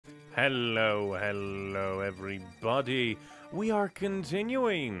Hello, everybody. We are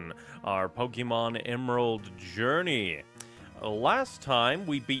continuing our Pokemon Emerald journey. Last time,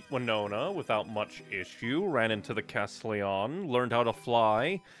 we beat Winona without much issue, ran into the Castleon, learned how to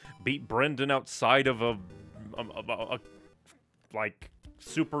fly, beat Brendan outside of a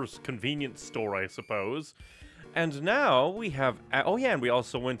super convenience store, I suppose. And now we have... Oh yeah, and we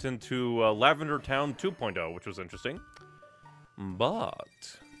also went into Lavender Town 2.0, which was interesting.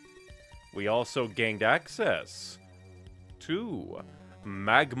 But we also gained access to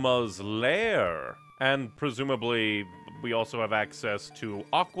Magma's lair. And presumably we also have access to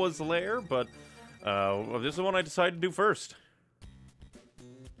Aqua's lair, but this is the one I decided to do first.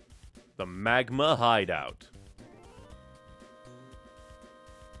 The Magma Hideout.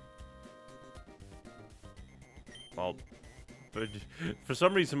 Well, for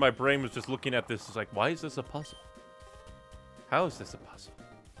some reason my brain was just looking at this, it's like, why is this a puzzle? How is this a puzzle?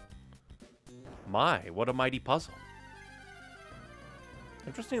 My, what a mighty puzzle.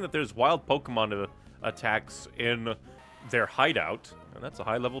 Interesting that there's wild Pokemon attacks in their hideout, and that's a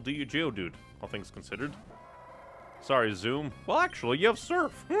high-level Geodude, all things considered. Sorry, Zoom. Well, actually, you have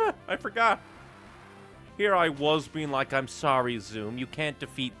Surf. I forgot. Here I was being like, I'm sorry, Zoom, you can't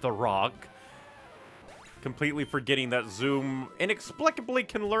defeat the Rock. Completely forgetting that Zoom inexplicably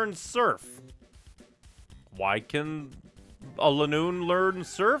can learn Surf. Why can a Lanoon learn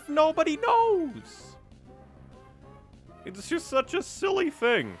Surf? Nobody knows. It's just such a silly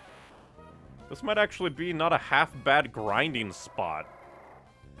thing. This might actually be not a half-bad grinding spot.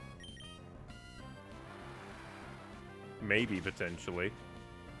 Maybe, potentially.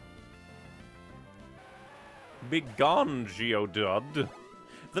 Be gone, Geodude.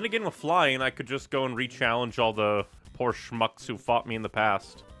 Then again, with flying, I could just go and re-challenge all the poor schmucks who fought me in the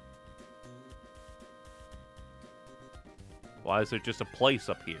past. Why is there just a place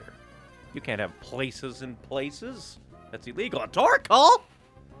up here? You can't have places in places. That's illegal. A Torkoal?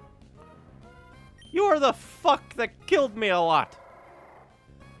 You are the fuck that killed me a lot.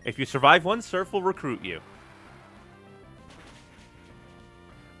 If you survive one, Surf will recruit you.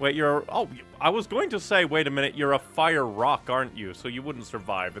 Wait, you're... Oh, I was going to say, wait a minute, you're a fire rock, aren't you? So you wouldn't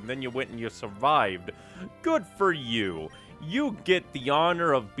survive, and then you went and you survived. Good for you. You get the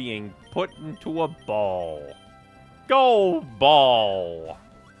honor of being put into a ball. Go, ball!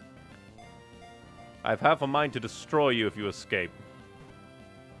 I have half a mind to destroy you if you escape.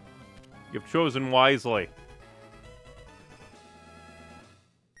 You've chosen wisely.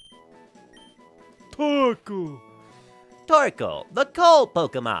 Torkoal! Torkoal, the coal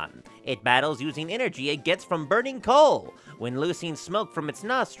Pokemon. It battles using energy it gets from burning coal. When loosing smoke from its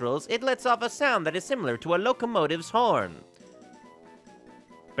nostrils, it lets off a sound that is similar to a locomotive's horn.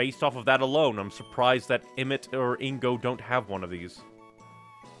 Based off of that alone, I'm surprised that Emmett or Ingo don't have one of these.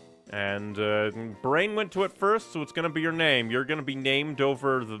 And Brain went to it first, so it's gonna be your name. You're gonna be named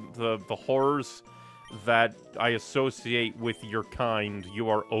over the horrors that I associate with your kind. You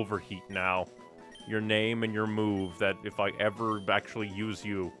are Overheat now. Your name and your move, that if I ever actually use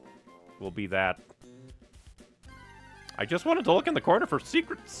you, will be that. I just wanted to look in the corner for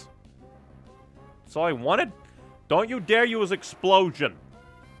secrets. That's all I wanted. Don't you dare use Explosion.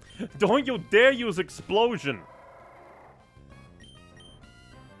 Don't you dare use Explosion.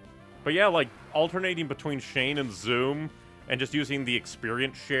 But yeah, like, alternating between Shane and Zoom, and just using the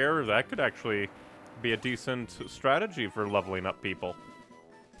experience share, that could actually be a decent strategy for leveling up people.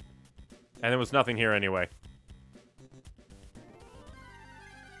 And there was nothing here anyway.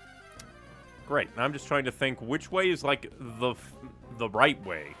 Great. Now I'm just trying to think which way is, like, the right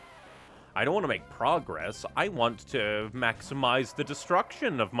way. I don't want to make progress. I want to maximize the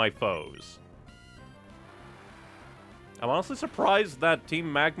destruction of my foes. I'm honestly surprised that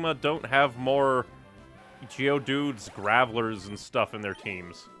Team Magma don't have more Geodudes, Gravelers, and stuff in their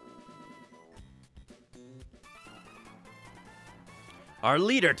teams. Our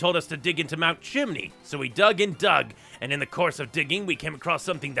leader told us to dig into Mount Chimney, so we dug and dug, and in the course of digging, we came across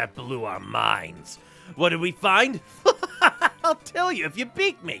something that blew our minds. What did we find? I'll tell you if you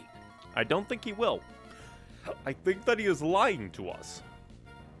beat me. I don't think he will. I think that he is lying to us.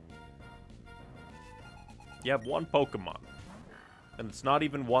 You have one Pokemon, and it's not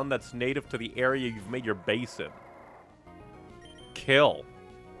even one that's native to the area you've made your base in. Kill.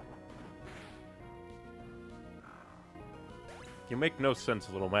 You make no sense,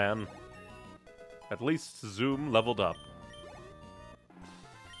 little man. At least Zoom leveled up.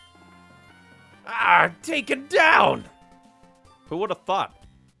 Ah, taken down! Who would have thought?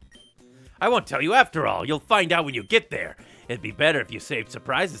 I won't tell you after all. You'll find out when you get there. It'd be better if you saved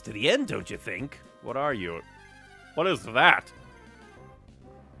surprises to the end, don't you think? What are you? What is that?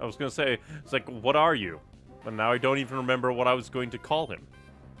 I was gonna say, it's like, what are you? But now I don't even remember what I was going to call him.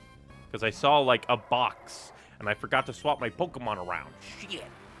 Because I saw, like, a box, and I forgot to swap my Pokemon around. Shit.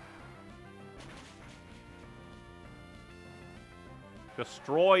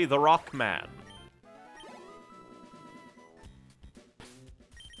 Destroy the Rockman.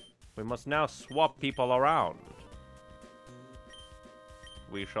 We must now swap people around.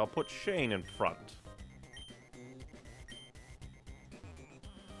 We shall put Shane in front.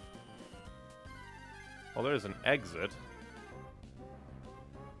 Well, there's an exit.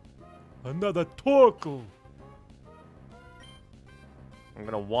 Another Torkoal! I'm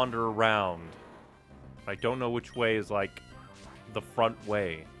gonna wander around. I don't know which way is, like, the front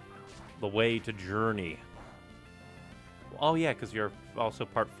way. The way to journey. Oh, yeah, because you're also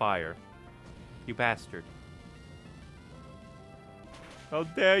part fire. You bastard. How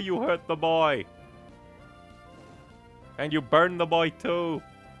dare you hurt the boy! And you burn the boy, too!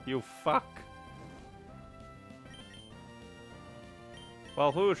 You fuck!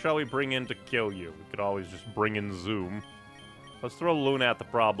 Well, who shall we bring in to kill you? We could always just bring in Zoom. Let's throw Luna at the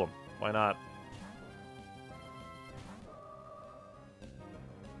problem. Why not?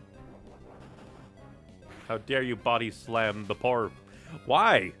 How dare you body slam the poor...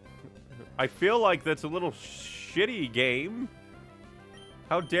 Why? I feel like that's a little shitty game.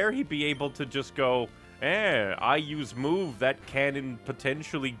 How dare he be able to just go, I use move that can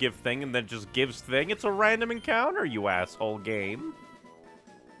potentially give thing and then just gives thing. It's a random encounter, you asshole game.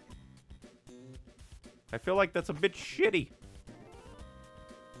 I feel like that's a bit shitty.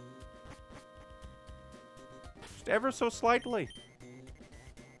 Just ever so slightly.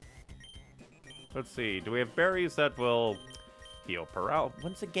 Let's see. Do we have berries that will heal paralysis?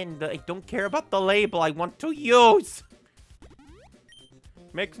 Once again, I don't care about the label. I want to use.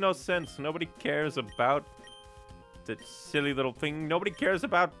 Makes no sense. Nobody cares about that silly little thing. Nobody cares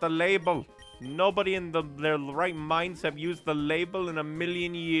about the label. Nobody in their right minds have used the label in a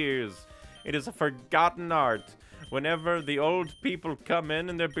million years. It is a forgotten art. Whenever the old people come in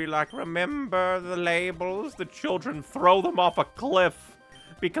and they'll be like, remember the labels? The children throw them off a cliff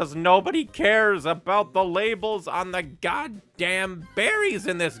because nobody cares about the labels on the goddamn berries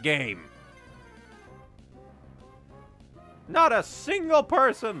in this game. Not a single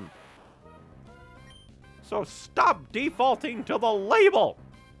person. So stop defaulting to the label.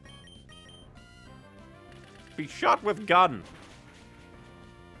 Be shot with gun.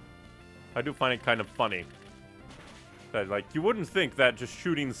 I do find it kind of funny that, like, you wouldn't think that just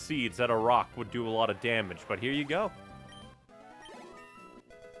shooting seeds at a rock would do a lot of damage, but here you go.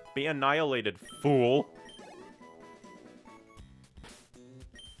 Be annihilated, fool.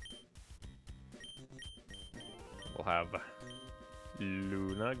 We'll have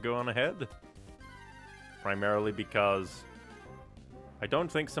Luna go on ahead. Primarily because I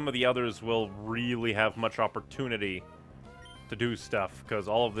don't think some of the others will really have much opportunity to do stuff, because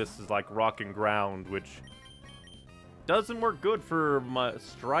all of this is like rock and ground, which doesn't work good for my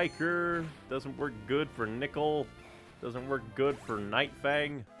Striker, doesn't work good for Nickel, doesn't work good for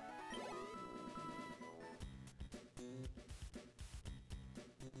Nightfang.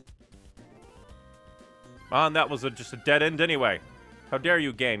 And that was just a dead end anyway. How dare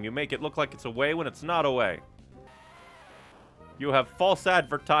you, game? You make it look like it's a way when it's not a way. You have false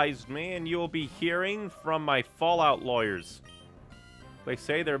advertised me, and you will be hearing from my Fallout lawyers. They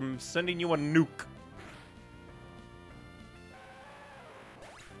say they're sending you a nuke.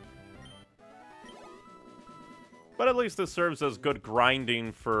 But at least this serves as good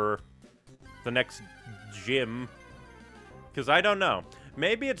grinding for the next gym. Because I don't know.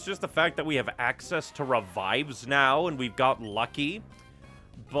 Maybe it's just the fact that we have access to revives now and we've got lucky.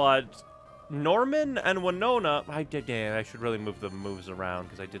 But Norman and Winona... I should really move the moves around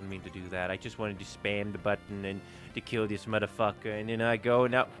because I didn't mean to do that. I just wanted to spam the button and to kill this motherfucker. And then I go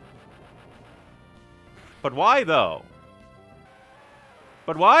now... But why though?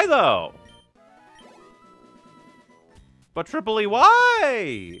 But why though? But Triple E,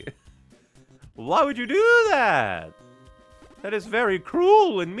 why? Why would you do that? That is very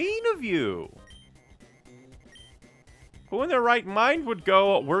cruel and mean of you. Who in their right mind would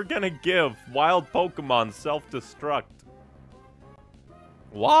go, we're gonna give wild Pokemon self-destruct?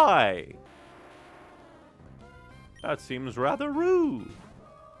 Why? That seems rather rude.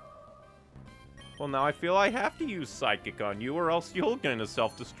 Well, now I feel I have to use Psychic on you, or else you're gonna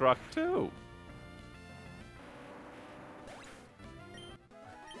self-destruct too.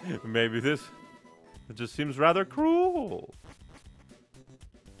 Maybe it just seems rather cruel.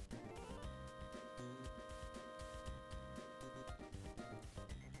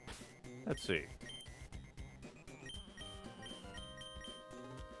 Let's see.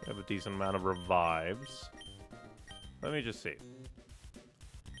 have a decent amount of revives. Let me just see.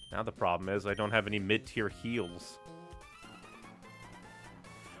 Now the problem is I don't have any mid-tier heals.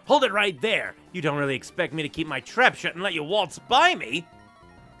 Hold it right there! You don't really expect me to keep my trap shut and let you waltz by me?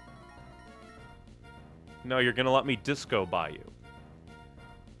 No, you're gonna let me disco by you.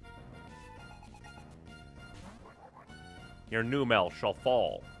 Your Numel shall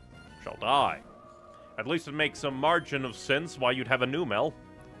fall, shall die. At least it makes some margin of sense why you'd have a Numel.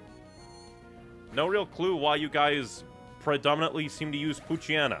 No real clue why you guys predominantly seem to use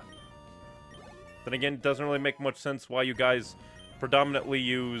Poochyena. Then again, it doesn't really make much sense why you guys predominantly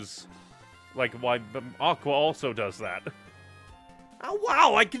use... Like, why Aqua also does that. Oh,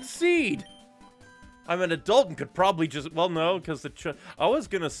 wow, I concede! I'm an adult and could probably just... Well, no, because I was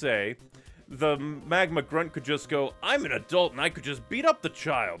gonna say, the Magma Grunt could just go, I'm an adult and I could just beat up the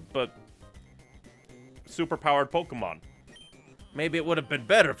child, but... Superpowered Pokemon. Maybe it would have been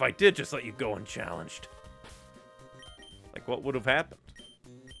better if I did just let you go unchallenged. Like, what would have happened?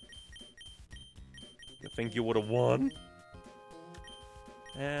 You think you would have won?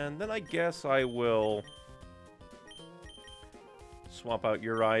 And then I guess I will swap out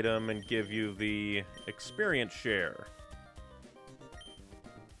your item and give you the experience share.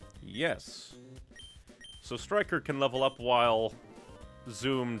 Yes. So Striker can level up while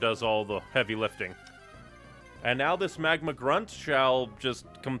Zoom does all the heavy lifting. And now this Magma Grunt shall just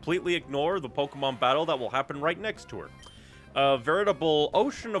completely ignore the Pokemon battle that will happen right next to her. A veritable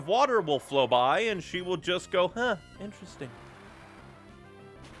ocean of water will flow by, and she will just go, huh, interesting.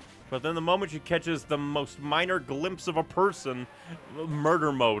 But then the moment she catches the most minor glimpse of a person,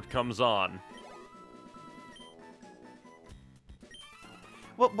 murder mode comes on.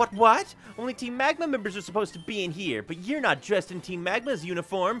 What? Only Team Magma members are supposed to be in here, but you're not dressed in Team Magma's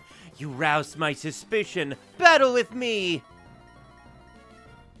uniform. You roused my suspicion. Battle with me!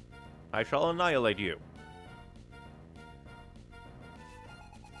 I shall annihilate you.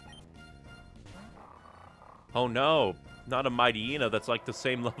 Oh no, not a Mightyena that's like the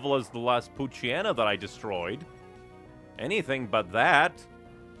same level as the last Poochyena that I destroyed. Anything but that.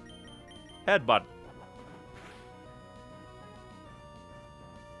 Headbutt.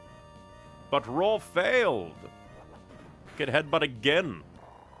 But roll failed. Get headbutt again.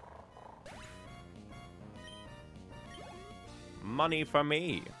 Money for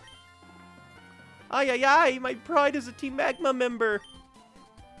me. Ay, my pride is a Team Magma member.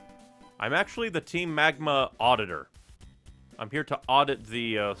 I'm actually the Team Magma auditor. I'm here to audit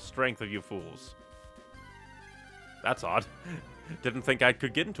the strength of you fools. That's odd. Didn't think I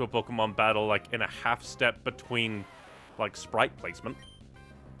could get into a Pokemon battle like in a half step between like sprite placement.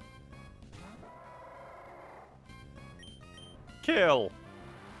 Kill.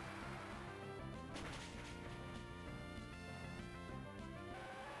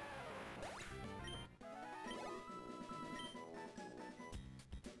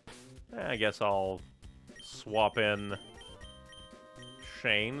 I guess I'll swap in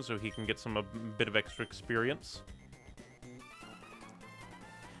Shane so he can get some a bit of extra experience.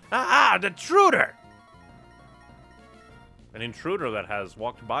 Ah, the intruder! An intruder that has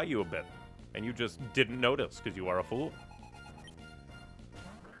walked by you a bit, and you just didn't notice because you are a fool.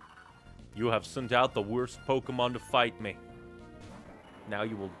 You have sent out the worst Pokemon to fight me. Now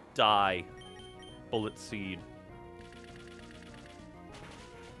you will die. Bullet Seed.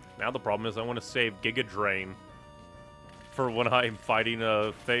 Now the problem is I want to save Giga Drain for when I'm fighting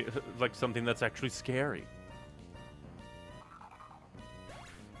like something that's actually scary.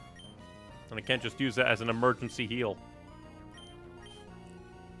 And I can't just use that as an emergency heal.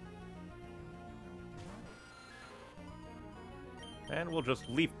 And we'll just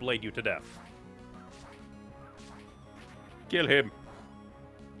Leaf Blade you to death. Kill him.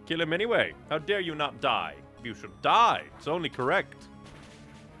 Kill him anyway. How dare you not die? You should die. It's only correct.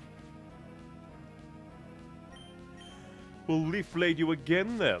 We'll Leaf Blade you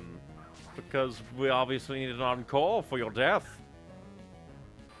again then. Because we obviously need an encore for your death.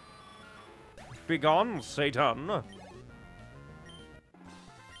 Begone, Satan.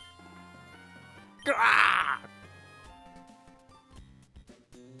 Gah!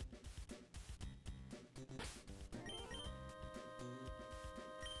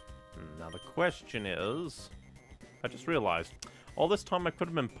 Now the question is, I just realized, all this time I could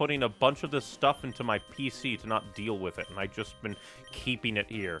have been putting a bunch of this stuff into my PC to not deal with it, and I've just been keeping it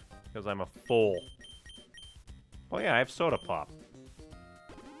here, because I'm a fool. Oh yeah, I have Soda Pop.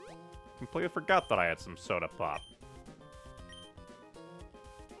 Completely forgot that I had some Soda Pop.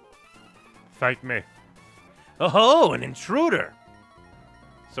 Fight me. Oh, an intruder!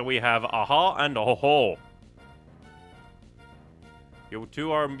 So we have Aha and Ho-Ho. You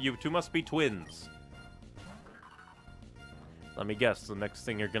two must be twins. Let me guess, the next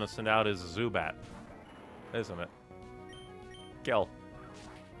thing you're gonna send out is a Zubat. Isn't it? Kill.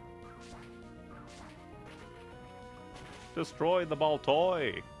 Destroy the ball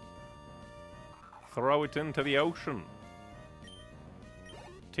toy. Throw it into the ocean.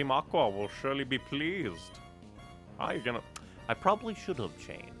 Team Aqua will surely be pleased. Ah, you're gonna... I probably should have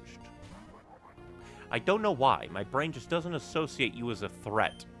changed. I don't know why. My brain just doesn't associate you as a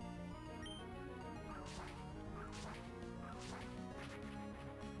threat.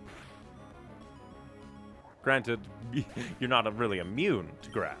 Granted, you're not really immune to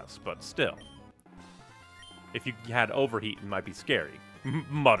grass, but still. If you had overheat, it might be scary.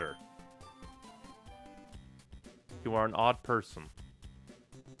 Mutter. You are an odd person.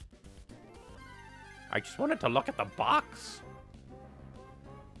 I just wanted to look at the box.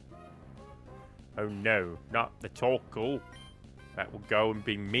 Oh no, not the Torkoal. That will go and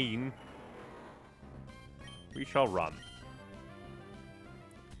be mean. We shall run.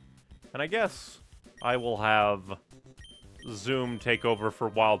 And I guess I will have Zoom take over for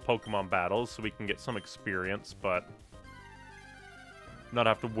wild Pokemon battles so we can get some experience, but not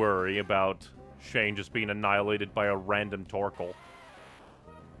have to worry about Shane just being annihilated by a random Torkoal.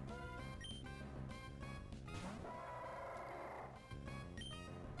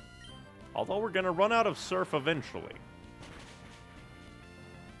 Although we're gonna run out of Surf eventually.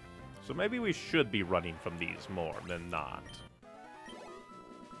 So maybe we should be running from these more than not.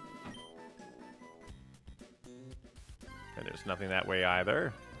 And there's nothing that way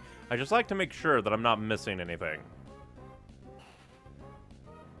either. I just like to make sure that I'm not missing anything.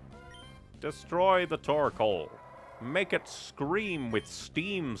 Destroy the Torkoal. Make it scream with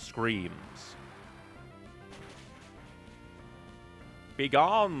steam screams.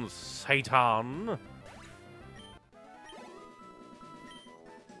 Begone, Satan!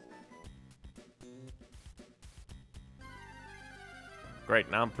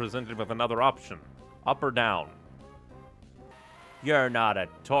 Great, now I'm presented with another option. Up or down? You're not a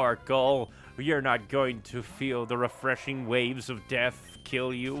Torkoal. You're not going to feel the refreshing waves of death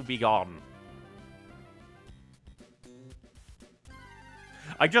kill you. Begone.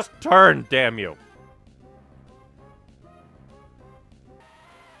 I just turned, damn you!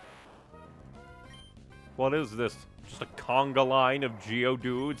 What is this? Just a conga line of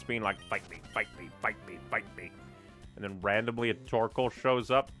Geodudes being like, fight me, fight me, fight me, fight me. And then randomly a Torkoal shows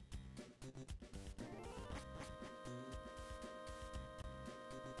up.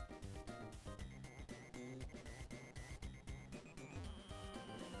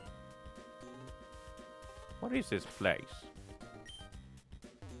 What is this place?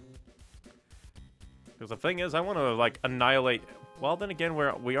 Because the thing is, I want to, like, annihilate... Well, then again,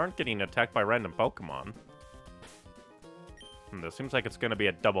 we aren't getting attacked by random Pokemon. This seems like it's going to be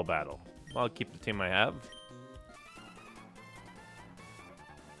a double battle. I'll keep the team I have.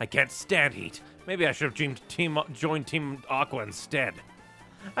 I can't stand heat. Maybe I should have joined Team Aqua instead.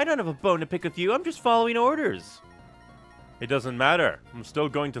 I don't have a bone to pick with you. I'm just following orders. It doesn't matter. I'm still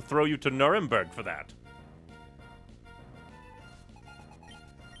going to throw you to Nuremberg for that.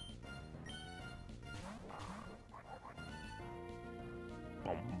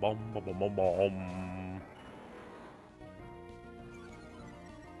 Bum, bum, bum, bum, bum, bum.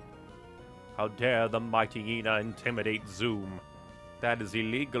 How dare the mighty Ina intimidate Zoom? That is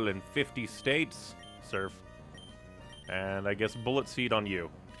illegal in 50 states, Surf. And I guess Bullet Seed on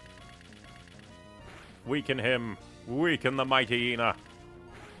you. Weaken him. Weaken the mighty Ina.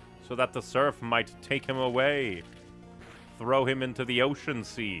 So that the Surf might take him away. Throw him into the ocean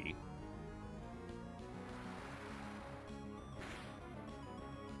sea.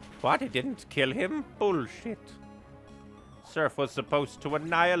 What? It didn't kill him? Bullshit. Surf was supposed to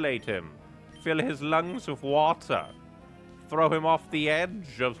annihilate him. Fill his lungs with water. Throw him off the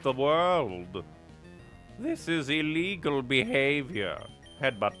edge of the world. This is illegal behavior.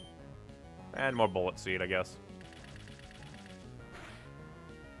 Headbutt. And more Bullet Seed, I guess.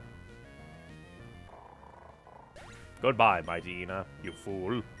 Goodbye, mighty Ina, you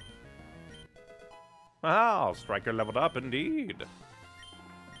fool. Ah, Striker leveled up indeed.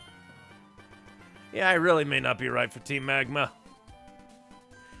 Yeah, I really may not be right for Team Magma.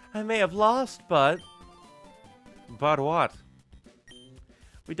 I may have lost, but... But what?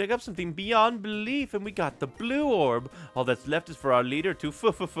 We dug up something beyond belief and we got the blue orb. All that's left is for our leader to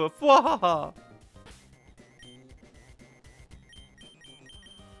f-f-f-f-wahaha.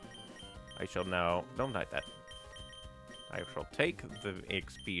 I shall now... Don't hide that. I shall take the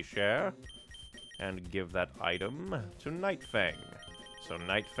XP share and give that item to Nightfang. So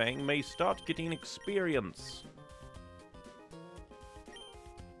Nightfang may start getting experience.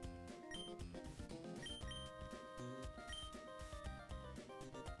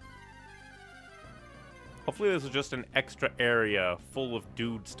 Hopefully this is just an extra area full of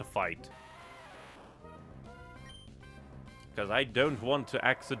dudes to fight. Because I don't want to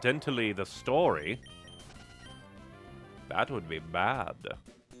accidentally the story. That would be bad.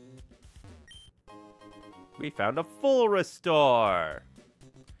 We found a full restore.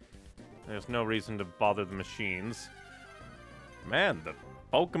 There's no reason to bother the machines. Man, the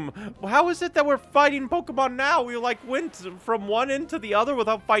Pokemon... How is it that we're fighting Pokemon now? We, like, went from one end to the other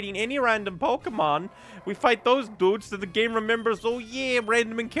without fighting any random Pokemon. We fight those dudes that the game remembers. Oh, yeah,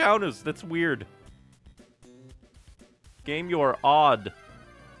 random encounters. That's weird. Game, you are odd.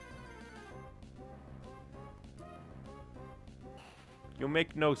 You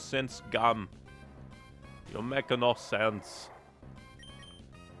make no sense, Gum. You make no sense.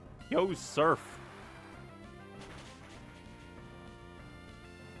 Yo, Surf.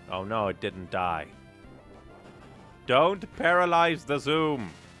 Oh no, it didn't die. Don't paralyze the Zoom.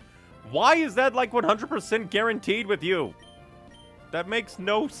 Why is that like 100% guaranteed with you? That makes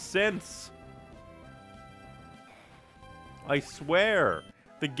no sense. I swear.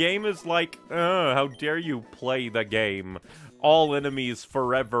 The game is like, how dare you play the game. All enemies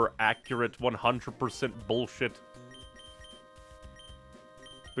forever accurate, 100% bullshit.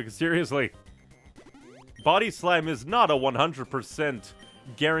 Because seriously, Body Slam is not a 100%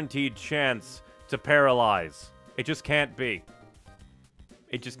 guaranteed chance to paralyze. It just can't be.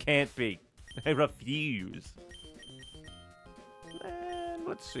 It just can't be. I refuse. And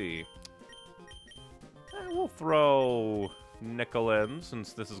let's see. We'll throw Nickel in,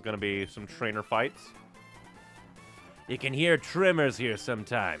 since this is going to be some trainer fights. You can hear tremors here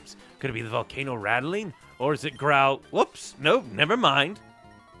sometimes. Could it be the volcano rattling? Or is it growl? Whoops, nope, never mind.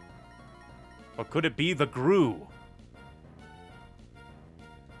 Or could it be the Gru?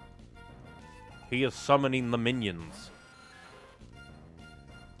 He is summoning the minions.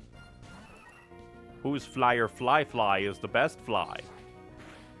 Whose flyer fly is the best fly?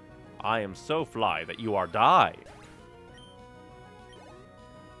 I am so fly that you are die.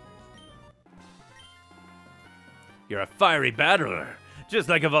 You're a fiery battler, just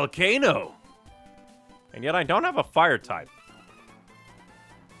like a volcano. And yet I don't have a fire type.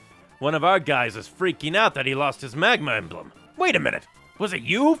 One of our guys is freaking out that he lost his magma emblem. Wait a minute, was it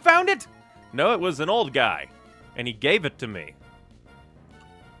you who found it? No, it was an old guy, and he gave it to me.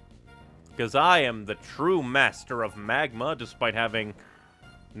 Because I am the true master of magma, despite having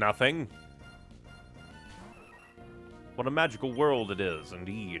nothing. What a magical world it is,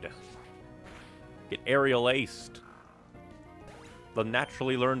 indeed. Get aerial aced. The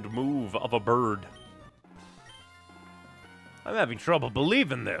naturally learned move of a bird. I'm having trouble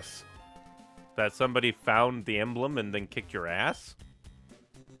believing this. That somebody found the emblem and then kicked your ass?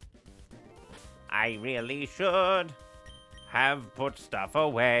 I really should have put stuff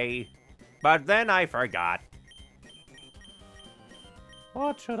away, but then I forgot.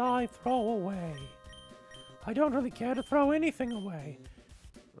 What should I throw away? I don't really care to throw anything away.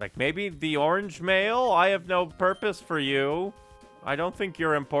 Like maybe the orange mail? I have no purpose for you. I don't think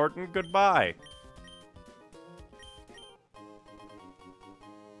you're important. Goodbye.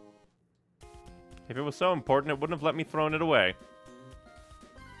 If it was so important, it wouldn't have let me throw it away.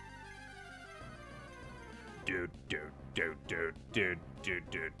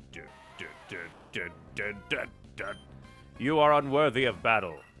 You are unworthy of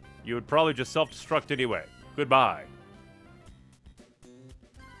battle. You would probably just self-destruct anyway. Goodbye.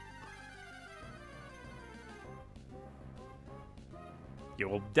 You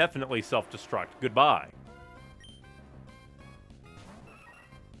will definitely self-destruct. Goodbye.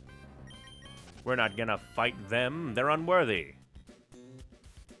 We're not gonna fight them. They're unworthy.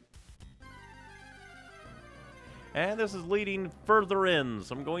 And this is leading further in,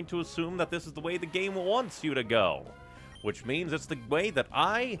 so I'm going to assume that this is the way the game wants you to go. Which means it's the way that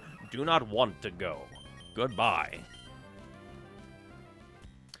I do not want to go. Goodbye.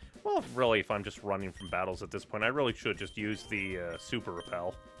 Well, really, if I'm just running from battles at this point, I really should just use the Super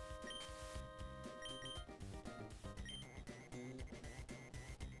Repel.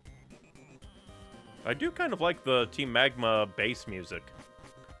 I do kind of like the Team Magma bass music.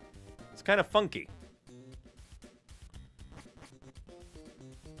 It's kind of funky.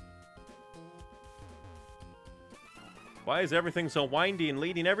 Why is everything so windy and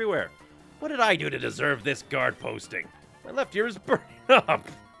leading everywhere? What did I do to deserve this guard posting? My left ear is burning up.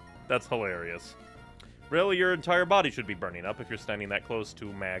 That's hilarious. Really, your entire body should be burning up if you're standing that close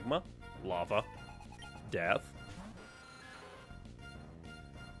to magma, lava, death.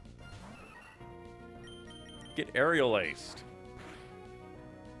 Get aerial aced.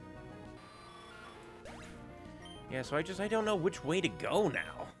 Yeah, so I don't know which way to go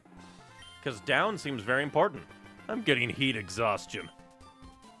now. Because down seems very important. I'm getting heat exhaustion.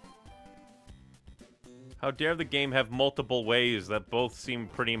 How dare the game have multiple ways that both seem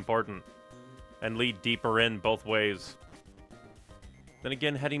pretty important and lead deeper in both ways. Then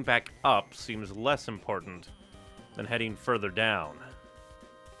again, heading back up seems less important than heading further down.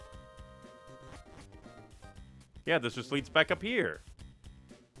 Yeah, this just leads back up here,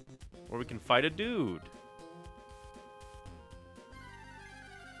 where we can fight a dude.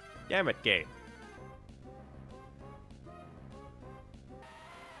 Damn it, game.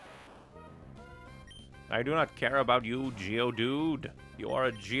 I do not care about you, Geodude. You are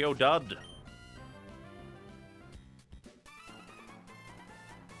a Geodud.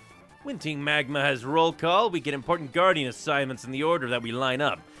 When Team Magma has roll call, we get important guardian assignments in the order that we line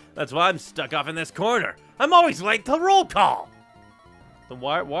up. That's why I'm stuck off in this corner. I'm always late to roll call. Then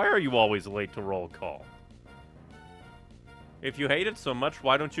why are you always late to roll call? If you hate it so much,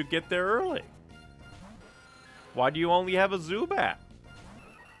 why don't you get there early? Why do you only have a Zubat?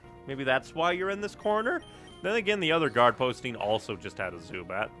 Maybe that's why you're in this corner? Then again, the other guard posting also just had a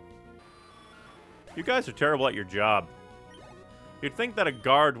Zubat. You guys are terrible at your job. You'd think that a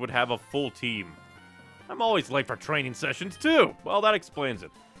guard would have a full team. I'm always late for training sessions, too. Well, that explains it.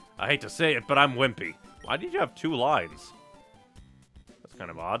 I hate to say it, but I'm wimpy. Why did you have 2 lines? That's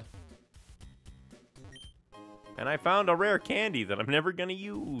kind of odd. And I found a rare candy that I'm never gonna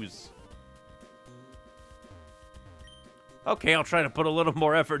use. Okay, I'll try to put a little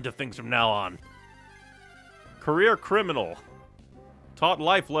more effort into things from now on. Career criminal. Taught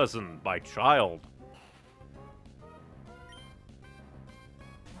life lesson by child.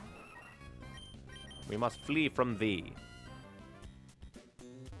 We must flee from thee.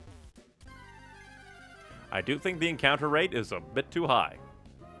 I do think the encounter rate is a bit too high.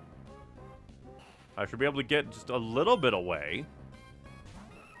 I should be able to get just a little bit away.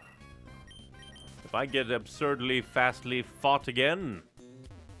 If I get absurdly, fastly fought again.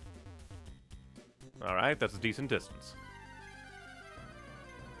 Alright, that's a decent distance.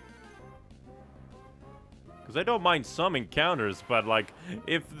 Because I don't mind some encounters, but like,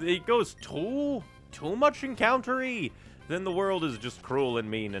 if it goes too much encounter-y, then the world is just cruel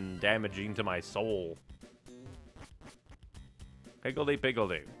and mean and damaging to my soul.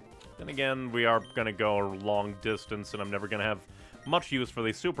 Higgledy-piggledy. Then again, we are going to go a long distance, and I'm never going to have much use for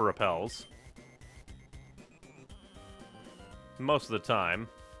these super repels. Most of the time.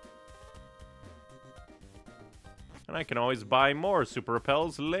 And I can always buy more super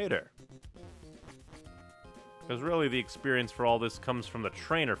repels later. Because really, the experience for all this comes from the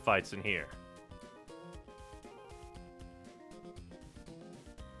trainer fights in here.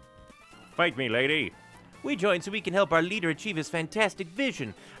 Fight me, lady. We joined so we can help our leader achieve his fantastic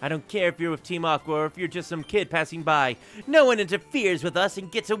vision. I don't care if you're with Team Aqua or if you're just some kid passing by. No one interferes with us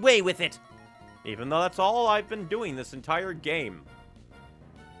and gets away with it. Even though that's all I've been doing this entire game.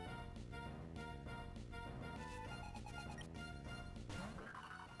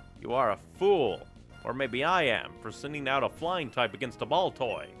 You are a fool. Or maybe I am, for sending out a flying type against a ball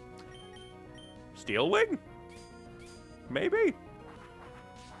toy. Steel Wing? Maybe?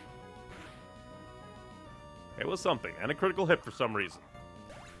 It was something, and a critical hit for some reason.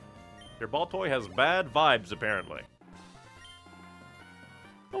 Your ball toy has bad vibes, apparently.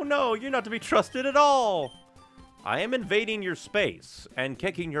 Oh no, you're not to be trusted at all! I am invading your space and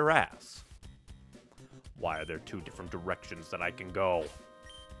kicking your ass. Why are there 2 different directions that I can go?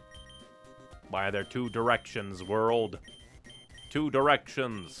 Why are there 2 directions, world? 2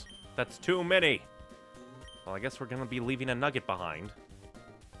 directions. That's too many. Well, I guess we're gonna be leaving a nugget behind.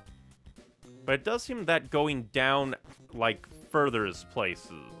 But it does seem that going down, like, furthers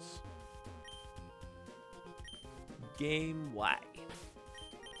places. Game wide.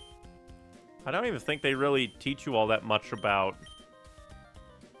 I don't even think they really teach you all that much about,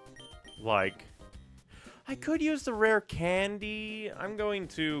 like... I could use the rare candy. I'm going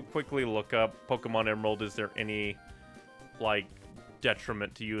to quickly look up Pokemon Emerald. Is there any, like,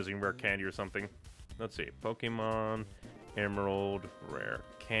 detriment to using rare candy or something? Let's see. Pokemon Emerald, rare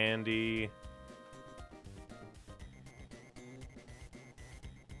candy...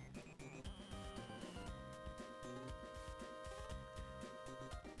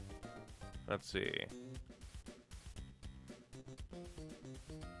 Let's see.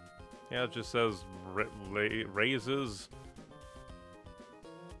 Yeah, it just says raises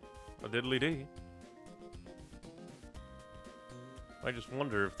a diddly-dee. I just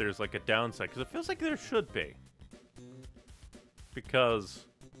wonder if there's like a downside, because it feels like there should be. Because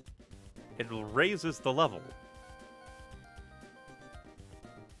it raises the level.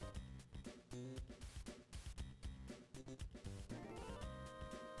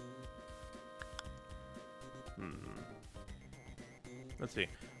 Let's see.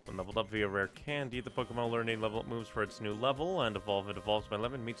 When leveled up via rare candy, the Pokemon learning level up moves for its new level, and evolve it evolves by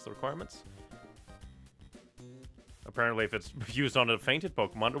 11 meets the requirements. Apparently, if it's used on a fainted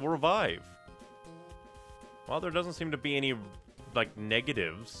Pokemon, it will revive. Well, there doesn't seem to be any, like,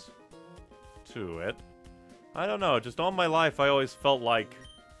 negatives to it. I don't know, just all my life I always felt like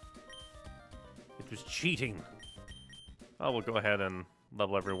it was cheating. Oh, we'll go ahead and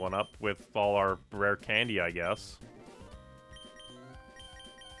level everyone up with all our rare candy, I guess.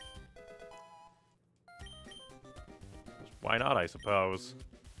 Why not, I suppose.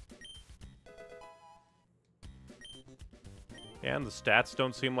 And the stats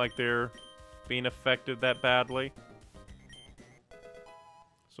don't seem like they're being affected that badly.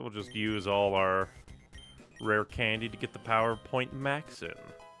 So we'll just use all our rare candy to get the power point max in.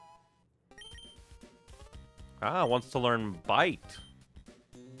 Ah, wants to learn Bite.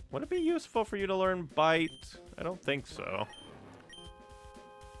 Would it be useful for you to learn Bite? I don't think so.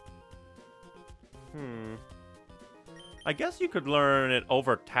 I guess you could learn it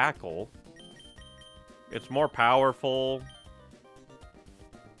over Tackle. It's more powerful.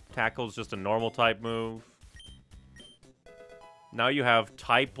 Tackle's just a normal type move. Now you have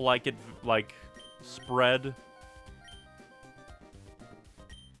type like it like spread.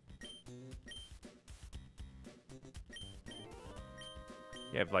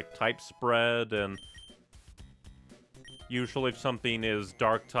 You have like type spread, and usually if something is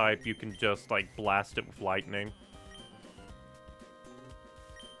dark type, you can just like blast it with lightning.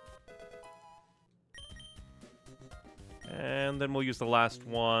 And then we'll use the last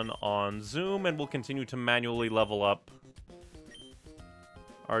one on Zoom, and we'll continue to manually level up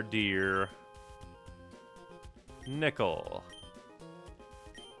our dear Nickel.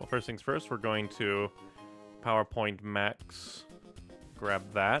 Well, first things first, we're going to PowerPoint Max. Grab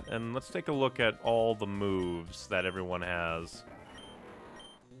that, and let's take a look at all the moves that everyone has.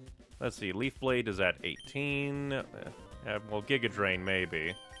 Let's see, Leaf Blade is at 18. Well, Giga Drain,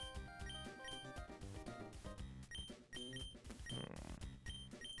 maybe.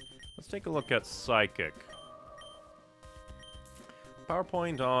 Let's take a look at Psychic.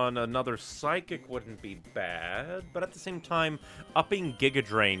 PowerPoint on another Psychic wouldn't be bad, but at the same time, upping Giga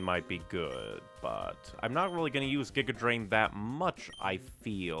Drain might be good. But I'm not really going to use Giga Drain that much, I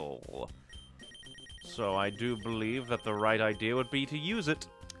feel. So I do believe that the right idea would be to use it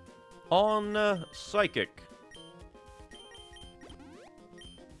on Psychic.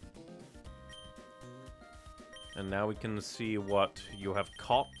 And now we can see what you have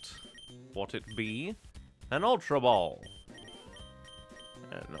caught. What it be? An Ultra Ball.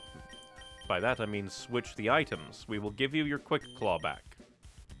 No. By that I mean switch the items. We will give you your Quick Claw back.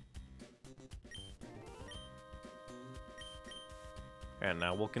 And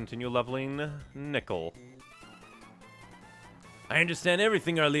now we'll continue leveling Nickel. I understand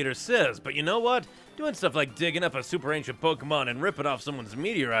everything our leader says, but you know what? Doing stuff like digging up a super ancient Pokemon and ripping off someone's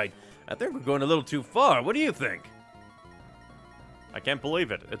meteorite, I think we're going a little too far. What do you think? I can't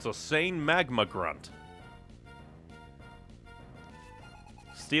believe it. It's a sane magma grunt.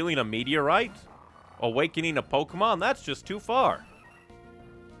 Stealing a meteorite? Awakening a Pokemon? That's just too far.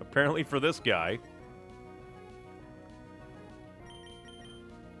 Apparently for this guy.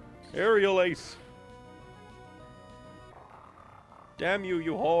 Aerial Ace. Damn you,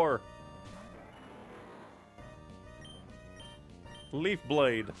 you whore. Leaf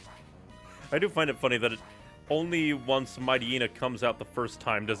Blade. I do find it funny that only once Mightyena comes out the first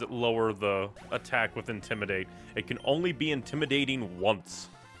time does it lower the attack with Intimidate. It can only be intimidating once.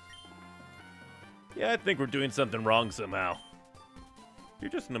 Yeah, I think we're doing something wrong somehow. You're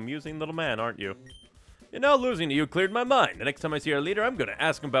just an amusing little man, aren't you? You know, losing to you cleared my mind. The next time I see our leader, I'm going to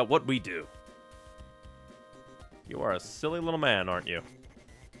ask him about what we do. You are a silly little man, aren't you?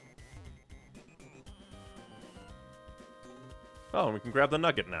 Oh, and we can grab the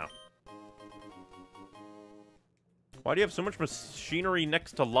nugget now. Why do you have so much machinery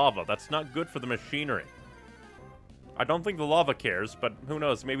next to lava? That's not good for the machinery. I don't think the lava cares, but who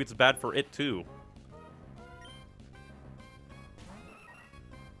knows? Maybe it's bad for it, too.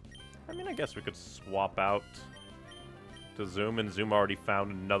 I mean, I guess we could swap out to Zoom, and Zoom already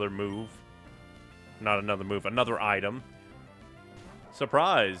found another move. Not another move, another item.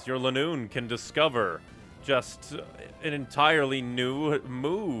 Surprise! Your Lanoon can discover just an entirely new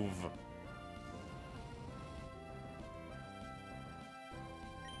move.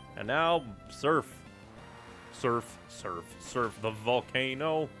 And now, Surf. Surf, Surf, Surf the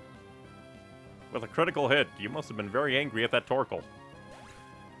volcano. With a critical hit, you must have been very angry at that Torkoal.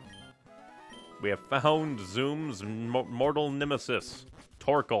 We have found Zoom's mortal nemesis,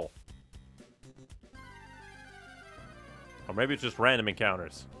 Torkoal. Or maybe it's just random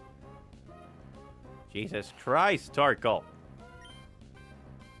encounters. Jesus Christ, Tarkle.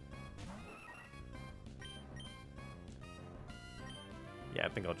 Yeah, I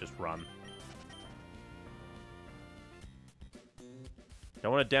think I'll just run.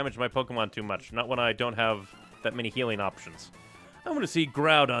 Don't want to damage my Pokemon too much. Not when I don't have that many healing options. I want to see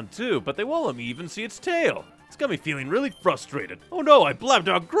Groudon too, but they won't let me even see its tail. It's got me feeling really frustrated. Oh no, I blabbed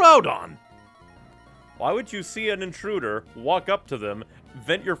out Groudon! Why would you see an intruder, walk up to them,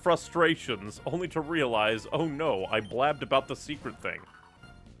 vent your frustrations, only to realize, oh no, I blabbed about the secret thing?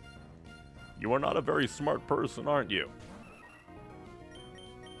 You are not a very smart person, aren't you?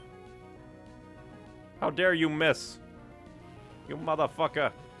 How dare you miss? You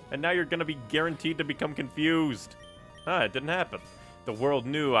motherfucker. And now you're gonna be guaranteed to become confused. Ah, it didn't happen. The world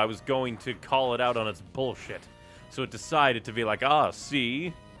knew I was going to call it out on its bullshit. So it decided to be like, ah,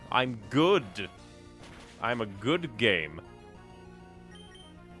 see? I'm good. I'm a good game.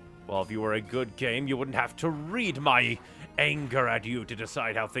 Well, if you were a good game, you wouldn't have to read my anger at you to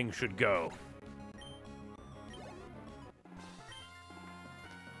decide how things should go.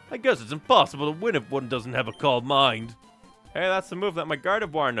 I guess it's impossible to win if one doesn't have a calm mind. Hey, that's the move that my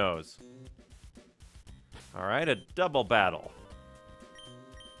Gardevoir knows. Alright, a double battle.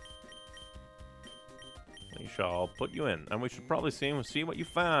 We shall put you in, and we should probably see what you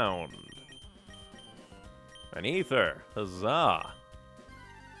found. An ether. Huzzah.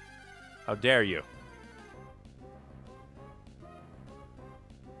 How dare you?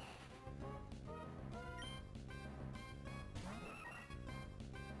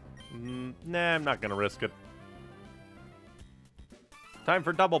 Nah, I'm not gonna risk it. Time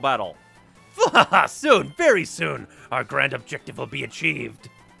for double battle. Soon, very soon, our grand objective will be achieved.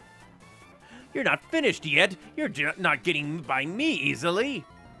 You're not finished yet. You're not getting by me easily.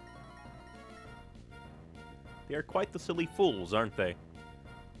 They are quite the silly fools, aren't they?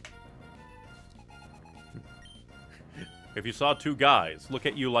 If you saw two guys look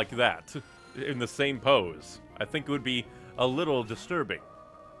at you like that, in the same pose, I think it would be a little disturbing.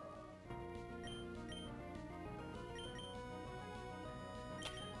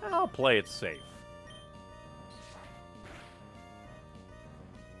 I'll play it safe.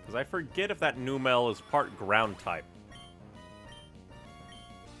 Because I forget if that Numel is part ground type.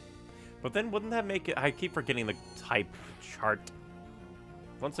 But then wouldn't that make it... I keep forgetting the type chart.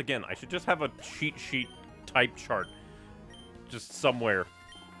 Once again, I should just have a cheat sheet type chart. Just somewhere.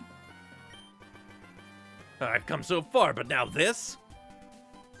 I've come so far, but now this?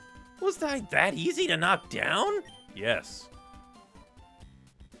 Was I that easy to knock down? Yes.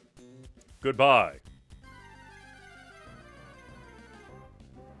 Goodbye.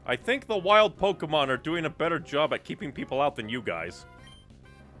 I think the wild Pokemon are doing a better job at keeping people out than you guys.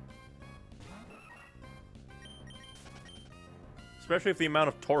 Especially with the amount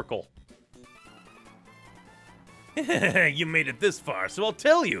of Torkoal. You made it this far, so I'll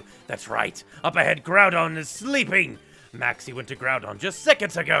tell you. That's right. Up ahead, Groudon is sleeping. Maxie went to Groudon just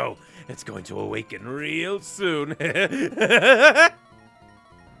seconds ago. It's going to awaken real soon.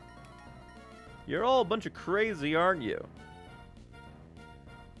 You're all a bunch of crazy, aren't you?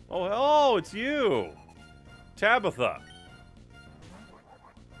 Oh, it's you! Tabitha!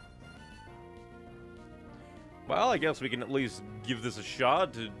 Well, I guess we can at least give this a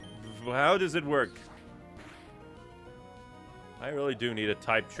shot. How does it work? I really do need a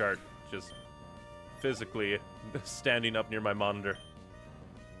type chart, just physically standing up near my monitor.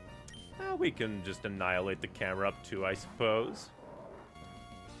 Well, we can just annihilate the camera up too, I suppose.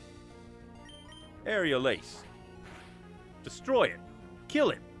 Aerial Ace. Destroy it. Kill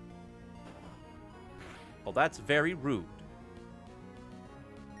it. Well, that's very rude.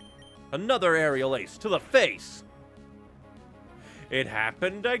 Another Aerial Ace to the face. It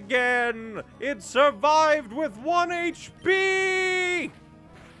happened again. It survived with 1 HP.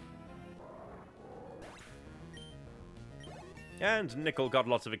 And Nickel got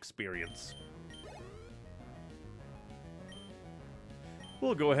lots of experience.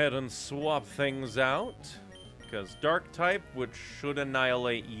 We'll go ahead and swap things out, because Dark type, which should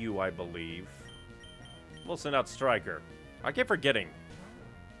annihilate you, I believe. We'll send out Striker. I keep forgetting.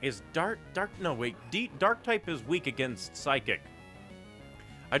 Is Dark type is weak against Psychic.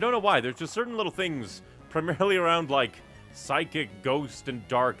 I don't know why. There's just certain little things, primarily around, like, Psychic, Ghost, and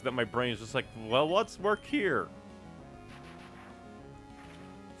Dark, that my brain is just like, well, let's work here.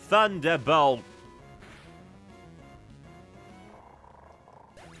 Thunderbolt.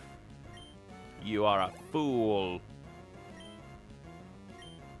 You are a fool.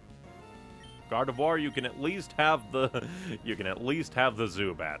 Gardevoir, you can at least have the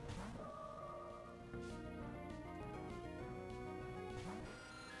Zubat.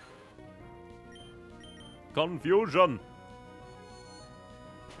 Confusion!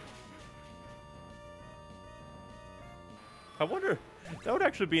 I wonder, that would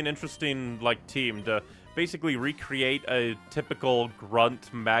actually be an interesting, like, team to basically recreate a typical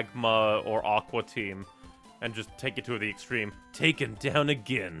grunt, magma, or aqua team and just take it to the extreme. Taken down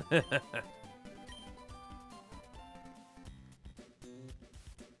again.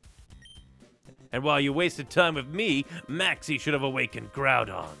 And while you wasted time with me, Maxie should have awakened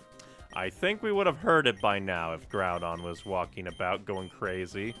Groudon. I think we would have heard it by now if Groudon was walking about going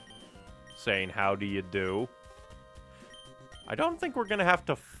crazy, saying, "How do you do?" I don't think we're gonna have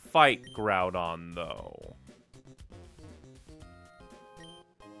to fight Groudon, though.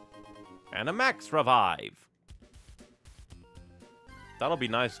 And a Max Revive. That'll be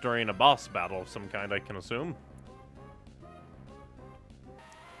nice during a boss battle of some kind, I can assume.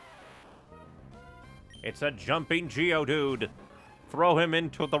 It's a jumping Geodude. Throw him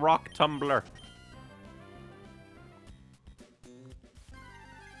into the rock tumbler.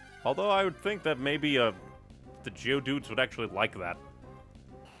 Although I would think that maybe the Geodudes would actually like that.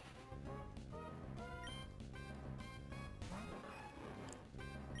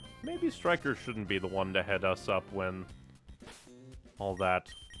 Maybe Striker shouldn't be the one to head us up when all that.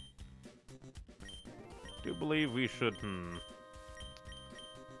 I do believe we should,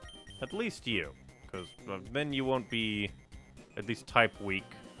 at least you, because then you won't be at least type weak.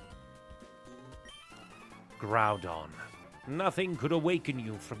 Groudon, nothing could awaken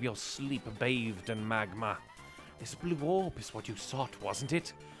you from your sleep bathed in magma. This blue orb is what you sought, wasn't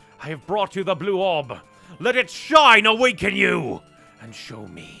it? I have brought you the blue orb. Let its shine awaken you! And show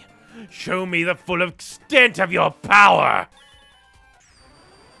me the full extent of your power!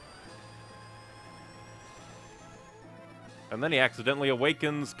 And then he accidentally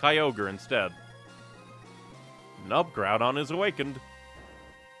awakens Kyogre instead. Nope, Groudon is awakened.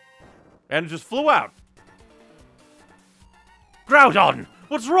 And it just flew out. Groudon,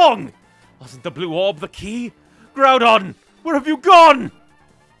 what's wrong? Wasn't the blue orb the key? Groudon, where have you gone?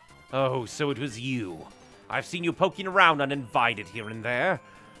 Oh, so it was you. I've seen you poking around uninvited here and there.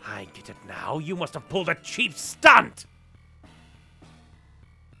 I get it now. You must have pulled a cheap stunt.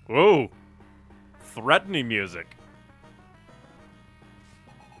 Whoa. Threatening music.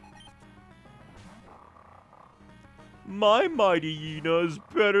 My Mighty Hina is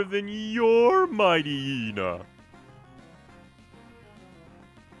better than your Mighty Hina.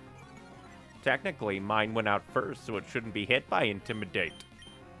 Technically, mine went out first, so it shouldn't be hit by Intimidate.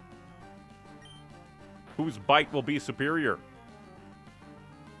 Whose bite will be superior?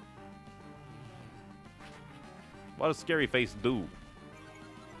 What does Scary Face do?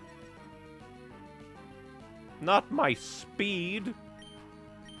 Not my speed.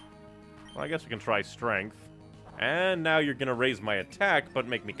 Well, I guess we can try Strength. And now you're gonna raise my attack, but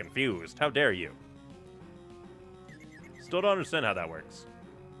make me confused. How dare you? Still don't understand how that works.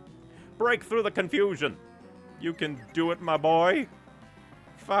 Break through the confusion. You can do it, my boy.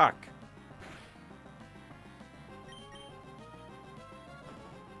 Fuck.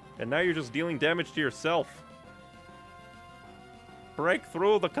 And now you're just dealing damage to yourself. Break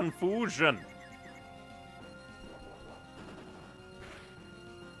through the confusion.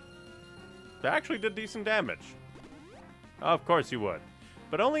 That actually did decent damage. Of course you would.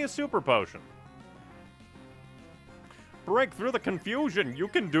 But only a super potion. Break through the confusion. You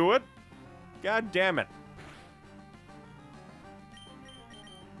can do it. God damn it.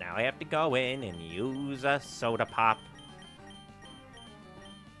 Now I have to go in and use a soda pop.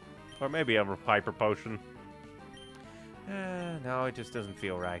 Or maybe a hyper potion. No, it just doesn't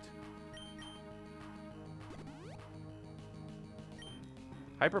feel right.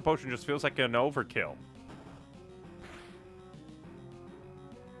 Hyper potion just feels like an overkill.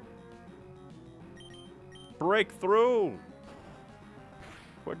 Break through!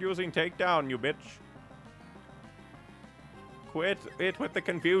 Quit using takedown, you bitch. Quit it with the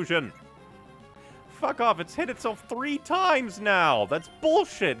confusion. Fuck off, it's hit itself 3 times now! That's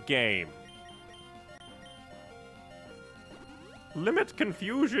bullshit, game! Limit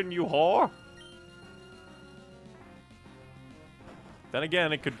confusion, you whore! Then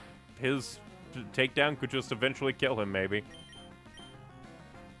again, it could... his takedown could just eventually kill him, maybe.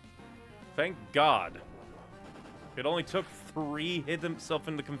 Thank God. It only took 3 hit himself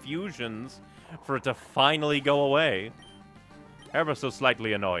into confusions for it to finally go away. Ever so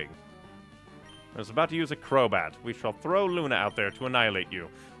slightly annoying. I was about to use a Crobat. We shall throw Luna out there to annihilate you.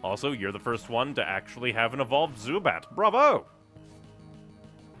 Also, you're the first one to actually have an evolved Zubat. Bravo!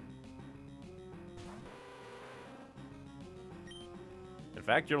 In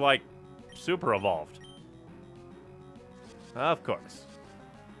fact, you're like super evolved. Of course.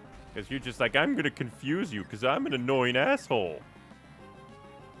 Because you're just like, I'm gonna confuse you because I'm an annoying asshole.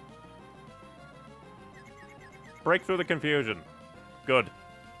 Break through the confusion. Good.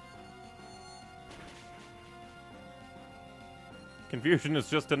 Confusion is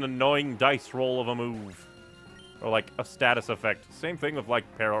just an annoying dice roll of a move. Or like a status effect. Same thing with like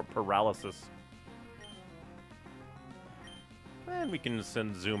paralysis. And we can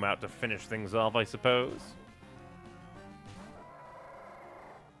send Zoom out to finish things off, I suppose.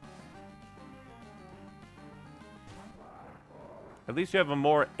 At least you have a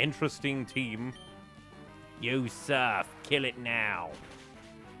more interesting team. You surf. Kill it now.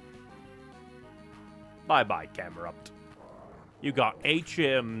 Bye-bye, Camerupt. You got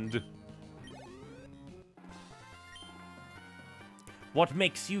HM'd. What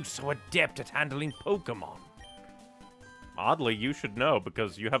makes you so adept at handling Pokemon? Oddly, you should know,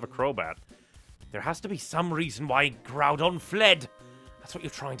 because you have a Crobat. There has to be some reason why Groudon fled. That's what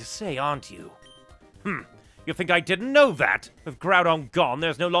you're trying to say, aren't you? You think I didn't know that? With Groudon gone,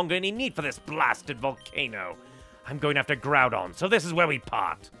 there's no longer any need for this blasted volcano. I'm going after Groudon, so this is where we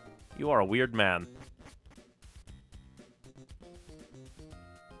part. You are a weird man.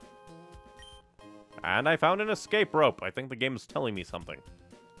 And I found an escape rope. I think the game's telling me something.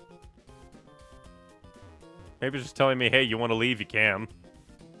 Maybe it's just telling me, hey, you want to leave, you can.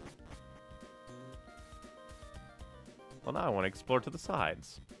 Well, now I want to explore to the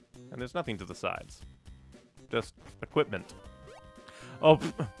sides. And there's nothing to the sides. Just equipment. Oh,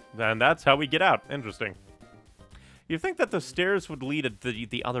 and that's how we get out. Interesting. You'd think that the stairs would lead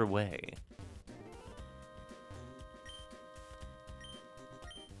the other way.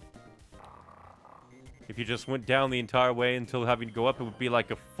 If you just went down the entire way until having to go up, it would be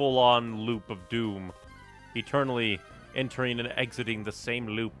like a full-on loop of doom. Eternally entering and exiting the same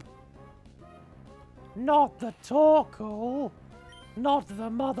loop. Not the Torkoal. Not the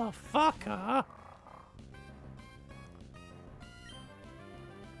motherfucker.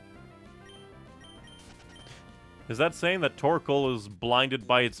 Is that saying that Torkoal is blinded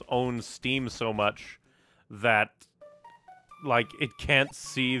by its own steam so much that, like, it can't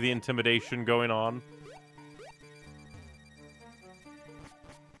see the intimidation going on?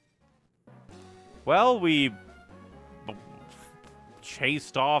 Well, we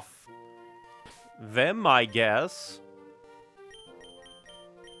chased off them, I guess.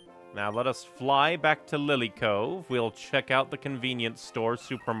 Now let us fly back to Lily Cove. We'll check out the convenience store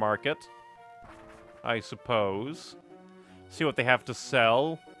supermarket, I suppose. See what they have to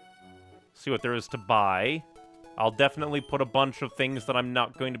sell. See what there is to buy. I'll definitely put a bunch of things that I'm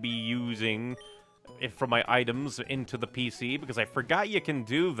not going to be using for my items into the PC, because I forgot you can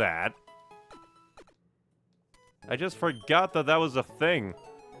do that. I just forgot that that was a thing.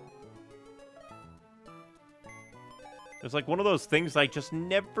 It's like one of those things I just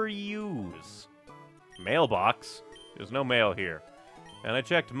never use. Mailbox? There's no mail here. And I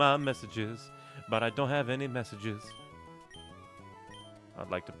checked my messages, but I don't have any messages.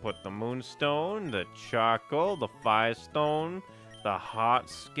 I'd like to put the Moonstone, the Charcoal, the Firestone, the Hot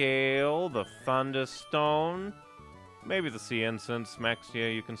Scale, the Thunderstone. Maybe the Sea Incense. Max, yeah,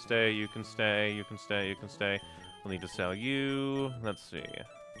 you can stay, you can stay, you can stay, you can stay. We'll need to sell you. Let's see.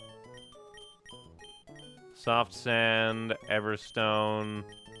 Soft Sand, Everstone.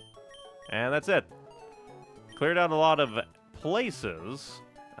 And that's it. Cleared out a lot of places,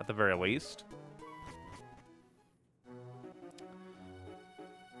 at the very least.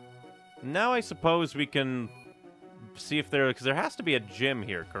 Now I suppose we can see if there... Because there has to be a gym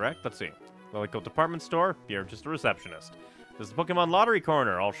here, correct? Let's see. Local department store? You're just a receptionist. This is the Pokemon Lottery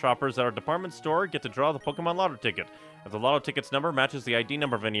Corner. All shoppers at our department store get to draw the Pokemon Lotto ticket. If the Lotto ticket's number matches the ID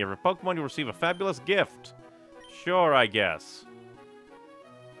number of any of your Pokemon, you'll receive a fabulous gift. Sure, I guess.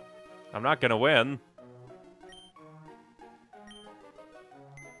 I'm not gonna win.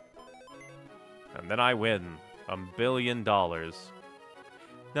 And then I win $1 billion. None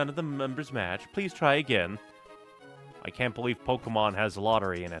of the members match. Please try again. I can't believe Pokemon has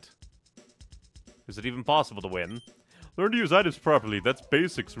lottery in it. Is it even possible to win? Learn to use items properly. That's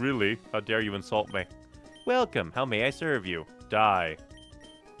basics, really. How dare you insult me? Welcome. How may I serve you? Die.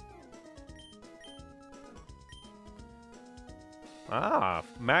 Ah,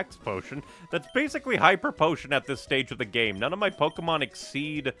 max potion. That's basically hyper potion at this stage of the game. None of my Pokemon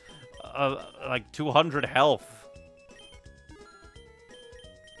exceed, like 200 health.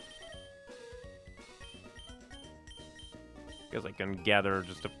 Guess I can gather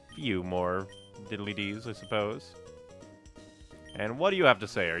just a few more diddly-dees, I suppose. And what do you have to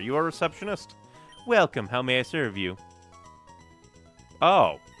say? Are you a receptionist? Welcome. How may I serve you?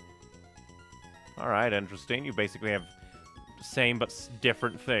 Oh. Alright, interesting. You basically have same but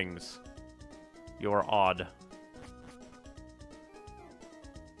different things. You're odd.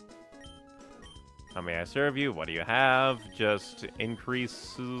 How may I serve you? What do you have? Just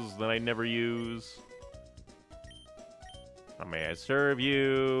increases that I never use. How may I serve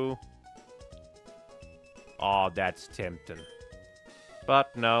you? Oh, that's tempting.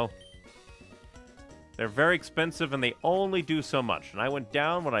 But no. They're very expensive and they only do so much. And I went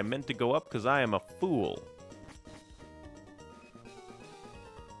down when I meant to go up because I am a fool.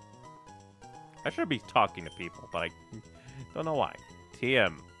 I should be talking to people, but I don't know why.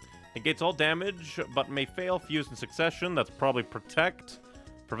 TM. Negates all damage, but may fail if used in succession. That's probably Protect.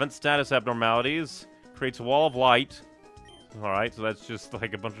 Prevents status abnormalities. Creates a wall of light. Alright, so that's just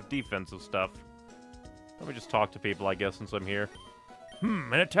like a bunch of defensive stuff. Let me just talk to people, I guess, since I'm here.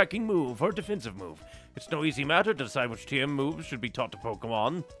 An attacking move or a defensive move. It's no easy matter to decide which TM moves should be taught to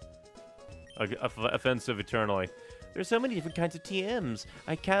Pokemon. Offensive eternally. There's so many different kinds of TMs.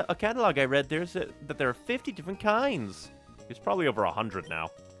 A catalog I read that there are 50 different kinds. It's probably over 100 now.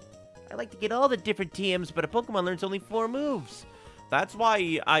 I like to get all the different TMs, but a Pokemon learns only 4 moves. That's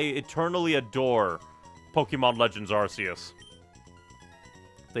why I eternally adore Pokemon Legends Arceus.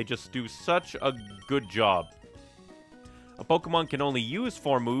 They just do such a good job. A Pokemon can only use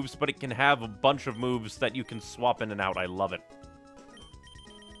 4 moves, but it can have a bunch of moves that you can swap in and out. I love it.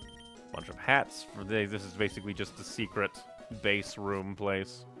 Bunch of hats. This is basically just a secret base room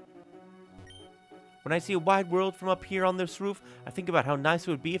place. When I see a wide world from up here on this roof, I think about how nice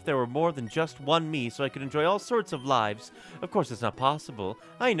it would be if there were more than just one me, so I could enjoy all sorts of lives. Of course, it's not possible.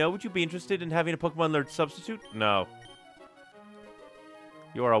 I know. Would you be interested in having a Pokemon Learn substitute? No.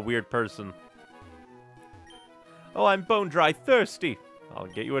 You're a weird person. Oh, I'm bone dry thirsty. I'll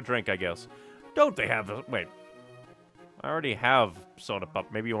get you a drink, I guess. Don't they have a... Wait. I already have Soda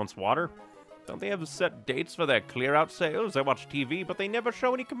Pop. Maybe he wants water? Don't they have set dates for their clear-out sales? I watch TV, but they never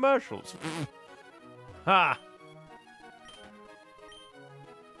show any commercials. Ha!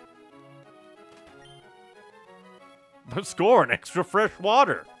 Score an extra fresh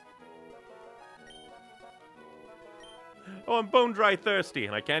water. Oh, I'm bone dry thirsty,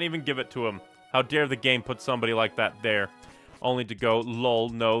 and I can't even give it to him. How dare the game put somebody like that there, only to go, lol,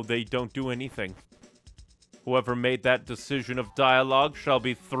 no, they don't do anything. Whoever made that decision of dialogue shall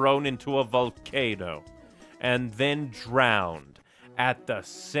be thrown into a volcano, and then drowned at the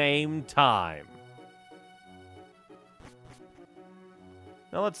same time.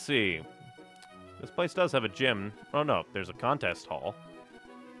 Now, let's see. This place does have a gym. Oh, no, there's a contest hall.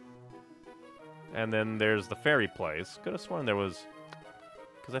 And then there's the fairy place. Could have sworn there was...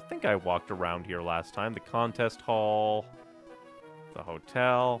 Because I think I walked around here last time. The contest hall. The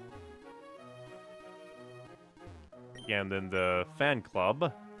hotel. Yeah, and then the fan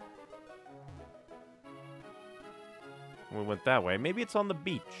club. We went that way. Maybe it's on the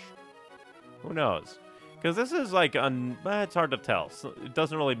beach. Who knows? Because this is like, it's hard to tell. So it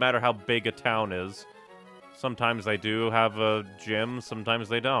doesn't really matter how big a town is. Sometimes they do have a gym, sometimes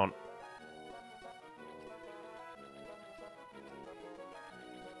they don't.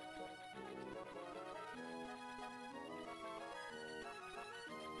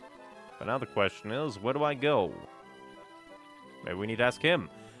 But now the question is, where do I go? Maybe we need to ask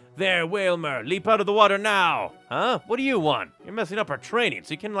him. There, Wailmer, leap out of the water now! Huh? What do you want? You're messing up our training,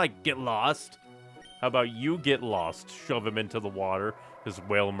 so you can, like, get lost. How about you get lost, shove him into the water, as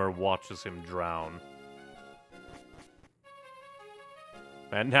Wailmer watches him drown.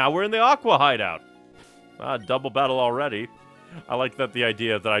 And now we're in the Aqua Hideout. Double battle already. I like that the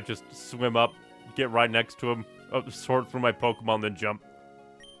idea that I just swim up, get right next to him, sort through my Pokemon, then jump.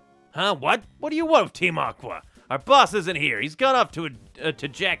 Huh? What? What do you want, Team Aqua? Our boss isn't here. He's gone off to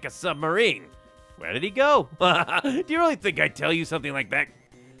jack a submarine. Where did he go? Do you really think I'd tell you something like that?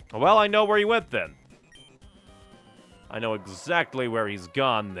 Well, I know where he went then. I know exactly where he's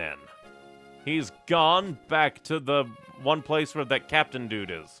gone then. He's gone back to the one place where that captain dude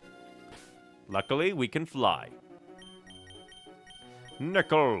is. Luckily, we can fly.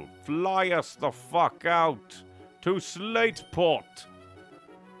 Nickel, fly us the fuck out to Slateport.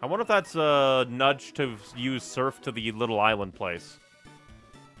 I wonder if that's a nudge to use Surf to the little island place.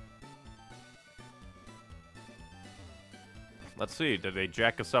 Let's see, did they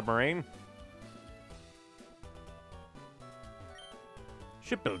jack a submarine?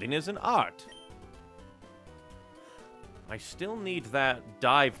 Shipbuilding is an art. I still need that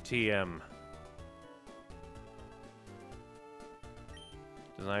dive TM.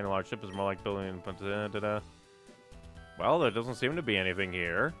 Designing a large ship is more like building... Well, there doesn't seem to be anything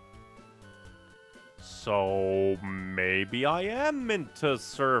here. So maybe I am meant to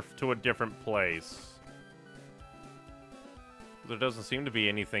surf to a different place. there doesn't seem to be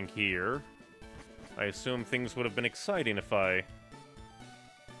anything here. I assume things would have been exciting if I,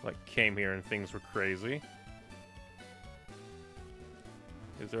 like, came here and things were crazy.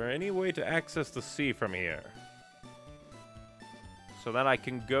 Is there any way to access the sea from here? So that I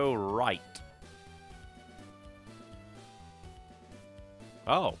can go right.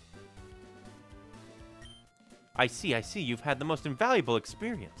 Oh. I see. You've had the most invaluable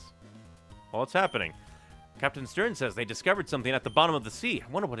experience. Well, what's happening? Captain Stern says they discovered something at the bottom of the sea.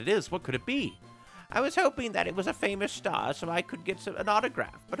 I wonder what it is. What could it be? I was hoping that it was a famous star so I could get an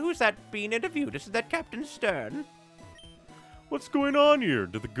autograph. But who's that being interviewed? Isn't that Captain Stern? What's going on here?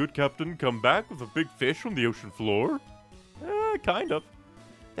 Did the good captain come back with a big fish from the ocean floor? Kind of.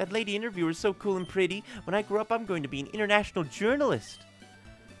 That lady interviewer is so cool and pretty. When I grow up, I'm going to be an international journalist.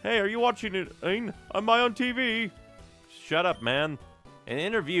 Hey, are you watching it, Hoenn? Am I on TV? Shut up, man. An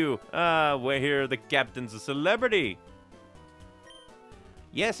interview. We're here. The captain's a celebrity.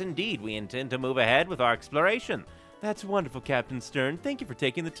 Yes, indeed. We intend to move ahead with our exploration. That's wonderful, Captain Stern. Thank you for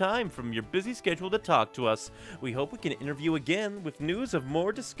taking the time from your busy schedule to talk to us. We hope we can interview again with news of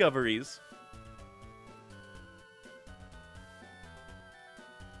more discoveries.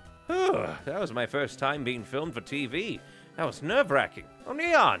 That was my first time being filmed for TV. That was nerve-wracking. Oh,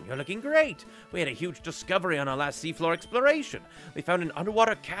 Neon, you're looking great. We had a huge discovery on our last seafloor exploration. We found an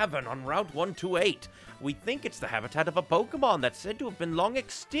underwater cavern on Route 128. We think it's the habitat of a Pokemon that's said to have been long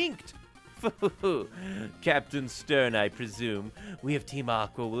extinct. Captain Stern, I presume. We of Team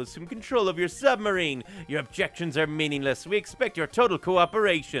Aqua will assume control of your submarine. Your objections are meaningless. We expect your total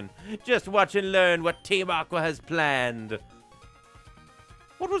cooperation. Just watch and learn what Team Aqua has planned.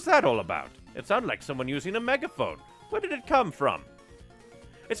 What was that all about? It sounded like someone using a megaphone. Where did it come from?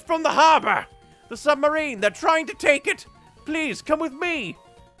 It's from the harbor! The submarine! They're trying to take it! Please, come with me!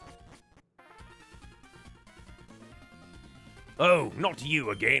 Oh, not you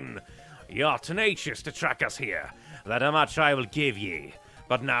again. You're tenacious to track us here. That much I will give ye.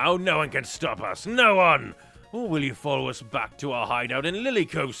 But now no one can stop us. No one! Or will you follow us back to our hideout in Lily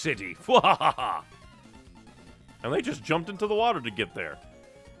Cove City? Wahaha! And they just jumped into the water to get there.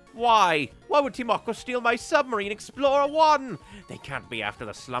 Why? Why would Team Aqua steal my submarine, Explorer 1? They can't be after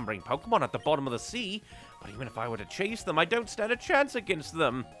the slumbering Pokemon at the bottom of the sea. But even if I were to chase them, I don't stand a chance against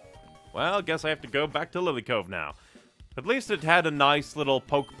them. Well, guess I have to go back to Lily Cove now. At least it had a nice little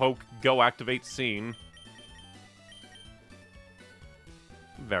poke, go activate scene.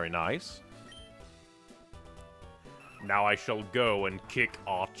 Very nice. Now I shall go and kick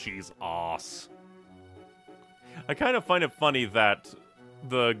Archie's ass. I kind of find it funny that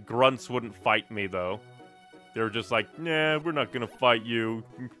the grunts wouldn't fight me, though. They were just like, nah, we're not gonna fight you.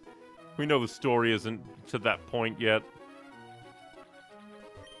 We know the story isn't to that point yet.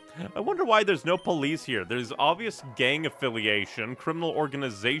 I wonder why there's no police here. There's obvious gang affiliation, criminal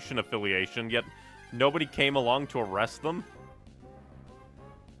organization affiliation, yet nobody came along to arrest them.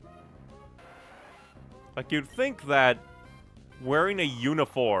 Like, you'd think that wearing a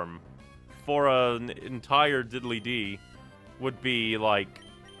uniform for an entire diddly-dee would be, like,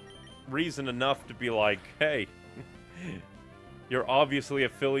 reason enough to be like, hey, you're obviously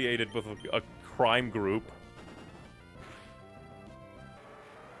affiliated with a crime group.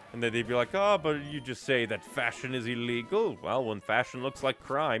 And then they'd be like, oh, but you just say that fashion is illegal. Well, when fashion looks like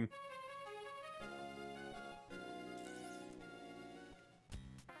crime.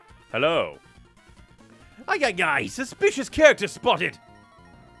 Hello. Ay, suspicious character spotted.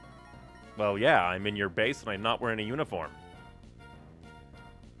 Well, yeah, I'm in your base and I'm not wearing a uniform.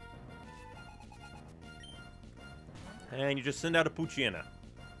 And you just send out a Poochyena.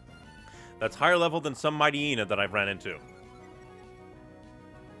 That's higher level than some Mightyena that I've ran into.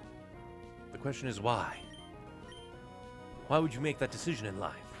 The question is why? Why would you make that decision in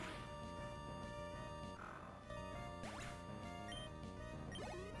life?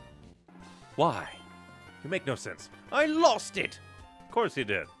 Why? You make no sense. I lost it! Of course you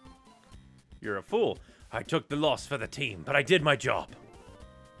did. You're a fool. I took the loss for the team, but I did my job.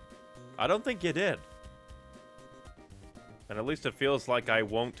 I don't think you did. And at least it feels like I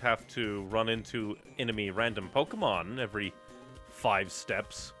won't have to run into enemy random Pokemon every 5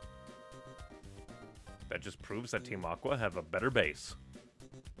 steps. That just proves that Team Aqua have a better base.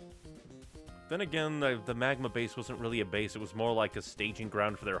 Then again, the Magma base wasn't really a base, it was more like a staging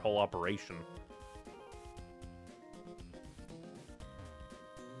ground for their whole operation.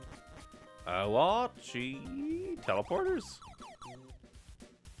 Archie teleporters?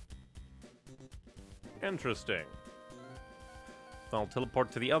 Interesting. I'll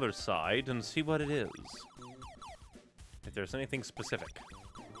teleport to the other side and see what it is. If there's anything specific.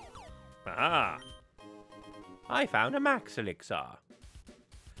 Aha! I found a max elixir.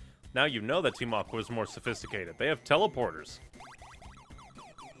 Now you know that Team Aqua is more sophisticated. They have teleporters.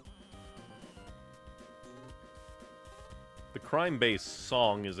 The crime-based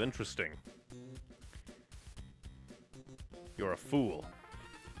song is interesting. You're a fool.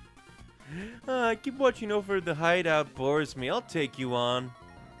 I keep watching over the hideout bores me. I'll take you on.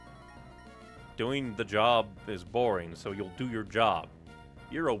 Doing the job is boring, so you'll do your job.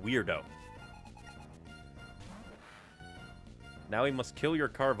 You're a weirdo. Now we must kill your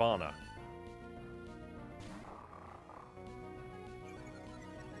Carvana.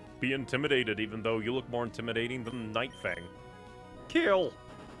 Be intimidated, even though you look more intimidating than Nightfang. Kill!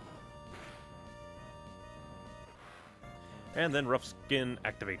 And then Rough Skin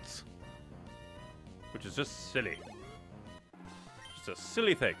activates. Which is just silly. Just a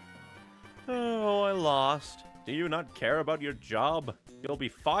silly thing. Oh, I lost. Do you not care about your job? You'll be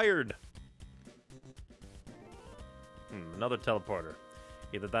fired. Another teleporter.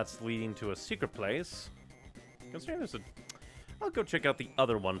 Either that's leading to a secret place. Considering there's a... I'll go check out the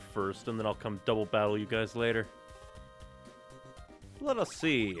other one first, and then I'll come double battle you guys later. Let us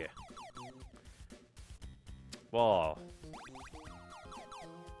see. Whoa.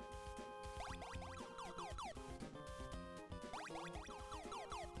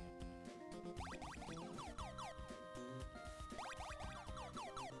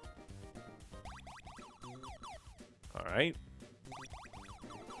 Alright.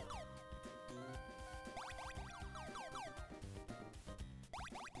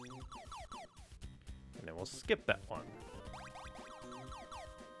 And then we'll skip that one.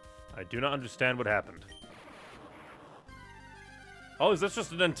 I do not understand what happened. Oh, is this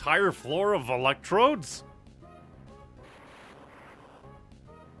just an entire floor of electrodes?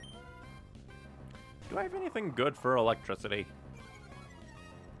 Do I have anything good for electricity?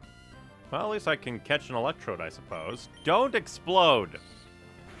 Well, at least I can catch an electrode, I suppose. Don't explode!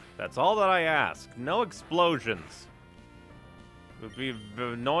 That's all that I ask. No explosions. It would be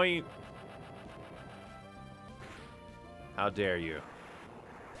annoying. How dare you?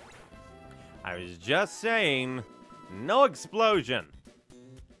 I was just saying, no explosion.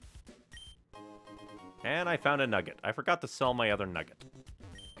 And I found a nugget. I forgot to sell my other nugget.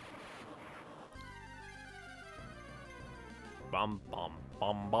 Bum, bum,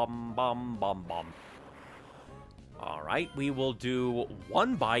 bum, bum, bum, bum, bum. Alright, we will do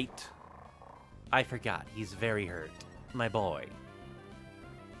one bite. I forgot, he's very hurt. My boy.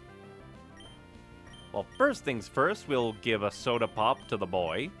 Well, first things first, we'll give a soda pop to the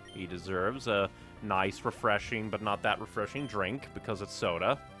boy. He deserves a nice, refreshing, but not that refreshing drink, because it's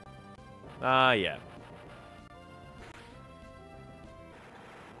soda. Yeah.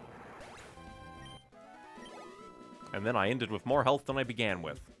 And then I ended with more health than I began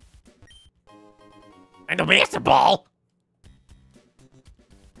with. And a Master Ball!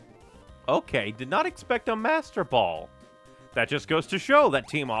 Okay, did not expect a Master Ball. That just goes to show that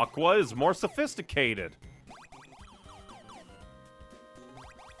Team Aqua is more sophisticated.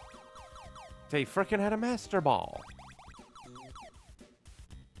 They frickin' had a Master Ball.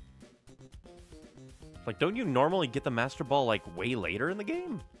 Like, don't you normally get the Master Ball, like, way later in the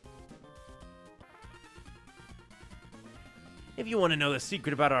game? If you want to know the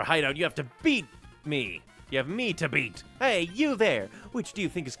secret about our hideout, you have to beat me. You have me to beat. Hey, you there. Which do you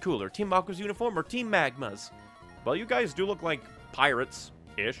think is cooler, Team Aqua's uniform or Team Magma's? Well, you guys do look like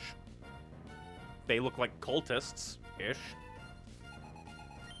pirates-ish. They look like cultists-ish.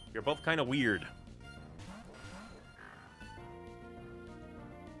 You're both kind of weird.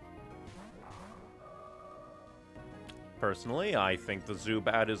 Personally, I think the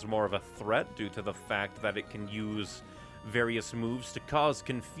Zubat is more of a threat due to the fact that it can use various moves to cause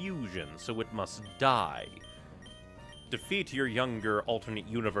confusion, so it must die. Defeat your younger alternate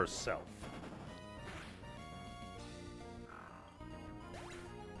universe self.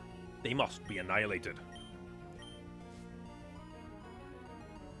 They must be annihilated.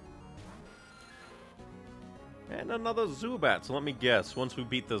 And another Zubat, so let me guess. Once we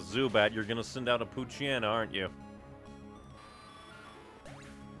beat the Zubat, you're gonna send out a Poochyena, aren't you?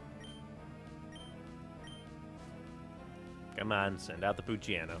 Come on, send out the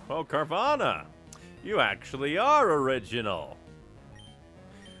Poochyena. Oh, Carvana! You actually are original!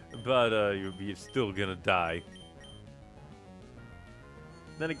 But, you're still gonna die.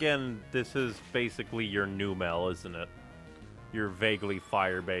 Then again, this is basically your Numel, isn't it? Your vaguely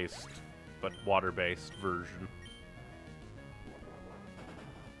fire-based, but water-based version.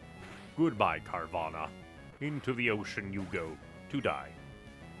 Goodbye, Carvana. Into the ocean you go, to die.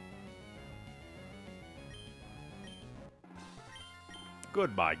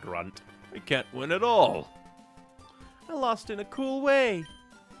 Goodbye, Grunt. We can't win at all. I lost in a cool way.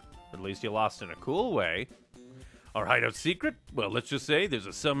 At least you lost in a cool way. Our hideout secret? Well, let's just say there's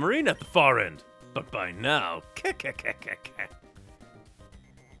a submarine at the far end. But by now,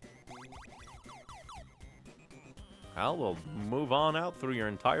 Well, we'll move on out through your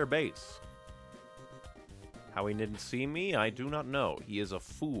entire base. How he didn't see me, I do not know. He is a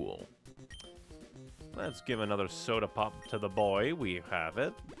fool. Let's give another soda pop to the boy. We have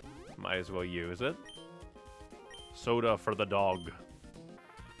it. Might as well use it. Soda for the dog.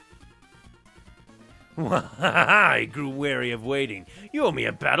 I grew wary of waiting. You owe me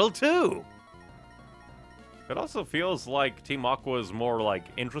a battle, too. It also feels like Team Aqua is more, like,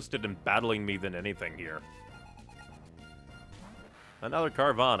 interested in battling me than anything here. Another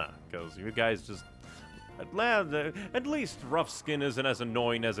Carvana, because you guys just... At least Rough Skin isn't as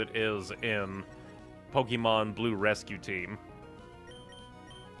annoying as it is in Pokemon Blue Rescue Team.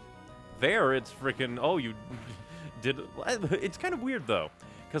 There, it's freaking... Oh, you did... It's kind of weird, though.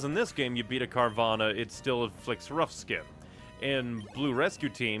 Because in this game, you beat a Carvana, it still inflicts Rough Skin. In Blue Rescue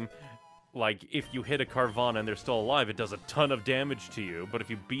Team, like, if you hit a Carvana and they're still alive, it does a ton of damage to you. But if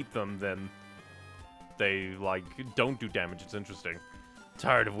you beat them, then they, like, don't do damage. It's interesting.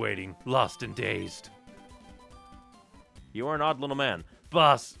 Tired of waiting, lost and dazed. You are an odd little man.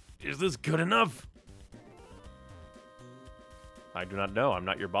 Boss, is this good enough? I do not know. I'm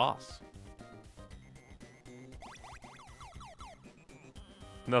not your boss.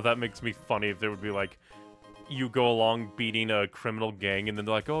 No, that makes me funny if there would be, like, you go along beating a criminal gang, and then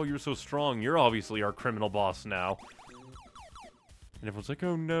they're like, oh, you're so strong. You're obviously our criminal boss now. And everyone's like,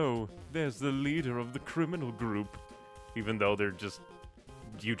 oh, no. There's the leader of the criminal group. Even though they're just...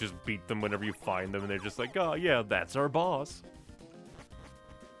 You just beat them whenever you find them, and they're just like, oh, yeah, that's our boss.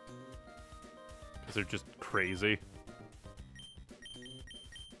 Because they're just crazy.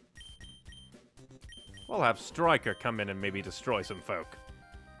 We'll have Striker come in and maybe destroy some folk.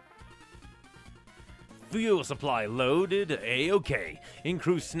 Fuel supply loaded, A-OK.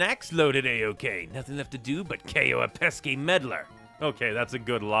 In-crew snacks loaded, A-OK. Nothing left to do but KO a pesky meddler. Okay, that's a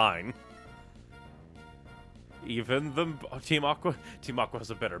good line. Even the Team Aqua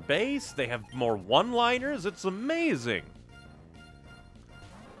has a better base. They have more one-liners. It's amazing.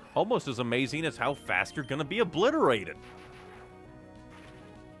 Almost as amazing as how fast you're gonna be obliterated.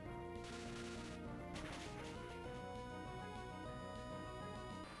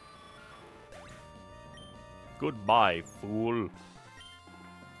 Goodbye, fool.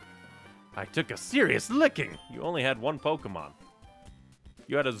 I took a serious licking. You only had one Pokemon.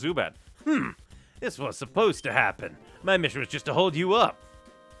 You had a Zubat. This was supposed to happen. My mission was just to hold you up.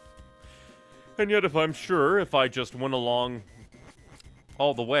 And yet, if I just went along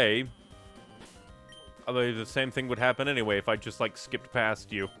all the way, I mean, the same thing would happen anyway if I just, like, skipped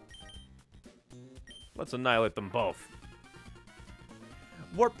past you. Let's annihilate them both.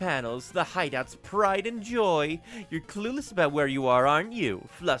 Warp panels, the hideout's pride and joy. You're clueless about where you are, aren't you?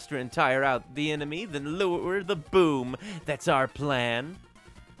 Fluster and tire out the enemy, then lower the boom. That's our plan.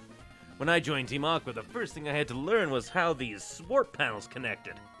 When I joined Team Aqua, the first thing I had to learn was how these warp panels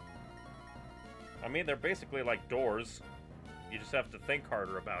connected. I mean, they're basically like doors. You just have to think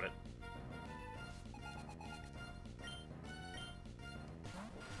harder about it.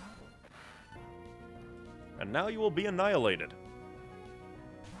 And now you will be annihilated.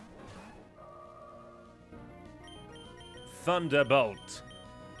 Thunderbolt.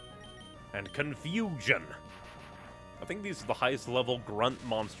 And Confusion. I think these are the highest level grunt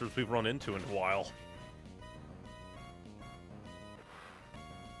monsters we've run into in a while.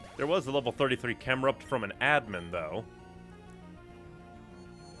 There was a level 33 Camerupt from an admin, though.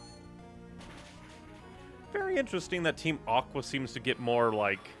 Very interesting that Team Aqua seems to get more,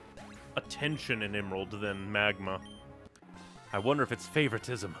 like, attention in Emerald than Magma. I wonder if it's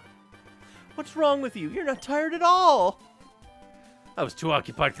favoritism. What's wrong with you? You're not tired at all. I was too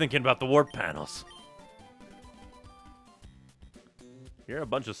occupied thinking about the warp panels. You're a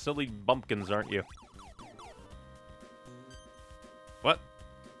bunch of silly bumpkins, aren't you? What?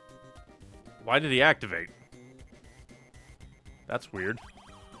 Why did he activate? That's weird.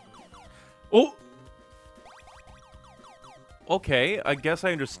 Oh! Okay, I guess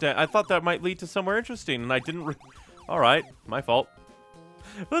I understand. I thought that might lead to somewhere interesting, and I didn't Alright, my fault.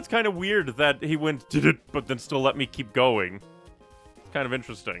 That's kind of weird that he went, did it, but then still let me keep going. It's kind of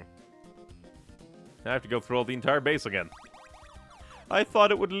interesting. I have to go through all the entire base again. I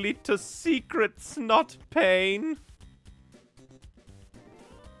thought it would lead to secrets, not pain.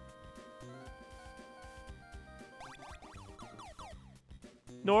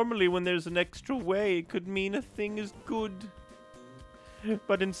 Normally, when there's an extra way, it could mean a thing is good.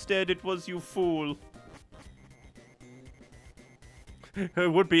 But instead, it was you fool.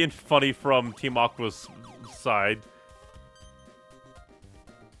 It would be funny from Team Aqua's side.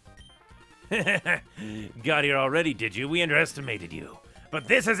 Got here already, did you? We underestimated you. But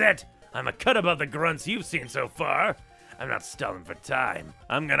this is it! I'm a cut above the grunts you've seen so far. I'm not stalling for time.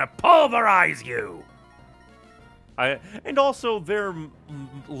 I'm gonna pulverize you! And also, their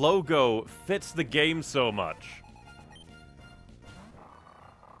logo fits the game so much.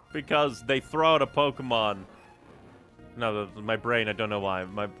 Because they throw out a Pokemon. No, my brain, I don't know why.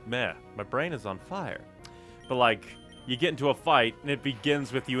 My brain is on fire. But, like, you get into a fight, and it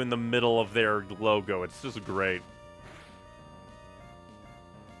begins with you in the middle of their logo. It's just great.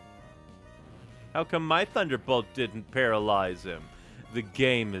 How come my Thunderbolt didn't paralyze him? The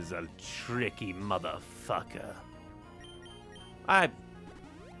game is a tricky motherfucker. Well,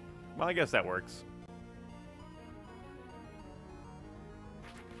 I guess that works.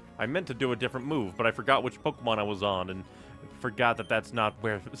 I meant to do a different move, but I forgot which Pokemon I was on, and forgot that that's not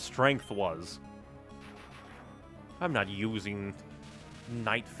where strength was. I'm not using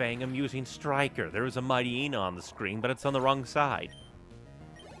Night Fang, I'm using Striker. There is a Mightyena on the screen, but it's on the wrong side.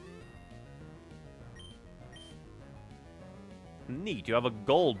 Neat, you have a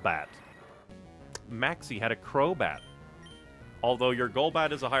Golbat. Maxie had a Crobat. Although your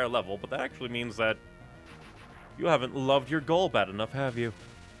Golbat is a higher level, but that actually means that you haven't loved your Golbat enough, have you?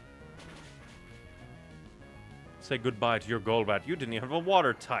 Say goodbye to your Golbat. You didn't even have a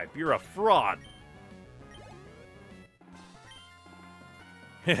water type. You're a fraud.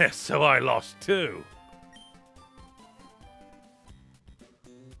 So I lost too.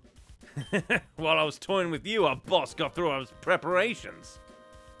 While I was toying with you, our boss got through our preparations.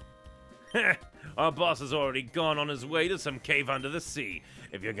 Our boss has already gone on his way to some cave under the sea.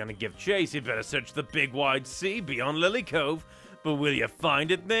 If you're gonna give chase, you'd better search the big wide sea beyond Lily Cove. But will you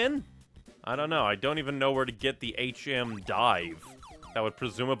find it then? I don't know. I don't even know where to get the HM dive. That would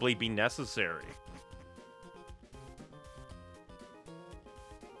presumably be necessary.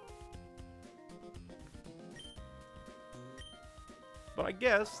 But I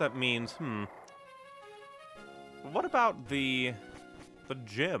guess that means, what about the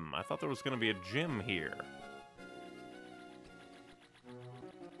gym? I thought there was going to be a gym here.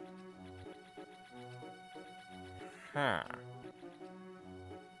 Huh.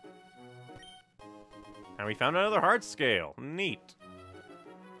 And we found another heart scale. Neat.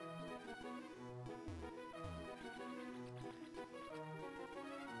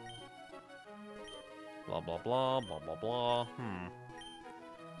 Blah, blah, blah, blah, blah, blah.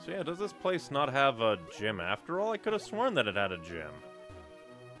 So yeah, does this place not have a gym after all? I could have sworn that it had a gym.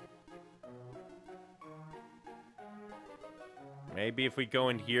 Maybe if we go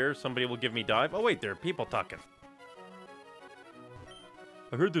in here, somebody will give me dive. Oh wait, there are people talking.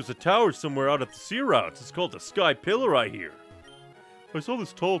 I heard there's a tower somewhere out at the sea routes. It's called the Sky Pillar, I hear. I saw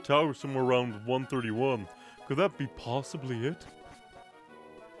this tall tower somewhere around 131. Could that be possibly it?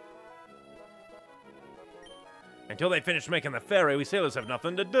 Until they finish making the ferry, we sailors have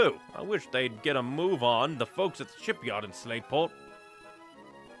nothing to do. I wish they'd get a move on, the folks at the shipyard in Slateport.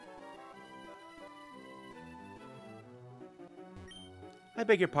 I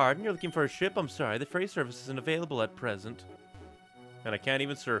beg your pardon, you're looking for a ship? I'm sorry, the ferry service isn't available at present. And I can't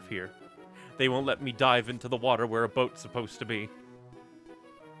even surf here. They won't let me dive into the water where a boat's supposed to be.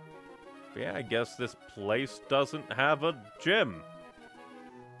 But yeah, I guess this place doesn't have a gym.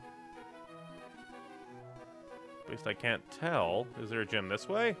 At least I can't tell. Is there a gym this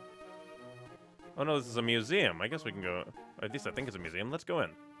way? Oh no, this is a museum. I guess we can go... At least I think it's a museum. Let's go in.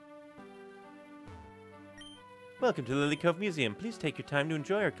 Welcome to Lily Cove Museum. Please take your time to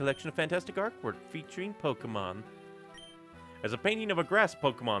enjoy our collection of fantastic artwork featuring Pokemon. There's a painting of a grass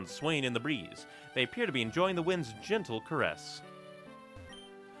Pokemon swaying in the breeze. They appear to be enjoying the wind's gentle caress.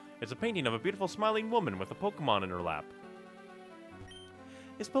 It's a painting of a beautiful smiling woman with a Pokemon in her lap.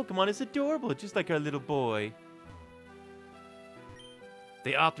 This Pokemon is adorable, just like our little boy.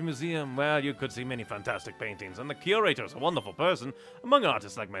 The Art Museum, well, you could see many fantastic paintings, and the curator's a wonderful person. Among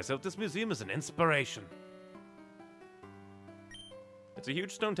artists like myself, this museum is an inspiration. It's a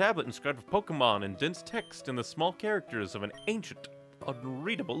huge stone tablet inscribed with Pokemon and dense text in the small characters of an ancient,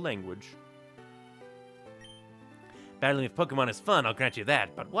 unreadable language. Battling with Pokemon is fun, I'll grant you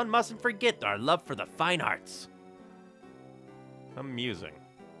that, but one mustn't forget our love for the fine arts. Amusing.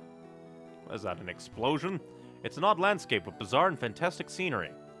 What is that, an explosion? It's an odd landscape with bizarre and fantastic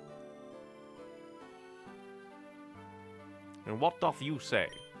scenery. And what doth you say?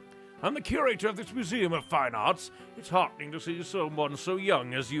 I'm the curator of this Museum of Fine Arts. It's heartening to see someone so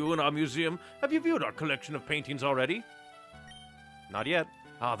young as you in our museum. Have you viewed our collection of paintings already? Not yet.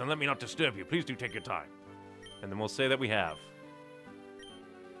 Ah, then let me not disturb you. Please do take your time. And then we'll say that we have.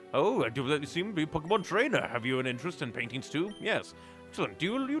 Oh, you seem to be a Pokemon trainer. Have you an interest in paintings too? Yes. Excellent.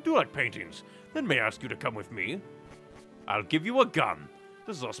 You do like paintings? Then may I ask you to come with me? I'll give you a gun.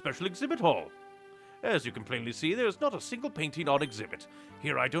 This is our special exhibit hall. As you can plainly see, there is not a single painting on exhibit.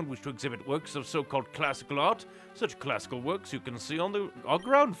 Here I don't wish to exhibit works of so-called classical art. Such classical works you can see on our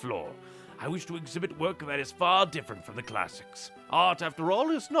ground floor. I wish to exhibit work that is far different from the classics. Art, after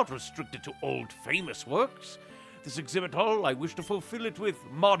all, is not restricted to old, famous works. This exhibit hall, I wish to fulfill it with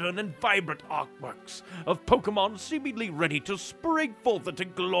modern and vibrant artworks of Pokemon seemingly ready to spring forth into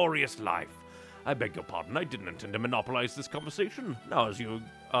glorious life. I beg your pardon, I didn't intend to monopolize this conversation. Now, as you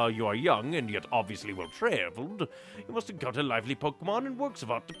are young and yet obviously well-traveled, you must encounter lively Pokemon and works of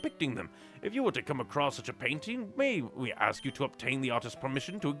art depicting them. If you were to come across such a painting, may we ask you to obtain the artist's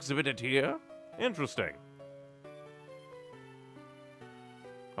permission to exhibit it here? Interesting.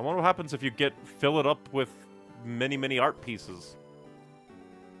 I wonder what happens if you fill it up with many, many art pieces.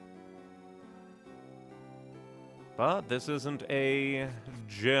 But this isn't a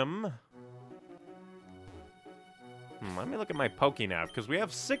gym. Let me look at my Pokénav, because we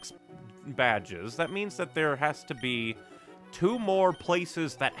have 6 badges. That means that there has to be 2 more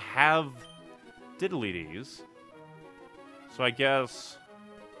places that have diddly-dees. So I guess...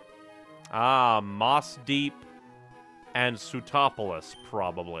 Moss Deep and Sutopolis,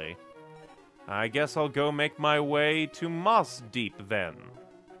 probably. I guess I'll go make my way to Moss Deep, then.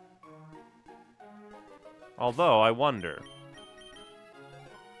 Although, I wonder...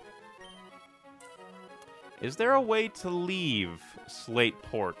 Is there a way to leave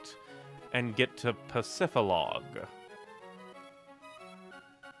Slateport and get to Pacifilog?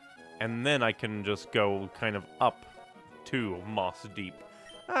 And then I can just go kind of up to Moss Deep.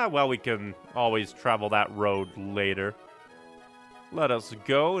 Well, we can always travel that road later. Let us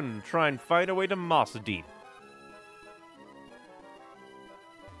go and try and find a way to Moss Deep.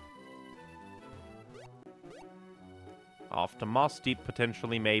 Off to Moss Deep,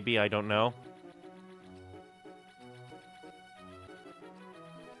 potentially, maybe, I don't know.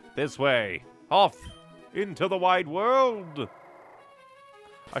 This way. Off into the wide world.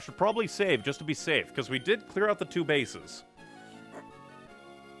 I should probably save just to be safe, because we did clear out the 2 bases.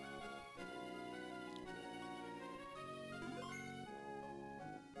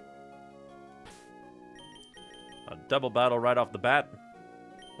 A double battle right off the bat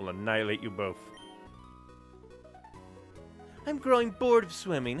will annihilate you both. I'm growing bored of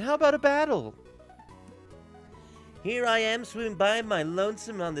swimming. How about a battle? Here I am swimming by my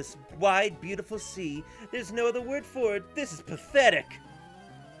lonesome on this wide, beautiful sea. There's no other word for it. This is pathetic.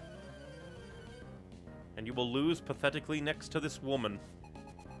 And you will lose pathetically next to this woman.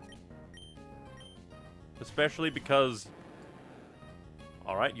 Especially because...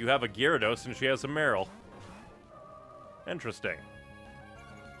 Alright, you have a Gyarados and she has a Meryl. Interesting.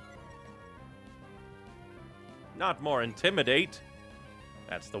 Not more intimidate.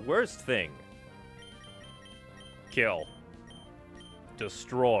 That's the worst thing. Kill.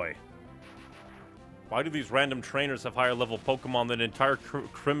 Destroy. Why do these random trainers have higher level Pokemon than an entire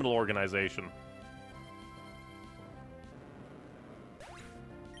criminal organization?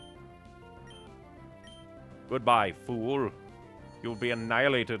 Goodbye, fool. You'll be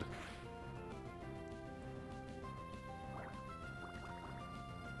annihilated.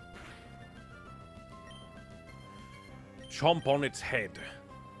 Chomp on its head.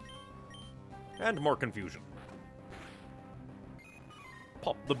 And more confusion.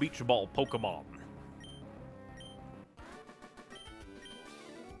 Pop the beach ball Pokemon.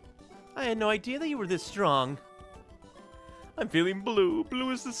 I had no idea that you were this strong. I'm feeling blue.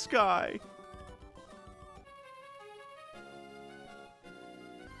 Blue as the sky.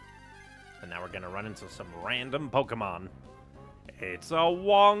 And now we're gonna run into some random Pokemon. It's a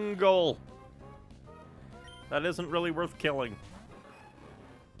Wongle. That isn't really worth killing.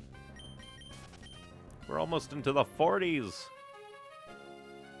 We're almost into the 40s.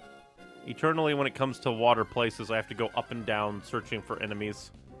 Eternally, when it comes to water places, I have to go up and down searching for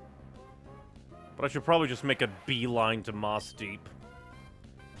enemies. But I should probably just make a beeline to Moss Deep.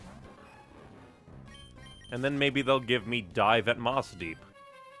 And then maybe they'll give me Dive at Moss Deep.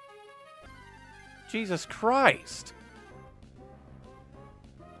 Jesus Christ!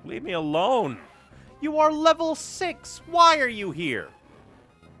 Leave me alone! You are level 6! Why are you here?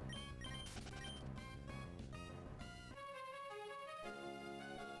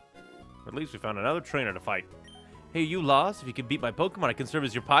 At least we found another trainer to fight. Hey, you lost? If you can beat my Pokemon, I can serve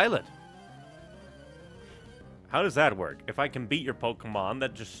as your pilot. How does that work? If I can beat your Pokemon,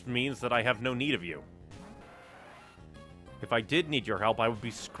 that just means that I have no need of you. If I did need your help, I would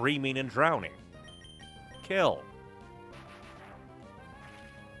be screaming and drowning. Kill.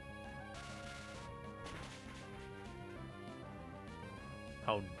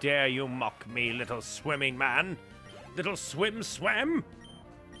 How dare you mock me, little swimming man? Little swim-swam?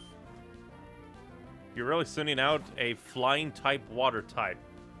 You're really sending out a flying type water type.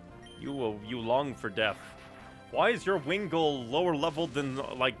 You long for death. Why is your Wingull lower level than,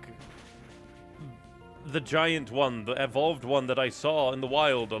 like, the giant one, the evolved one that I saw in the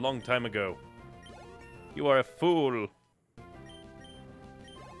wild a long time ago? You are a fool.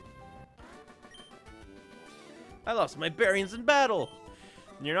 I lost my bearings in battle.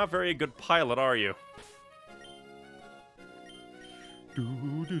 You're not very good pilot, are you?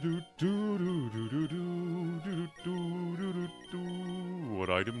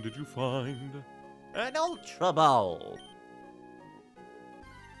 What item did you find? An Ultra Ball.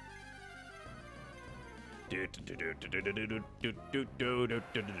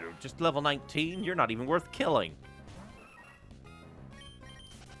 Just level 19? You're not even worth killing.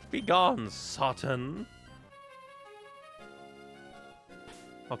 Be gone, Satan.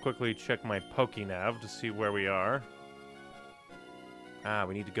 I'll quickly check my Pokénav to see where we are. Ah,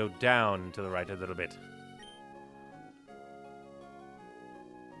 we need to go down to the right a little bit.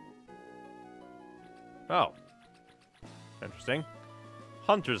 Oh. Interesting.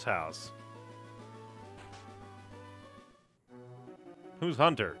 Hunter's house. Who's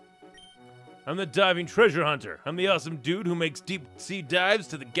Hunter? I'm the diving treasure hunter. I'm the awesome dude who makes deep sea dives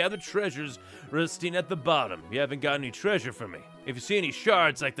to the gathered treasures resting at the bottom. You haven't got any treasure for me. If you see any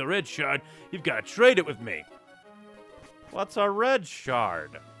shards like the red shard, you've got to trade it with me. What's a red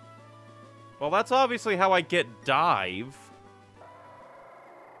shard? Well, that's obviously how I get dive.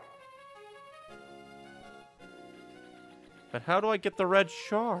 But how do I get the red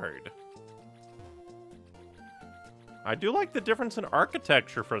shard? I do like the difference in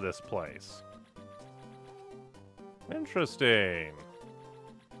architecture for this place. Interesting.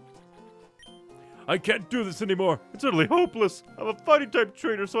 I can't do this anymore. It's utterly hopeless. I'm a fighting type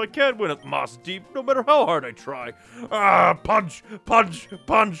trainer, so I can't win at Moss Deep, no matter how hard I try. Ah, punch, punch,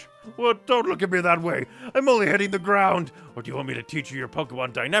 punch. Well, don't look at me that way. I'm only hitting the ground. Or do you want me to teach you your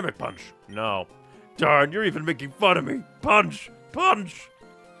Pokemon Dynamic Punch? No. Darn, you're even making fun of me. Punch, punch.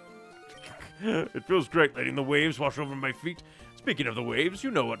 It feels great letting the waves wash over my feet. Speaking of the waves, you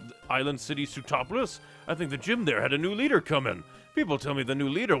know what Island City Sutopolis? I think the gym there had a new leader come in. People tell me the new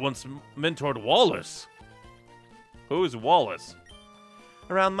leader once mentored Wallace. Who's Wallace?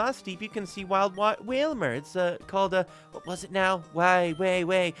 Around Moss Deep, you can see wild Whalmer. It's called what was it now?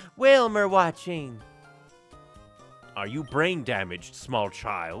 Whalmer watching. Are you brain damaged, small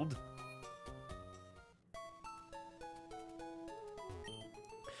child?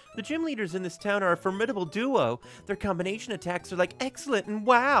 The gym leaders in this town are a formidable duo. Their combination attacks are like excellent and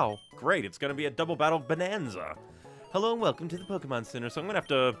wow. Great, it's gonna be a double battle bonanza. Hello and welcome to the Pokemon Center. So I'm gonna have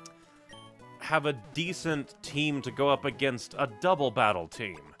to have a decent team to go up against a double battle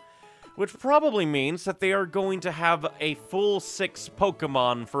team. Which probably means that they are going to have a full 6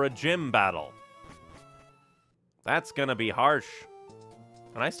 Pokemon for a gym battle. That's gonna be harsh.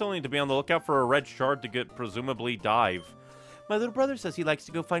 And I still need to be on the lookout for a red shard to get presumably dive. My little brother says he likes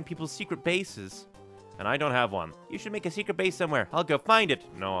to go find people's secret bases. And I don't have one. You should make a secret base somewhere. I'll go find it.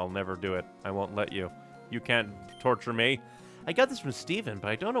 No, I'll never do it. I won't let you. You can't torture me. I got this from Steven, but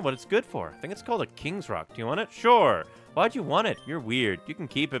I don't know what it's good for. I think it's called a King's Rock. Do you want it? Sure. Why'd you want it? You're weird. You can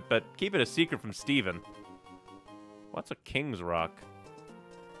keep it, but keep it a secret from Steven. What's a King's Rock?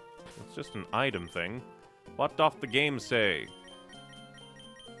 It's just an item thing. What doth the game say?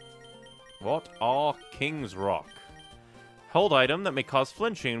 What are King's Rock? Hold item that may cause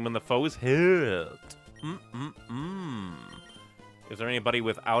flinching when the foe is hit. Is there anybody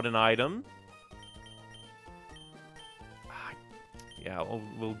without an item? Yeah,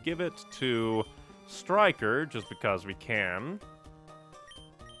 we'll give it to Striker, just because we can.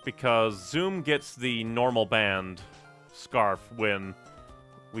 Because Zoom gets the normal band scarf when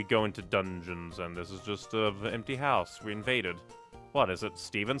we go into dungeons, and this is just an empty house. We invaded. What, is it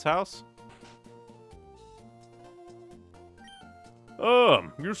Steven's house?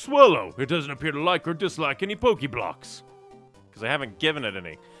 Your Swallow. It doesn't appear to like or dislike any Pokeblocks. Because I haven't given it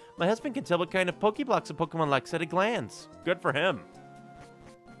any. My husband can tell what kind of Pokeblocks a Pokemon likes at a glance. Good for him.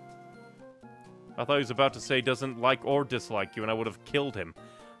 I thought he was about to say doesn't like or dislike you, and I would have killed him.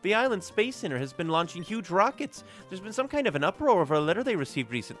 The Island Space Center has been launching huge rockets. There's been some kind of an uproar over a letter they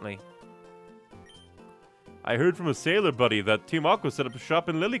received recently. I heard from a sailor buddy that Team Aqua set up a shop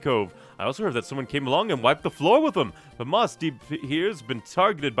in Lily Cove. I also heard that someone came along and wiped the floor with them. But Moss Deep here's been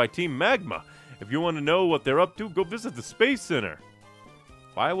targeted by Team Magma. If you want to know what they're up to, go visit the Space Center.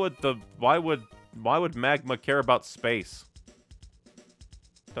 Why would Magma care about space?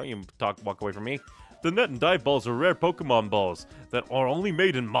 Don't you walk away from me. The net and dive balls are rare Pokemon balls that are only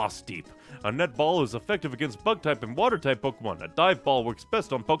made in Moss Deep. A net ball is effective against bug-type and water-type Pokemon. A dive ball works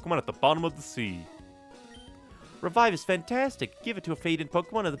best on Pokemon at the bottom of the sea. Revive is fantastic. Give it to a faded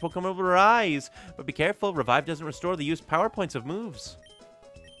Pokemon and the Pokemon will rise. But be careful, Revive doesn't restore the used power points of moves.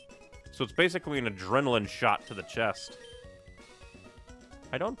 So it's basically an adrenaline shot to the chest.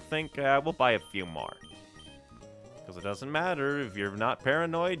 I don't think we'll buy a few more. Because it doesn't matter. If you're not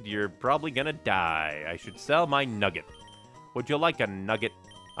paranoid, you're probably gonna die. I should sell my nugget. Would you like a nugget?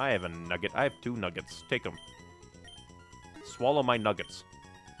 I have a nugget. I have 2 nuggets. Take them. Swallow my nuggets.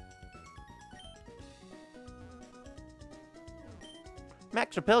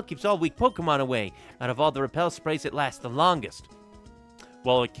 Max Repel keeps all weak Pokemon away. Out of all the Repel sprays, it lasts the longest.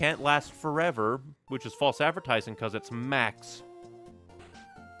 Well, it can't last forever, which is false advertising because it's Max.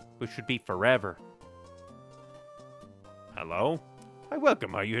 Which should be forever. Hello? Hi,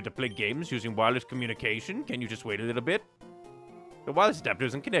 welcome. Are you here to play games using wireless communication? Can you just wait a little bit? The wireless adapter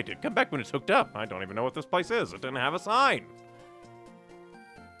isn't connected. Come back when it's hooked up. I don't even know what this place is. It didn't have a sign.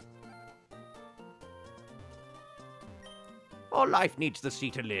 All life needs the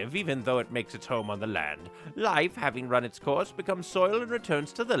sea to live, even though it makes its home on the land. Life, having run its course, becomes soil and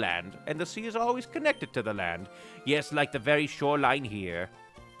returns to the land, and the sea is always connected to the land. Yes, like the very shoreline here.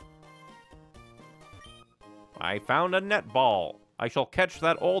 I found a net ball. I shall catch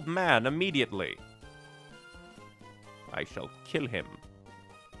that old man immediately. I shall kill him.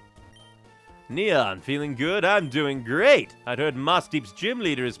 Neon, feeling good? I'm doing great. I'd heard Moss Deep's gym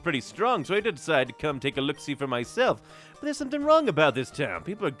leader is pretty strong, so I decided to come take a look-see for myself. But there's something wrong about this town.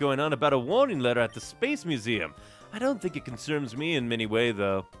 People are going on about a warning letter at the Space Museum. I don't think it concerns me in any way,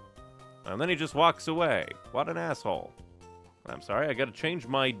 though. And then he just walks away. What an asshole. I'm sorry, I gotta change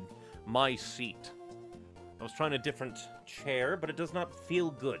my seat. I was trying a different chair, but it does not feel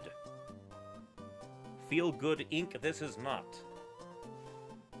good. Feel good ink, this is not.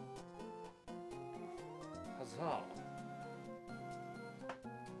 Huzzah.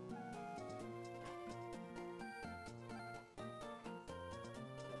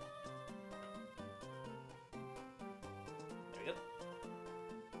 There we go.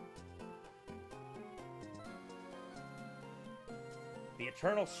 The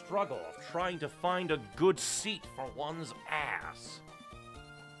eternal struggle of trying to find a good seat for one's ass.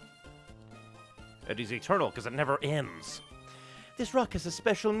 It is eternal because it never ends. This rock has a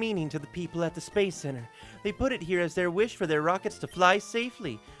special meaning to the people at the Space Center. They put it here as their wish for their rockets to fly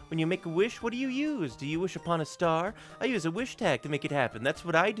safely. When you make a wish, what do you use? Do you wish upon a star? I use a wish tag to make it happen. That's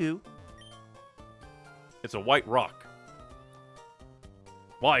what I do. It's a white rock.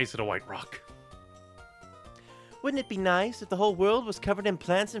 Why is it a white rock? Wouldn't it be nice if the whole world was covered in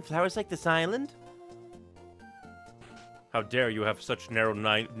plants and flowers like this island? How dare you have such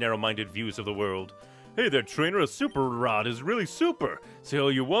narrow-minded views of the world. Hey there, trainer, a super rod is really super. Say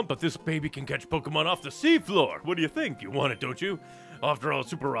all you want, but this baby can catch Pokemon off the seafloor. What do you think? You want it, don't you? After all,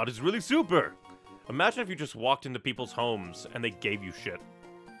 super rod is really super. Imagine if you just walked into people's homes and they gave you shit.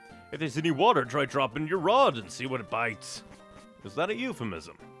 If there's any water, try dropping your rod and see what it bites. Is that a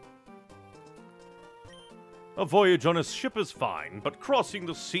euphemism? A voyage on a ship is fine, but crossing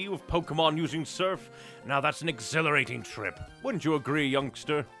the sea with Pokemon using surf, now that's an exhilarating trip. Wouldn't you agree,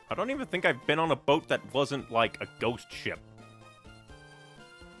 youngster? I don't even think I've been on a boat that wasn't like a ghost ship.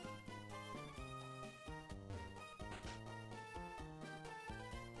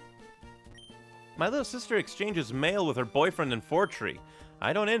 My little sister exchanges mail with her boyfriend in Fortree.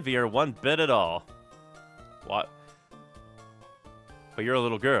 I don't envy her one bit at all. What? But you're a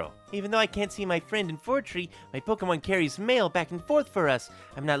little girl. Even though I can't see my friend in Fortree, my Pokemon carries mail back and forth for us.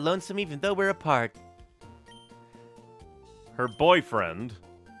 I'm not lonesome even though we're apart. Her boyfriend?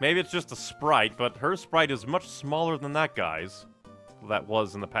 Maybe it's just a sprite, but her sprite is much smaller than that guy's. That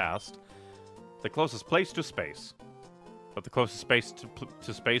was in the past. The closest place to space. But the closest space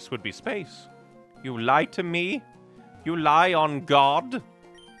to space would be space. You lie to me? You lie on God?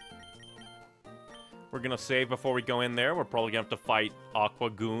 We're gonna save before we go in there. We're probably gonna have to fight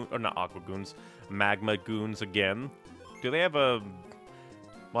Magma Goons again. Do they have a...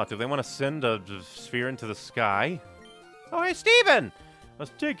 What, do they want to send a sphere into the sky? Oh, hey, Steven! I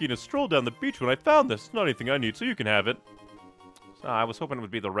was taking a stroll down the beach when I found this. It's not anything I need, so you can have it. I was hoping it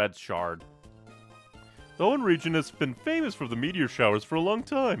would be the red shard. The Hoenn region has been famous for the meteor showers for a long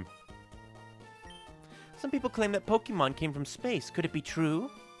time. Some people claim that Pokemon came from space. Could it be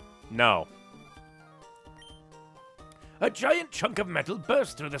true? No. A giant chunk of metal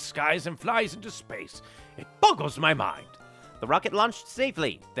bursts through the skies and flies into space. It boggles my mind. The rocket launched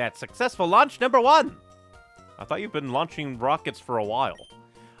safely. That's successful launch number 1. I thought you've been launching rockets for a while.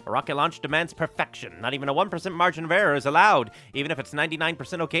 A rocket launch demands perfection. Not even a 1% margin of error is allowed. Even if it's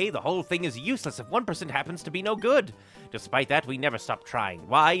 99% okay, the whole thing is useless if 1% happens to be no good. Despite that, we never stop trying.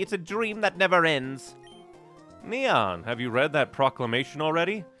 Why? It's a dream that never ends. Neon, have you read that proclamation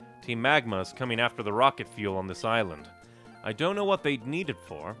already? Team Magma is coming after the rocket fuel on this island. I don't know what they'd need it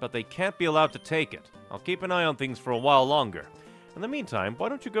for, but they can't be allowed to take it. I'll keep an eye on things for a while longer. In the meantime, why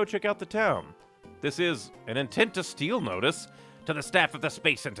don't you go check out the town? This is an intent to steal notice. To the staff of the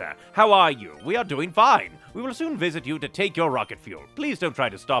Space Center, how are you? We are doing fine. We will soon visit you to take your rocket fuel. Please don't try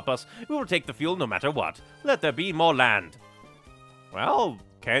to stop us. We will take the fuel no matter what. Let there be more land. Well,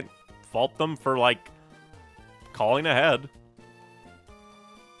 can't fault them for, like, calling ahead.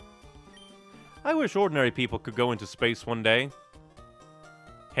 I wish ordinary people could go into space one day.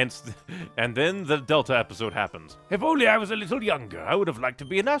 Hence, and then the Delta episode happens. If only I was a little younger, I would have liked to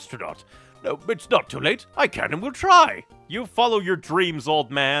be an astronaut. No, it's not too late. I can and will try. You follow your dreams,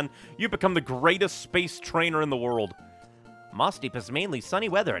 old man. You become the greatest space trainer in the world. Moss Deep is mainly sunny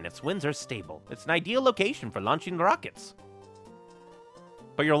weather and its winds are stable. It's an ideal location for launching rockets.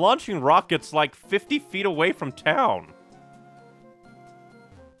 But you're launching rockets like 50 feet away from town.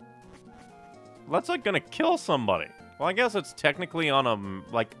 That's like gonna kill somebody. Well, I guess it's technically on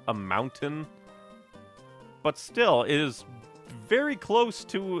a mountain. But still, it is very close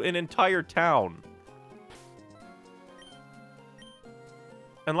to an entire town.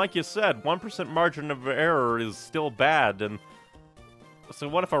 And like you said, 1% margin of error is still bad, and so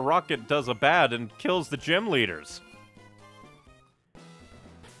what if a rocket does a bad and kills the gym leaders?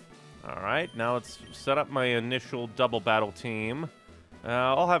 Alright, now let's set up my initial double battle team.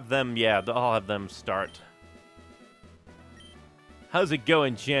 I'll have them start. How's it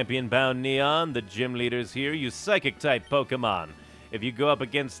going, champion-bound Neon? The gym leaders here use Psychic-type Pokemon. If you go up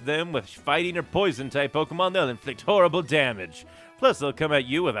against them with Fighting or Poison-type Pokemon, they'll inflict horrible damage. Plus, they'll come at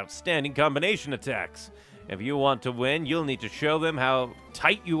you with outstanding combination attacks. If you want to win, you'll need to show them how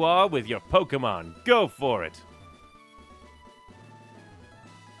tight you are with your Pokemon. Go for it!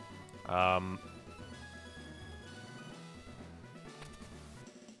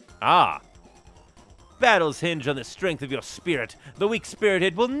 Battles hinge on the strength of your spirit. The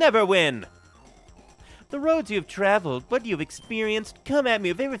weak-spirited will never win. The roads you've traveled, what you've experienced, come at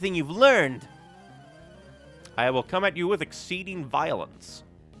me with everything you've learned. I will come at you with exceeding violence.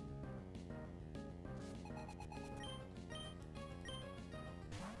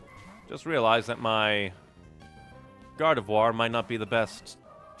 Just realized that my Gardevoir might not be the best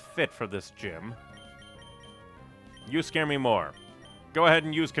fit for this gym. You scare me more. Go ahead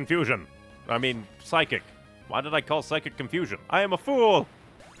and use Confusion. I mean, Psychic. Why did I call Psychic Confusion? I am a fool!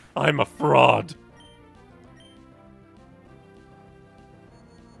 I'm a fraud!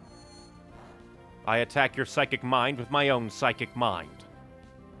 I attack your psychic mind with my own psychic mind.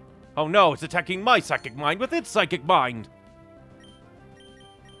 Oh no, it's attacking my psychic mind with its psychic mind!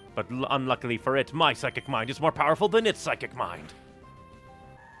 But unluckily for it, my psychic mind is more powerful than its psychic mind.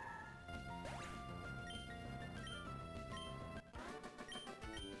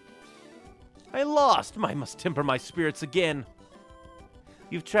 I lost. I must temper my spirits again.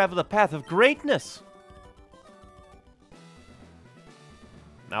 You've traveled a path of greatness.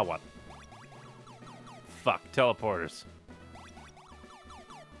 Now what? Fuck, teleporters.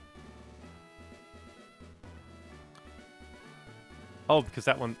 Oh, because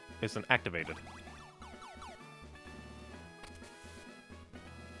that one isn't activated.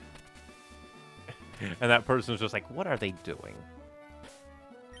 And that person's just like, what are they doing?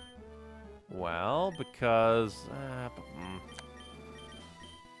 Well, because...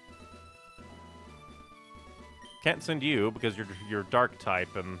 Can't send you because you're dark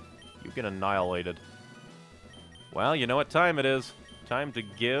type and you get annihilated. Well, you know what time it is. Time to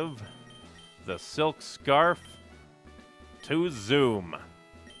give the Silk Scarf to Zoom.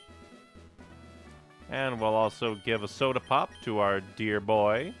 And we'll also give a Soda Pop to our dear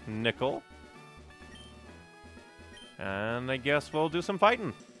boy, Nickel. And I guess we'll do some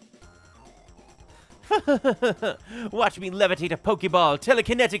fighting. Watch me levitate a Pokeball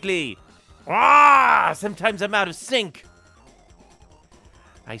telekinetically. Ah! Sometimes I'm out of sync.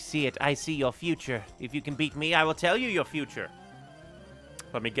 I see it. I see your future. If you can beat me, I will tell you your future.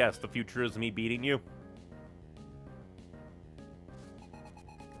 Let me guess, the future is me beating you?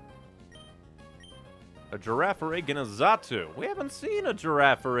 A Girafarig and a Xatu. We haven't seen a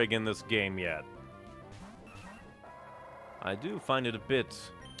Girafarig in this game yet. I do find it a bit...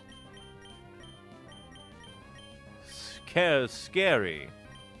 scary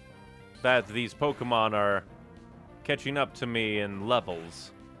that these Pokemon are catching up to me in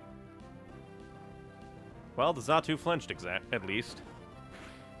levels. Well, the Xatu flinched at least.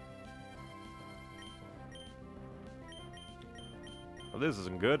 Well, this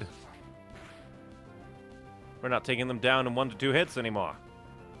isn't good. We're not taking them down in 1 to 2 hits anymore.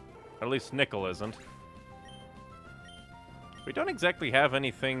 Or at least Nickel isn't. We don't exactly have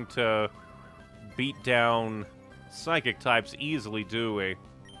anything to beat down psychic types easily, do we?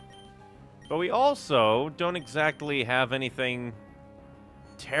 But we also don't exactly have anything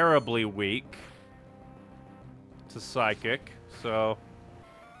terribly weak to psychic, so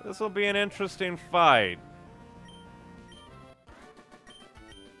this will be an interesting fight.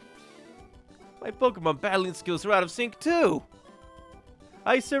 My Pokemon battling skills are out of sync too!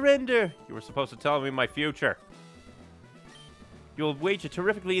 I surrender! You were supposed to tell me my future. You'll wage a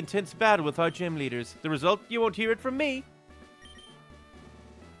terrifically intense battle with our gym leaders. The result, you won't hear it from me.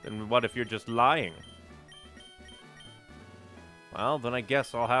 Then what if you're just lying? Well, then I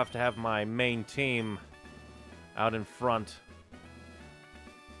guess I'll have to have my main team out in front.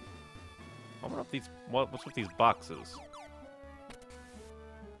 I wonder if these... What's with these boxes?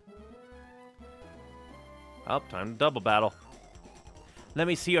 Up, time to double battle. Let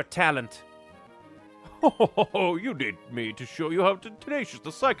me see your talent. Oh, you need me to show you how tenacious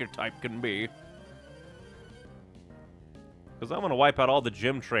the psychic type can be. Because I'm going to wipe out all the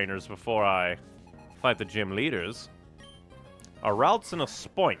gym trainers before I fight the gym leaders. A Routes and a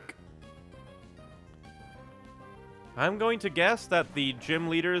Spoink. I'm going to guess that the gym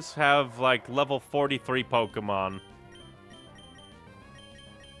leaders have, like, level 43 Pokemon.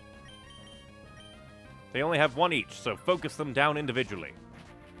 They only have 1 each, so focus them down individually.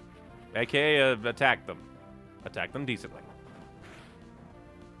 AKA, attack them. Attack them decently.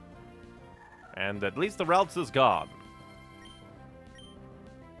 And at least the Routes is gone.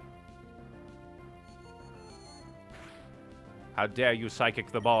 How dare you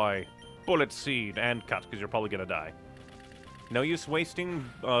psychic the boy. Bullet Seed and cut, because you're probably gonna die. No use wasting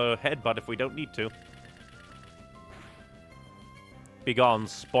headbutt if we don't need to. Begone,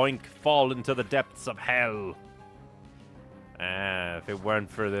 Spoink, fall into the depths of hell. Ah, if it weren't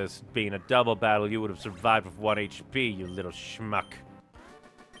for this being a double battle, you would have survived with 1 HP, you little schmuck.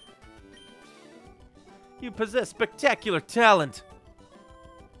 You possess spectacular talent.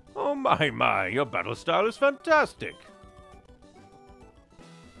 Oh my, your battle style is fantastic.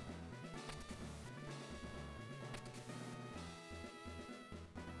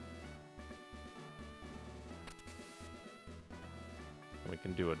 We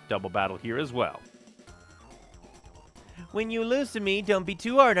can do a double battle here as well. When you lose to me, don't be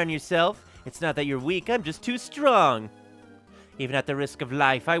too hard on yourself. It's not that you're weak, I'm just too strong. Even at the risk of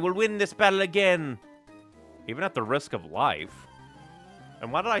life, I will win this battle again. Even at the risk of life?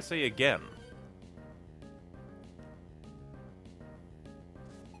 And why did I say again?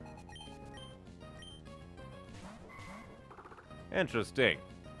 Interesting.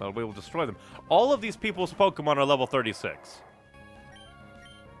 Well, we will destroy them. All of these people's Pokemon are level 36.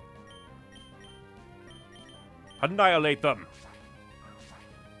 Annihilate them!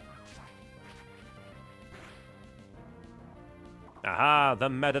 Aha, the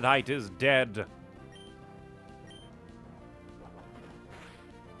Meditite is dead.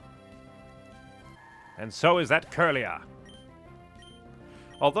 And so is that Curlia.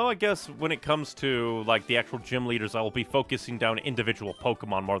 Although I guess when it comes to, like, the actual gym leaders, I will be focusing down individual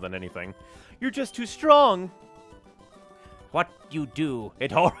Pokemon more than anything. You're just too strong. What you do,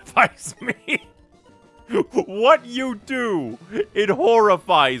 it horrifies me. What you do, it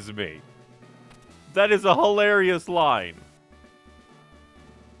horrifies me. That is a hilarious line.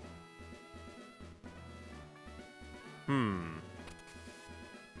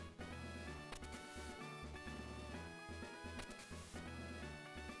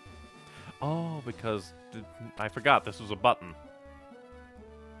 Oh, because I forgot this was a button.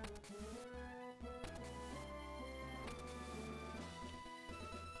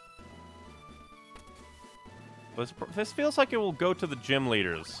 This feels like it will go to the gym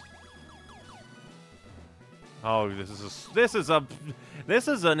leaders. Oh, this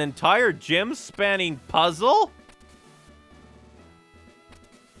is an entire gym spanning puzzle?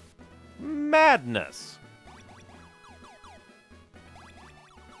 Madness.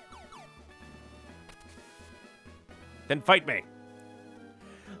 Then fight me.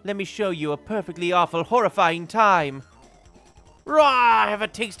 Let me show you a perfectly awful, horrifying time. Rah! I have a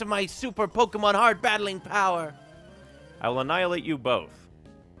taste of my super Pokemon hard battling power. I will annihilate you both.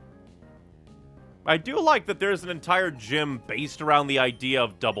 I do like that there's an entire gym based around the idea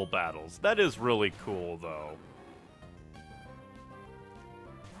of double battles. That is really cool, though.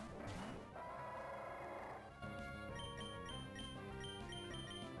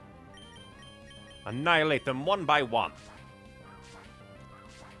 Annihilate them one by one.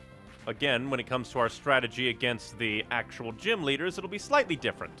 again, when it comes to our strategy against the actual gym leaders, it'll be slightly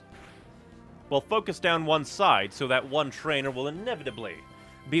different. We'll focus down one side so that one trainer will inevitably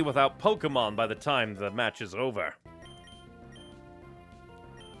be without Pokemon by the time the match is over.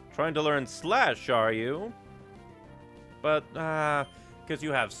 Trying to learn Slash, are you? But, because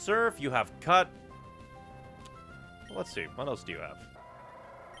you have Surf, you have Cut. Let's see, what else do you have?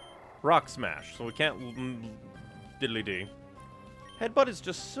 Rock Smash, so we can't diddly-dee. Headbutt is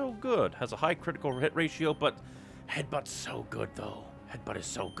just so good. Has a high critical hit ratio, but Headbutt's so good, though. Headbutt is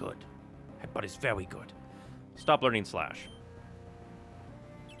so good. Headbutt is very good. Stop learning Slash.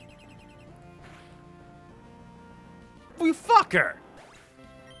 You fucker!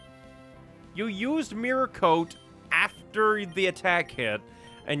 You used Mirror Coat after the attack hit,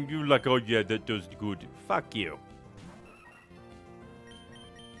 and you're like, oh yeah, that does good. Fuck you.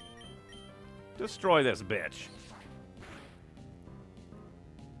 Destroy this bitch.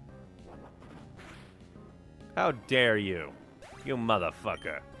 How dare you, you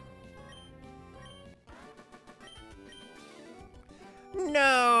motherfucker.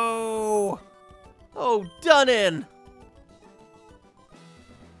 No! Oh, done in!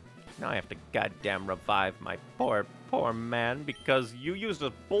 Now I have to goddamn revive my poor man because you used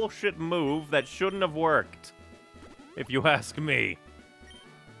a bullshit move that shouldn't have worked. If you ask me.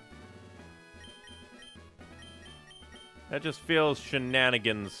 That just feels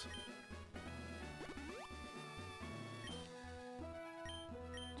shenanigans.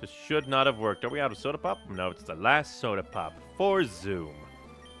 Just should not have worked. Are we out of soda pop? No, it's the last soda pop for Zoom.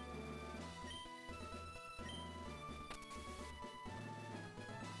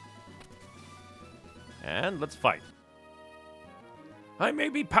 And let's fight. I may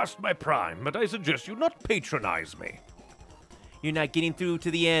be past my prime, but I suggest you not patronize me. You're not getting through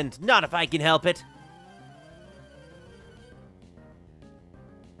to the end. Not if I can help it.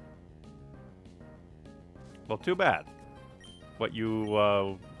 Well, too bad. What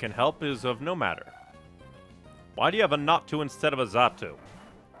you can help is of no matter. Why do you have a Natu instead of a Zatu?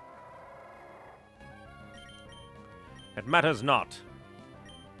 It matters not.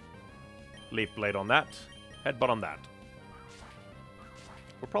 Leaf Blade on that. Headbutt on that.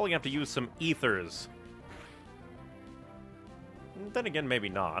 We're probably going to have to use some ethers. Then again, maybe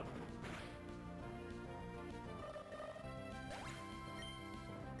not.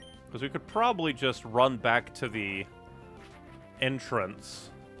 Because we could probably just run back to the entrance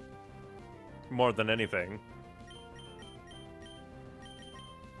more than anything.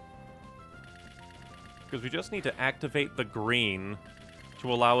 Because we just need to activate the green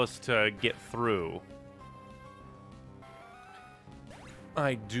to allow us to get through.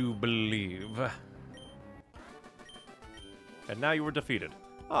 I do believe. And now you were defeated.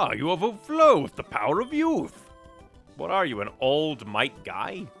 Ah, you overflow with the power of youth. What are you, an old might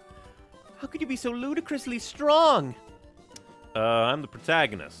guy? How could you be so ludicrously strong? I'm the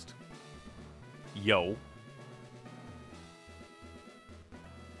protagonist. Yo.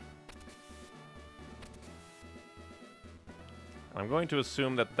 I'm going to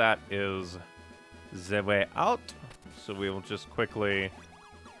assume that that is the way out. So we will just quickly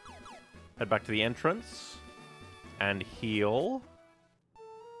head back to the entrance and heal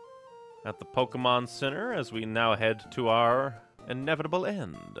at the Pokemon Center as we now head to our inevitable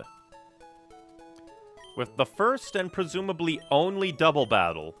end. With the first and presumably only double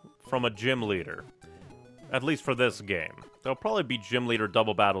battle from a gym leader. At least for this game. There'll probably be gym leader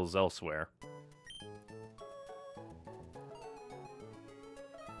double battles elsewhere.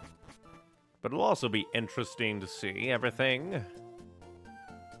 But it'll also be interesting to see everything.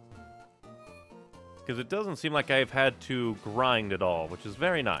 Because it doesn't seem like I've had to grind at all, which is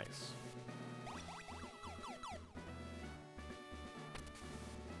very nice.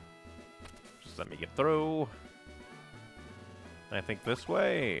 Just let me get through. I think this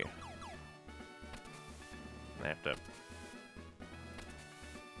way. I have to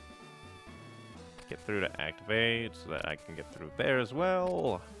get through to activate so that I can get through there as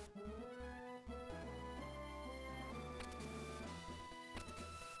well.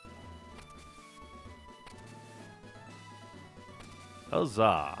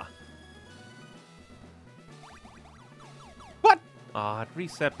 Huzzah. What? Aw, it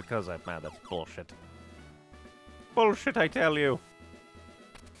reset because I'm mad. That's bullshit. Bullshit, I tell you.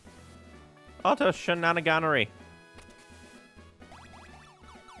 Utter shenaniganery.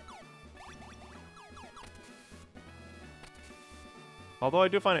 Although I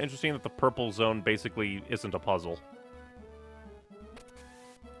do find it interesting that the purple zone basically isn't a puzzle.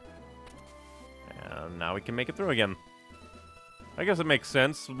 And now we can make it through again. I guess it makes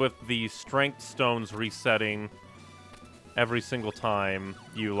sense with the strength stones resetting every single time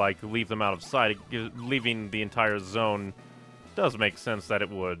you, like, leave them out of sight. Leaving the entire zone does make sense that it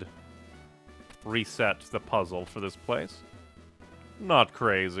would reset the puzzle for this place. Not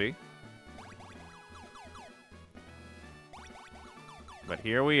crazy. But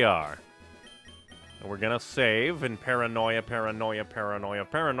here we are. And we're gonna save in paranoia, paranoia, paranoia,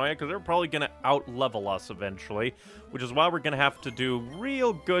 paranoia, because they're probably gonna out-level us eventually, which is why we're gonna have to do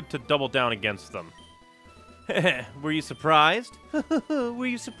real good to double down against them. Were you surprised? Were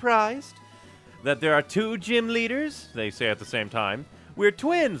you surprised? That there are two gym leaders? They say at the same time. We're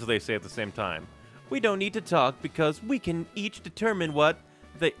twins, they say at the same time. We don't need to talk because we can each determine what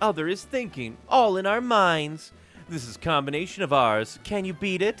the other is thinking, all in our minds. This is a combination of ours. Can you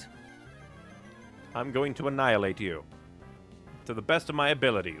beat it? I'm going to annihilate you. To the best of my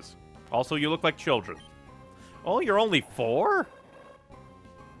abilities. Also, you look like children. Oh, you're only 4?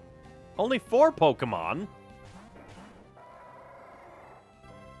 Only 4 Pokemon?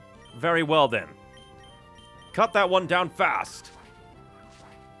 Very well, then. Cut that one down fast.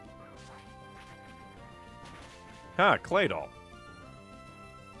 Huh, Claydol.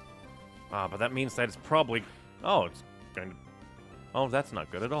 Ah, but that means that it's probably... Oh, it's going to... Oh, that's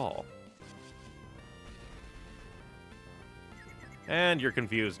not good at all. And you're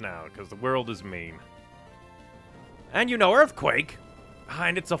confused now, because the world is mean. And you know Earthquake!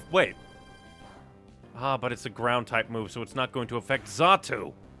 And it's a... Wait. Ah, but it's a ground-type move, so it's not going to affect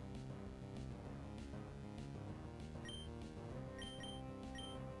Xatu.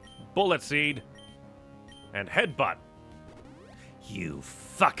 Bullet Seed. And Headbutt. You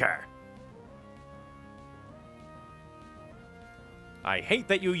fucker. I hate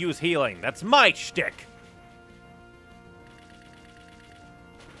that you use healing. That's my shtick.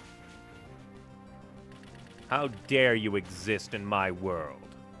 How dare you exist in my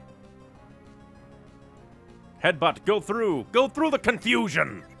world? Headbutt, go through! Go through the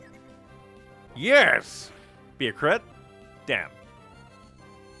confusion! Yes! Be a crit? Damn.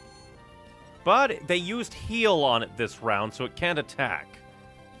 But they used heal on it this round, so it can't attack.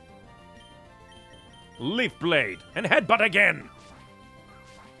 Leaf Blade, and Headbutt again!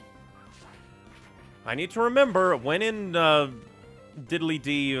 I need to remember, when in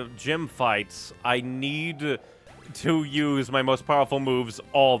diddly-dee gym fights, I need to use my most powerful moves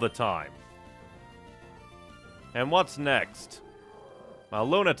all the time. And what's next? A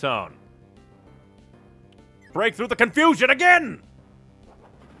Lunatone. Break through the confusion again!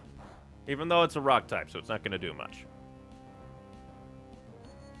 Even though it's a rock type, so it's not going to do much.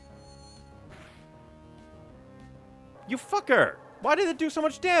 You fucker! Why did it do so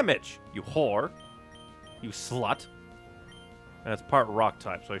much damage? You whore. You slut. And it's part rock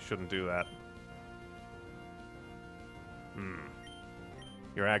type, so I shouldn't do that.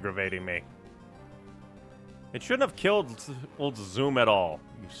 You're aggravating me. It shouldn't have killed old Zoom at all.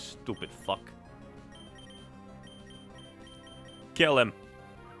 You stupid fuck. Kill him.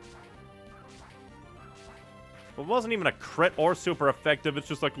 It wasn't even a crit or super effective. It's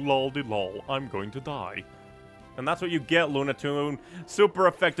just like, lol-de-lol, I'm going to die. And that's what you get, Lunatone. Super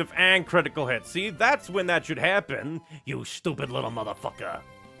effective and critical hit. See, that's when that should happen. You stupid little motherfucker.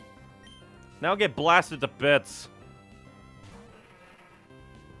 Now get blasted to bits.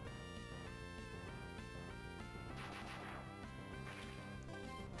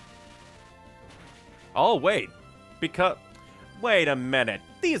 Oh, wait. Because... Wait a minute.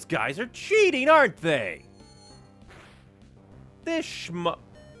 These guys are cheating, aren't they? This schmo...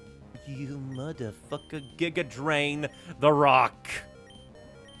 You motherfucker, Giga Drain the Rock.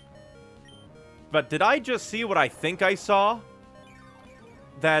 But did I just see what I think I saw?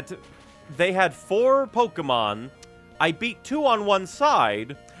 That they had 4 Pokemon, I beat 2 on one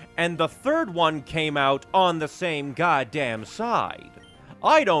side, and the third one came out on the same goddamn side.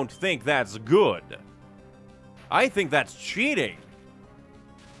 I don't think that's good. I think that's cheating.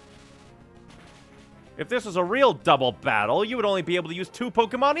 If this was a real double battle, you would only be able to use 2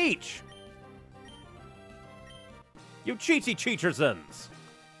 Pokemon each. You cheatsy cheatersons.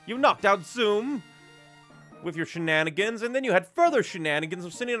 You knocked out Zoom with your shenanigans, and then you had further shenanigans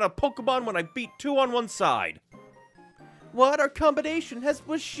of sending out a Pokemon when I beat 2 on one side. What? Our combination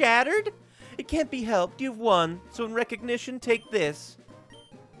was shattered? It can't be helped. You've won. So in recognition, take this.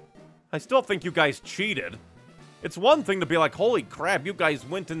 I still think you guys cheated. It's one thing to be like, holy crap, you guys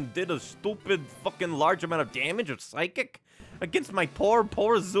went and did a stupid fucking large amount of damage of Psychic against my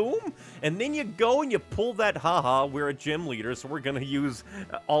poor Zoom, and then you go and you pull that, haha, we're a gym leader, so we're gonna use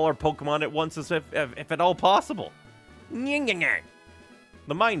all our Pokemon at once as if at all possible. The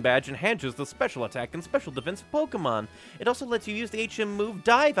Mind Badge enhances the special attack and special defense of Pokemon. It also lets you use the HM move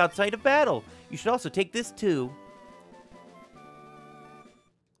Dive outside of battle. You should also take this too.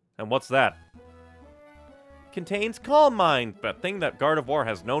 And what's that? Contains Calm Mind. That thing that Gardevoir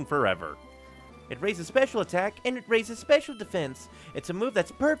has known forever. It raises special attack, and it raises special defense. It's a move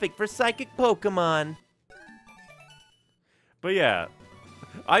that's perfect for psychic Pokemon. But yeah,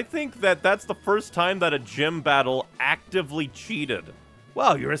 I think that that's the first time that a gym battle actively cheated.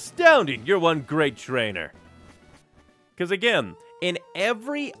 Wow, you're astounding. You're one great trainer. Because again, in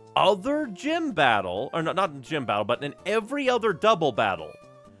every other gym battle, or not gym battle, but in every other double battle,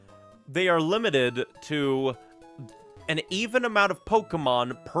 they are limited to an even amount of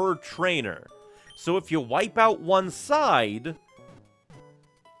Pokemon per trainer. So if you wipe out one side,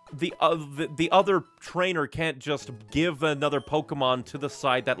 the other trainer can't just give another Pokemon to the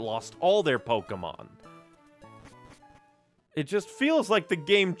side that lost all their Pokemon. It just feels like the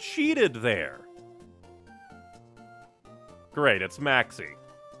game cheated there. Great, it's Maxie.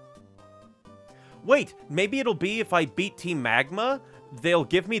 Wait, maybe it'll be if I beat Team Magma, they'll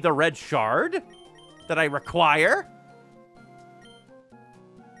give me the red shard that I require?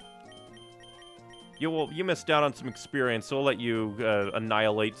 You missed out on some experience, so I'll let you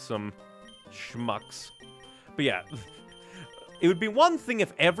annihilate some schmucks. But yeah, it would be one thing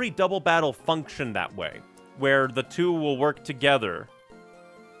if every double battle functioned that way, where the two will work together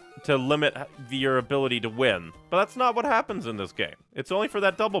to limit your ability to win. But that's not what happens in this game. It's only for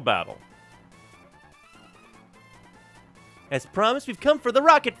that double battle. As promised, we've come for the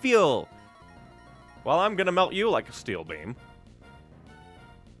rocket fuel! Well, I'm gonna melt you like a steel beam.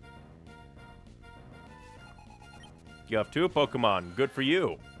 You have 2 Pokemon. Good for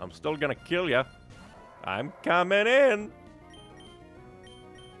you. I'm still gonna kill you. I'm coming in.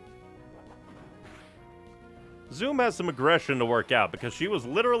 Zoom has some aggression to work out because she was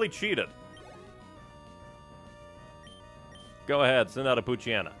literally cheated. Go ahead, send out a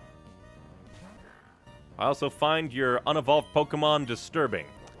Poochyena. I also find your unevolved Pokemon disturbing.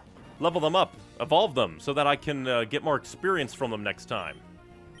 Level them up, evolve them, so that I can get more experience from them next time.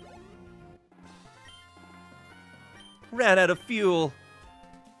 Ran out of fuel.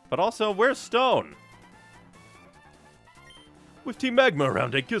 But also, where's Stone? With Team Magma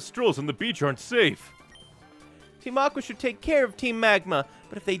around, I guess strolls on the beach aren't safe. Team Aqua should take care of Team Magma,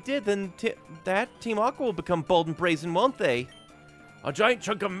 but if they did, then Team Aqua will become bold and brazen, won't they? A giant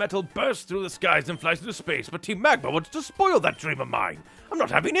chunk of metal bursts through the skies and flies into space, but Team Magma wants to spoil that dream of mine. I'm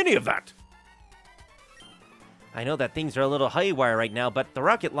not having any of that. I know that things are a little haywire right now, but the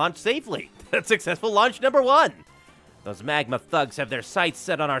rocket launched safely. That's successful launch number 1. Those Magma thugs have their sights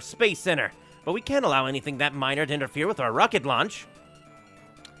set on our space center, but we can't allow anything that minor to interfere with our rocket launch.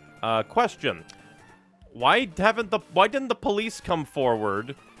 Question. Why didn't the police come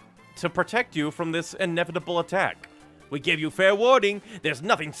forward to protect you from this inevitable attack? We gave you fair warning. There's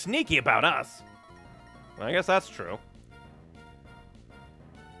nothing sneaky about us. I guess that's true.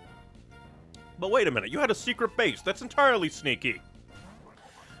 But wait a minute, you had a secret base. That's entirely sneaky.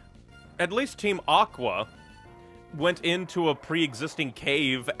 At least Team Aqua went into a pre-existing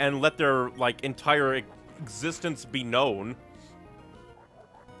cave and let their, like, entire existence be known.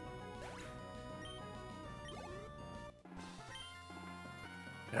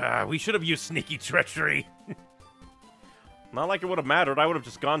 We should have used sneaky treachery. Not like it would have mattered. I would have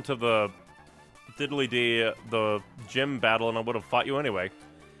just gone to the diddly-dee, the gym battle, and I would have fought you anyway.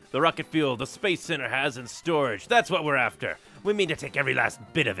 The rocket fuel the Space Center has in storage. That's what we're after. We mean to take every last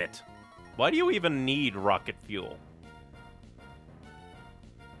bit of it. Why do you even need rocket fuel?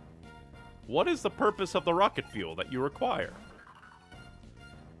 What is the purpose of the rocket fuel that you require?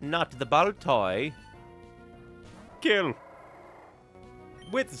 Not the ball toy. Kill.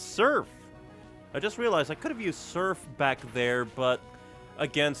 With Surf. I just realized I could have used Surf back there, but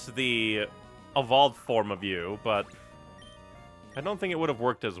against the evolved form of you, but I don't think it would have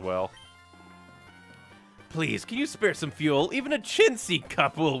worked as well. Please, can you spare some fuel? Even a chintzy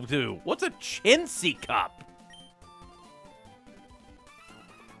cup will do. What's a chintzy cup?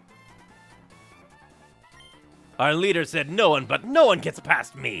 Our leader said no one, but no one gets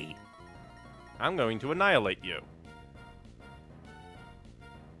past me. I'm going to annihilate you.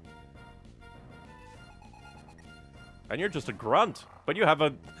 And you're just a grunt. But you have a...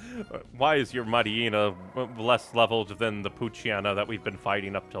 why is your Mightyena less leveled than the Poochyena that we've been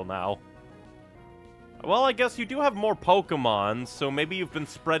fighting up till now? Well, I guess you do have more Pokemon, so maybe you've been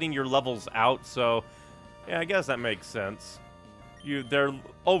spreading your levels out, so... yeah, I guess that makes sense. They're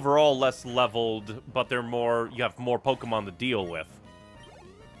overall less leveled, but they're more... you have more Pokemon to deal with.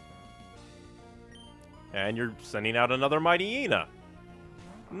 And you're sending out another Mightyena.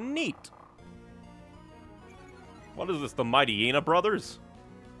 Neat. What is this, the Mightyena brothers?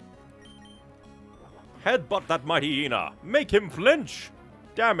 Headbutt that Mightyena! Make him flinch!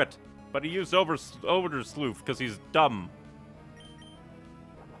 Damn it! But he used Oversleuth because he's dumb.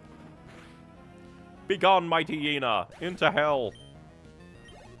 Begone, mighty hyena, into hell.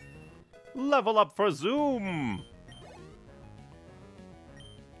 Level up for Zoom!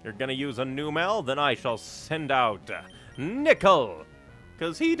 You're gonna use a Numel? Then I shall send out Nickel!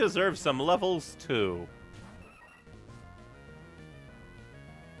 Because he deserves some levels too.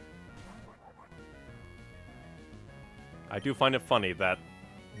 I do find it funny that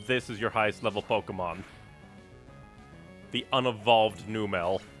this is your highest level Pokemon. The unevolved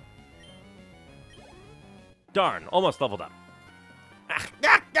Numel. Darn, almost leveled up.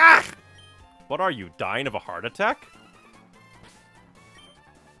 What are you, dying of a heart attack?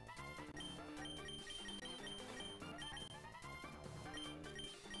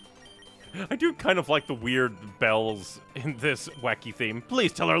 I do kind of like the weird bells in this wacky theme.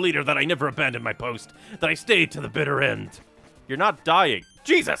 Please tell our leader that I never abandoned my post, that I stayed to the bitter end. You're not dying.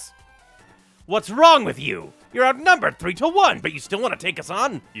 Jesus! What's wrong with you? You're outnumbered 3-1, but you still want to take us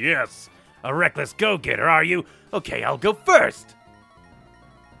on? Yes. A reckless go-getter, are you? Okay, I'll go first.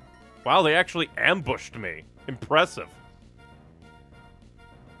 Wow, they actually ambushed me. Impressive.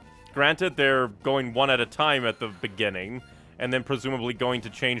 Granted, they're going one at a time at the beginning, and then presumably going to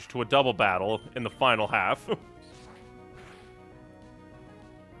change to a double battle in the final half.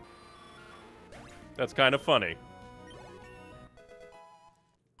 That's kind of funny.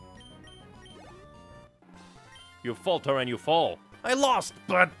 You falter and you fall. I lost,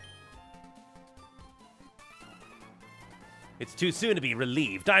 but... It's too soon to be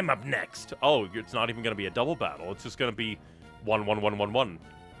relieved. I'm up next. Oh, it's not even going to be a double battle. It's just going to be 1-1-1-1-1.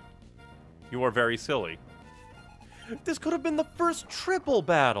 You are very silly. This could have been the first triple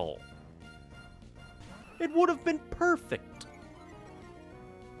battle. It would have been perfect.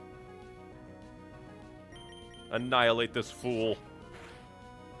 Annihilate this fool.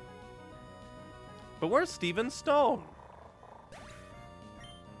 But where's Steven Stone?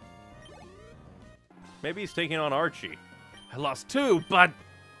 Maybe he's taking on Archie. I lost 2, but...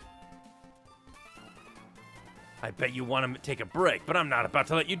 I bet you want to take a break, but I'm not about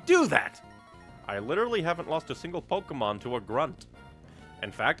to let you do that. I literally haven't lost a single Pokemon to a grunt.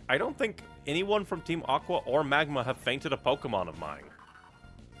 In fact, I don't think anyone from Team Aqua or Magma have fainted a Pokemon of mine.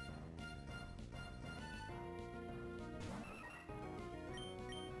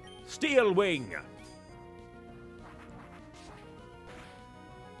 Steel Wing!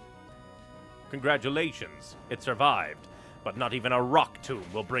 Congratulations, it survived. But not even a rock tomb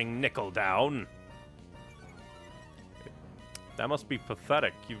will bring Nickel down. That must be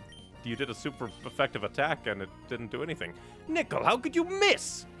pathetic. You did a super effective attack and it didn't do anything. Nickel, how could you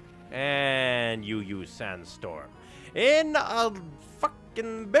miss? And you use Sandstorm. In a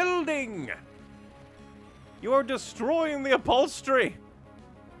fucking building! You are destroying the upholstery!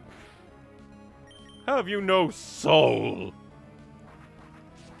 Have you no soul?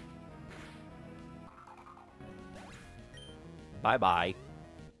 Bye-bye.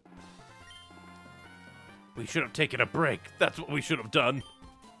 We should have taken a break. That's what we should have done.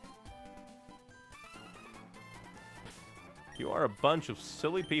 You are a bunch of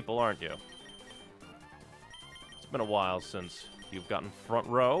silly people, aren't you? It's been a while since you've gotten front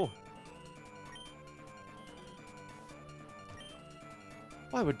row.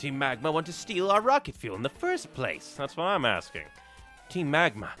 Why would Team Magma want to steal our rocket fuel in the first place? That's what I'm asking. Team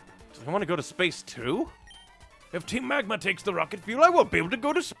Magma, do they want to go to space too? If Team Magma takes the rocket fuel, I won't be able to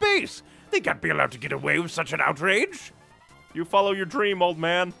go to space. They can't be allowed to get away with such an outrage. You follow your dream, old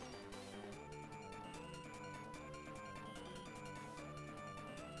man.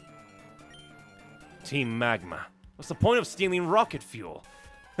 Team Magma, what's the point of stealing rocket fuel?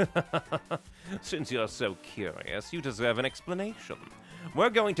 Since you're so curious, you deserve an explanation. We're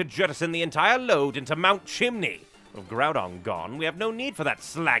going to jettison the entire load into Mount Chimney. With Groudon gone, we have no need for that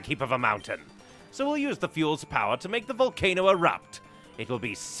slag heap of a mountain. So we'll use the fuel's power to make the volcano erupt. It will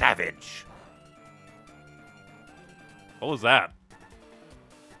be savage. What was that?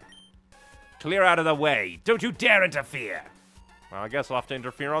 Clear out of the way. Don't you dare interfere. Well, I guess I'll have to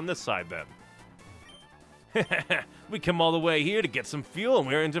interfere on this side then. We come all the way here to get some fuel and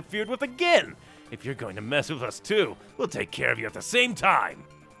we're interfered with again. If you're going to mess with us too, we'll take care of you at the same time.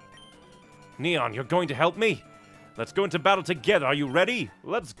 Neon, you're going to help me? Let's go into battle together. Are you ready?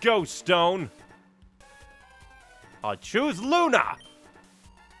 Let's go, Stone. I'll choose Luna.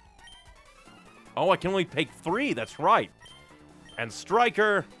 Oh, I can only pick 3. That's right. And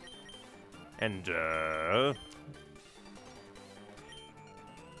Striker. And,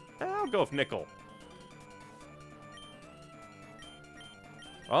 I'll go with Nickel.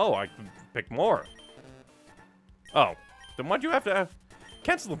 Oh, I can pick more. Oh, then why'd you have to...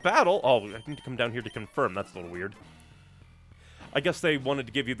 Cancel the battle? Oh, I need to come down here to confirm. That's a little weird. I guess they wanted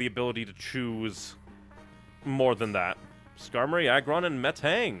to give you the ability to choose more than that. Skarmory, Aggron, and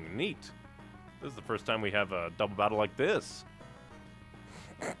Metang. Neat. This is the first time we have a double battle like this.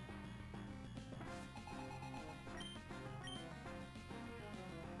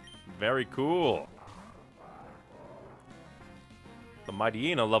 Very cool. The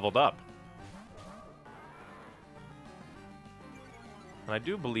Mightyena leveled up. And I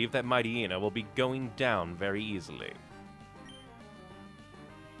do believe that Mightyena will be going down very easily.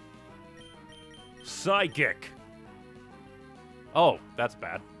 Psychic! Oh, that's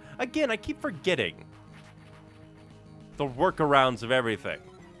bad. Again, I keep forgetting the workarounds of everything.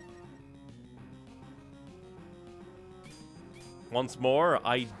 Once more,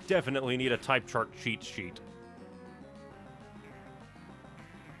 I definitely need a type chart cheat sheet.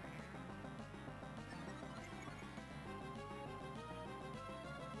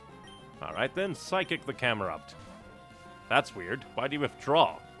 Alright then, Psychic the Camerupt. That's weird. Why do you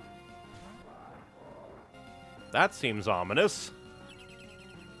withdraw? That seems ominous.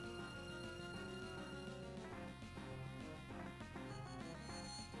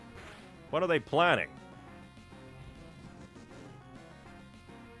 What are they planning?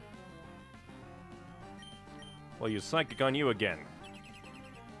 We'll use Psychic on you again.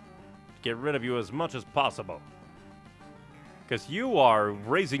 Get rid of you as much as possible. Because you are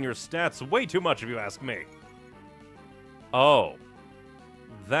raising your stats way too much if you ask me. Oh.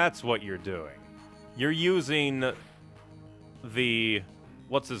 That's what you're doing. You're using the...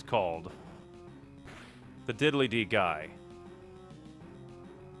 what's his called? The diddly-dee guy.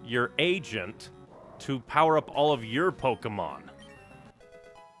 Your agent to power up all of your Pokemon.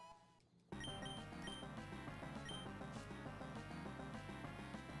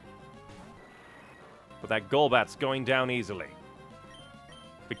 But that Golbat's going down easily.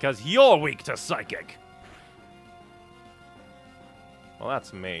 Because you're weak to Psychic! Well,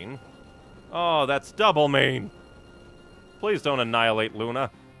 that's mean. Oh, that's double mean! Please don't annihilate Luna.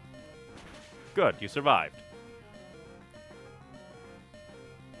 Good, you survived.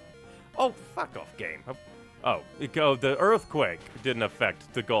 Oh, fuck off, game. Oh, the earthquake didn't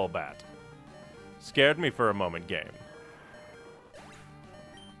affect the Golbat. Scared me for a moment, game.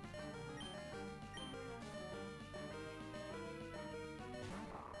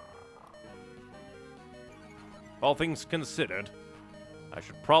 All things considered, I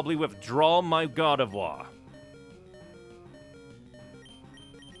should probably withdraw my Gardevoir.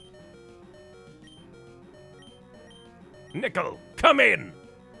 Nickel, come in!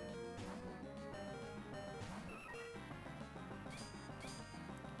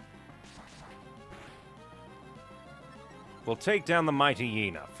 We'll take down the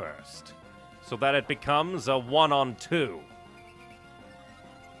Mightyena first, so that it becomes a 1-on-2.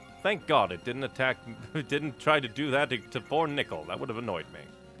 Thank God it didn't attack, it didn't try to do that to poor Nickel. That would have annoyed me.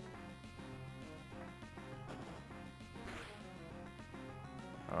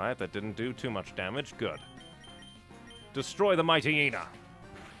 Alright, that didn't do too much damage. Good. Destroy the Mightyena.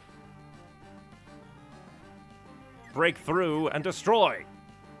 Break through and destroy.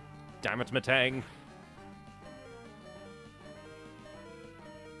 Damn it, Metang.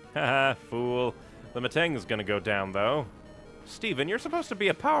 Haha, fool. The Metang is gonna go down, though. Steven, you're supposed to be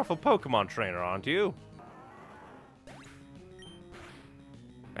a powerful Pokemon trainer, aren't you?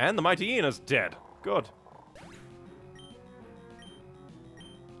 And the Mightyena's dead. Good.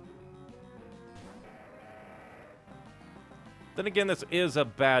 Then again, this is a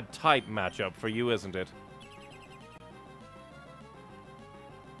bad type matchup for you, isn't it?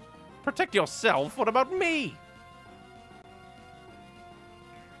 Protect yourself? What about me?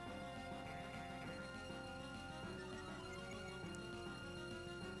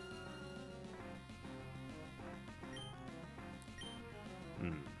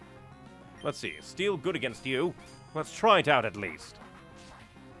 Let's see. Steel good against you. Let's try it out at least.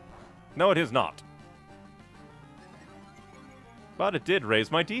 No, it is not. But it did raise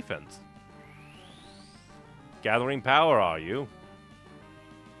my defense. Gathering power, are you?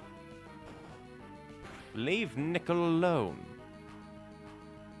 Leave Nickel alone.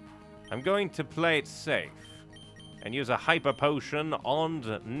 I'm going to play it safe and use a Hyper Potion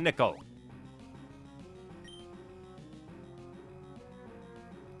on Nickel.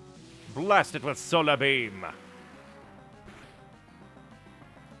 Blast it with Solar Beam.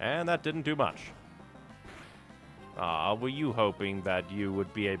 And that didn't do much. Ah, were you hoping that you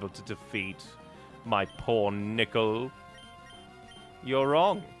would be able to defeat my poor Nickel? You're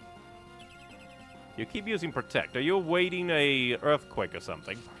wrong. You keep using Protect. Are you awaiting a earthquake or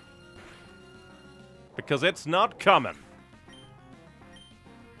something? Because it's not coming.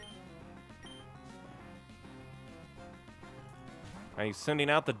 And he's sending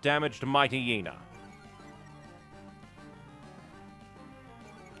out the damaged mighty Yena.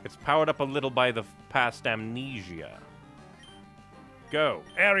 It's powered up a little by the past amnesia. Go.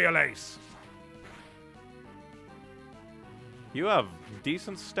 Aerial Ace. You have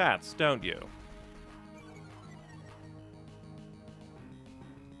decent stats, don't you?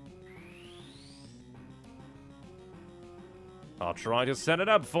 I'll try to set it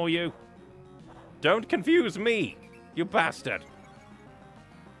up for you. Don't confuse me, you bastard.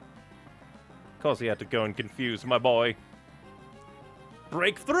 Of course he had to go and confuse my boy.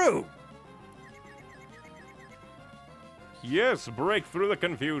 Break through. Yes, break through the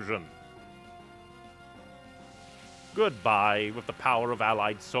confusion. Goodbye. With the power of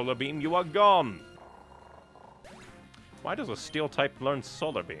allied solar beam, you are gone. Why does a steel type learn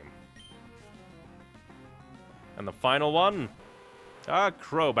solar beam? And the final one? A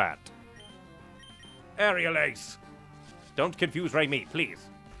Crobat. Aerial Ace. Don't confuse Raimi, please.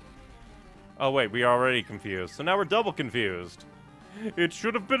 Oh wait, we are already confused, so now we're double confused. It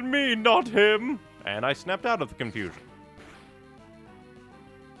should have been me, not him. And I snapped out of the confusion.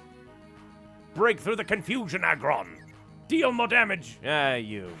 Break through the confusion, Aggron. Deal more damage. Ah,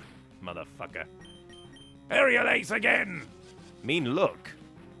 you motherfucker. Aerial Ace again. Mean look.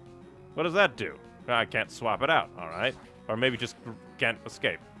 What does that do? I can't swap it out, alright. Or maybe just can't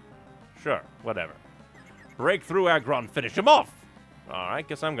escape. Sure, whatever. Break through Aggron, finish him off! Alright,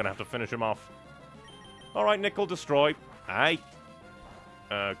 guess I'm gonna have to finish him off. Alright, Nickel, destroy. Aye.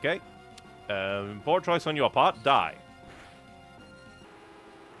 Okay. Poor choice on your part, die.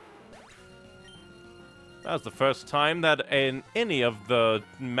 That was the first time that any of the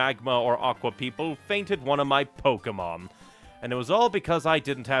Magma or Aqua people fainted one of my Pokemon. And it was all because I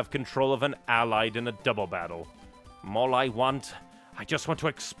didn't have control of an allied in a double battle. All I just want to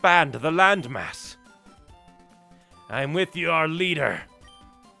expand the landmass. I'm with you, our leader.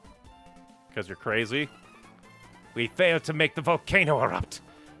 Because you're crazy? We failed to make the volcano erupt.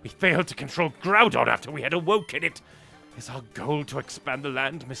 We failed to control Groudon after we had awoken it. Is our goal to expand the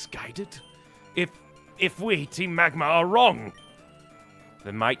land misguided? If we, Team Magma, are wrong,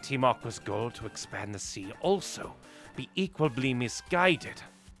 then might Team Aqua's goal to expand the sea also be equally misguided.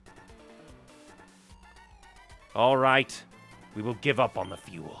 All right, we will give up on the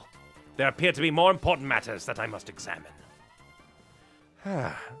fuel. There appear to be more important matters that I must examine.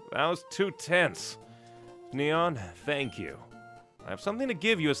 That was too tense. Neon, thank you. I have something to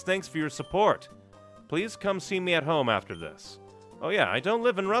give you as thanks for your support. Please come see me at home after this. Oh yeah, I don't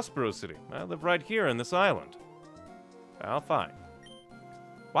live in Rustboro City. I live right here in this island. Well, fine.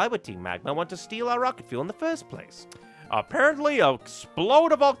 Why would Team Magma want to steal our rocket fuel in the first place? Apparently,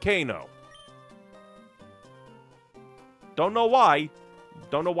 explode a volcano. Don't know why.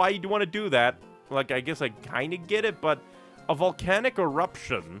 Don't know why you'd want to do that. Like, I guess I kind of get it, but a volcanic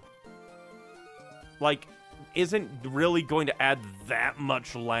eruption, like, isn't really going to add that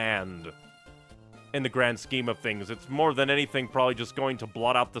much land in the grand scheme of things. It's more than anything probably just going to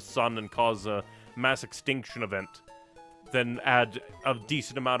blot out the sun and cause a mass extinction event than add a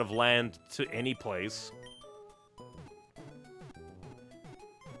decent amount of land to any place.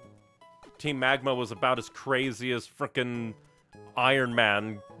 Team Magma was about as crazy as frickin' Iron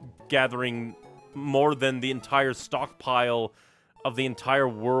Man gathering more than the entire stockpile of the entire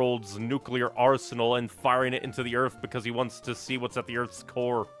world's nuclear arsenal and firing it into the Earth because he wants to see what's at the Earth's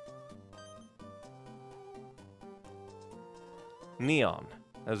core. Neon,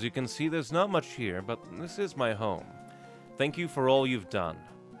 as you can see, there's not much here, but this is my home. Thank you for all you've done.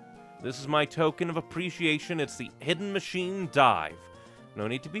 This is my token of appreciation. It's the Hidden Machine Dive. No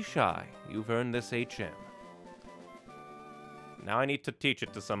need to be shy. You've earned this HM. Now I need to teach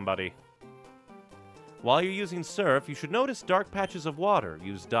it to somebody. While you're using Surf, you should notice dark patches of water.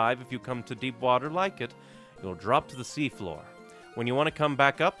 Use Dive if you come to deep water like it. You'll drop to the seafloor. When you want to come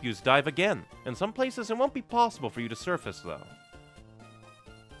back up, use Dive again. In some places, it won't be possible for you to surface, though.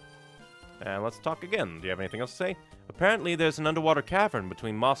 And let's talk again. Do you have anything else to say? Apparently, there's an underwater cavern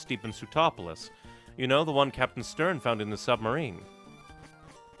between Moss Deep and Sutopolis. You know, the one Captain Stern found in the submarine.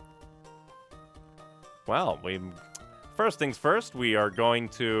 Well, first things first, we are going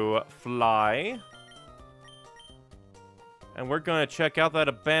to fly. And we're going to check out that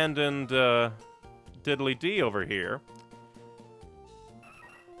abandoned diddly-dee over here.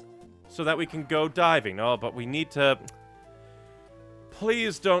 So that we can go diving. Oh, but we need to...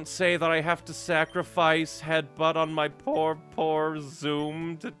 Please don't say that I have to sacrifice Headbutt on my poor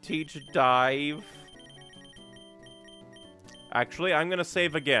Zoom to teach Dive. Actually, I'm going to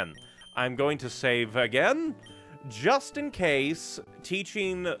save again. I'm going to save again, just in case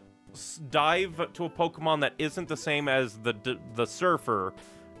teaching dive to a Pokemon that isn't the same as the Surfer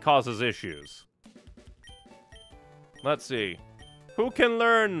causes issues. Let's see. Who can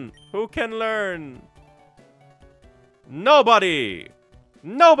learn? Who can learn? Nobody!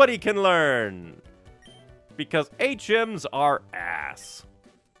 Nobody can learn! Because HMs are ass.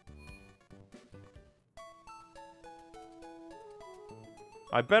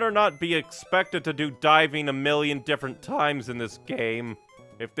 I better not be expected to do diving a million different times in this game,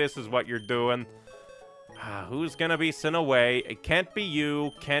 if this is what you're doing. Who's gonna be sent away? It can't be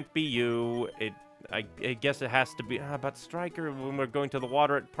you, can't be you. I guess it has to be... but Striker, when we're going to the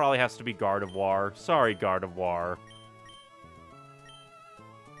water, it probably has to be Gardevoir. Sorry, Gardevoir.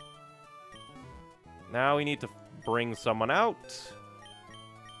 Now we need to bring someone out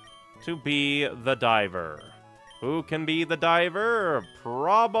to be the diver. Who can be the diver?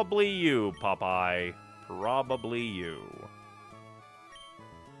 Probably you, Popeye. Probably you.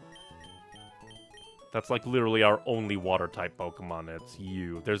 That's like literally our only water-type Pokemon. It's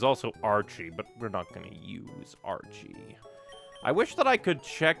you. There's also Archie, but we're not going to use Archie. I wish that I could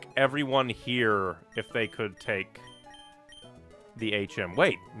check everyone here if they could take the HM.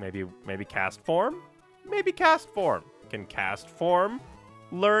 Wait, maybe Cast Form? Maybe Cast Form. Can Cast Form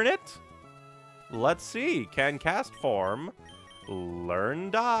learn it? Let's see. Can Cast Form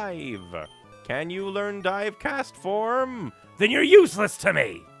learn Dive? Can you learn Dive Cast Form? Then you're useless to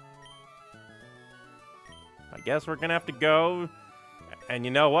me! I guess we're gonna have to go. And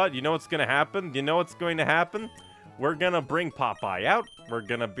you know what? You know what's gonna happen? You know what's going to happen? We're gonna bring Popeye out. We're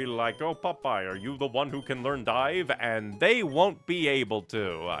gonna be like, oh, Popeye, are you the one who can learn Dive? And they won't be able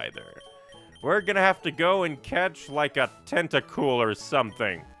to either. We're gonna have to go and catch like a Tentacool or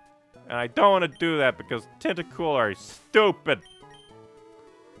something. And I don't want to do that because Tentacool are stupid.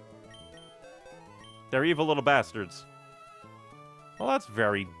 They're evil little bastards. Well, that's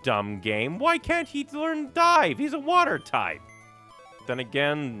very dumb game. Why can't he learn Dive? He's a water type. Then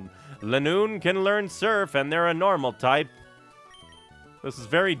again, Lanoon can learn Surf, and they're a normal type. This is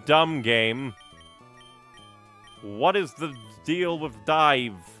very dumb game. What is the deal with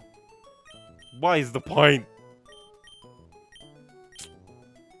Dive? Why is the point?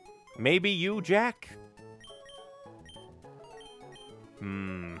 Maybe you, Jack?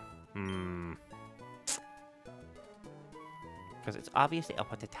 Because it's obviously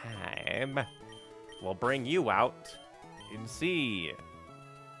up at the time. We'll bring you out and see.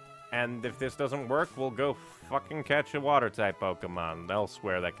 And if this doesn't work, we'll go fucking catch a water-type Pokemon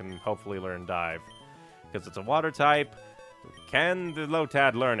elsewhere that can hopefully learn Dive. Because it's a water type. Can the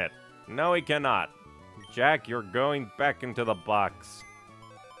Lotad learn it? No, he cannot. Jack, you're going back into the box.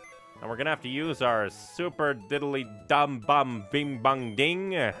 And we're gonna have to use our super diddly dum bum bing bung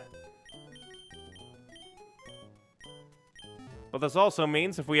ding. But this also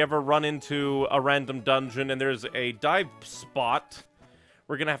means if we ever run into a random dungeon and there's a dive spot,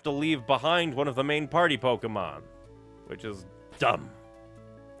 we're gonna have to leave behind one of the main party Pokemon. Which is dumb.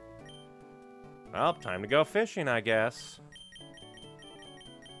 Well, time to go fishing, I guess.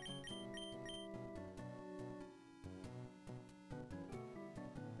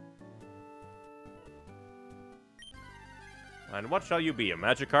 And what shall you be, a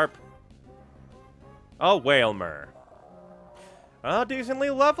Magikarp? Oh, Wailmer. A decently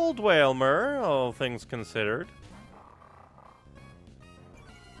leveled Wailmer, all things considered.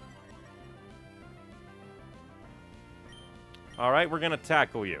 Alright, we're gonna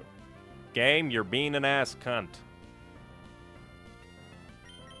tackle you. Game, you're being an ass cunt.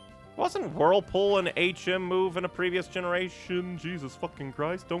 Wasn't Whirlpool an HM move in a previous generation? Jesus fucking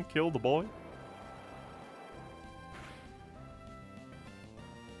Christ, don't kill the boy.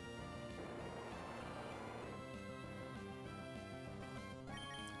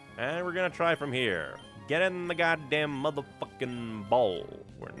 And we're gonna try from here. Get in the goddamn motherfucking ball.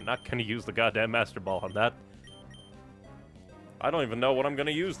 We're not gonna use the goddamn Master Ball on that. I don't even know what I'm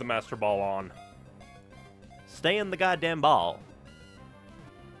gonna use the Master Ball on. Stay in the goddamn ball.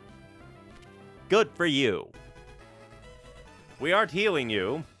 Good for you. We aren't healing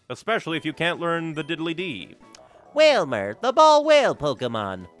you, especially if you can't learn the Diddly-Dee. Wailmer, the ball whale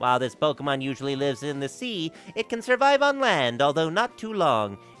Pokemon. While this Pokemon usually lives in the sea, it can survive on land, although not too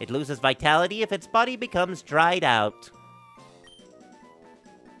long. It loses vitality if its body becomes dried out.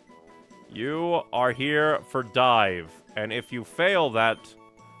 You are here for Dive, and if you fail that,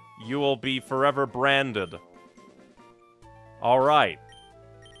 you will be forever branded. Alright.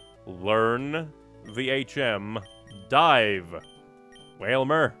 Learn the HM Dive.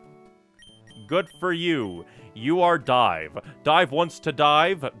 Wailmer. Good for you. You are Dive. Dive wants to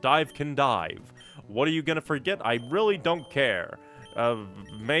dive. Dive can dive. What are you gonna forget? I really don't care.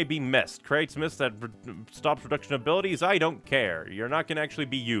 May be mist. Creates mist that stops reduction abilities. I don't care. You're not going to actually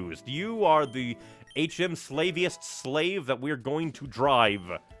be used. You are the HM slaviest slave that we're going to drive.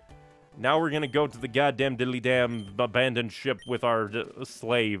 Now we're going to go to the goddamn diddly-damn abandoned ship with our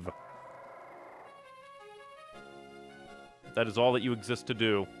slave. That is all that you exist to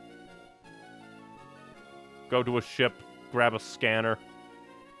do. Go to a ship, grab a scanner.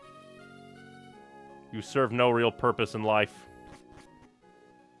 You serve no real purpose in life.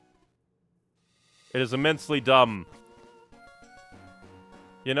 It is immensely dumb.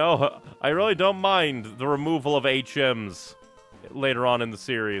 You know, I really don't mind the removal of HMs later on in the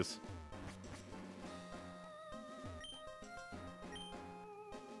series.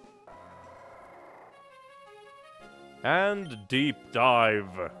 And deep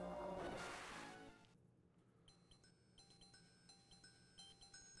dive.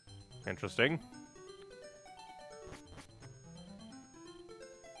 Interesting.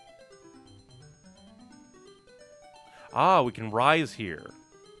 Ah, we can rise here.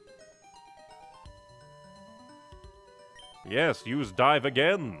 Yes, use dive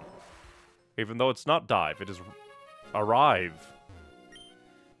again. Even though it's not dive, it is arrive.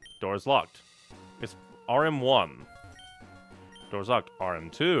 Door's locked. It's RM1. Door's locked.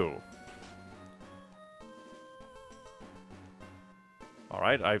 RM2.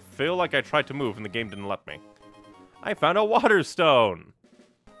 Alright, I feel like I tried to move and the game didn't let me. I found a water stone!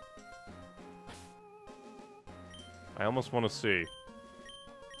 I almost want to see.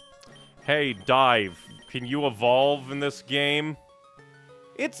 Hey, dive. Can you evolve in this game?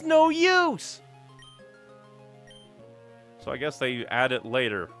 It's no use! So I guess they add it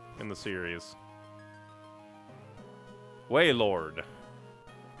later in the series. Waylord.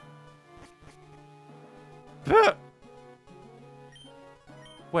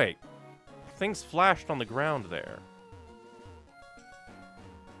 Wait. Things flashed on the ground there.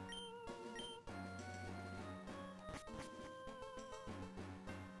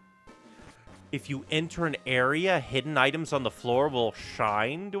 If you enter an area, hidden items on the floor will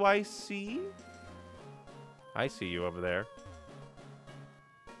shine, do I see? I see you over there.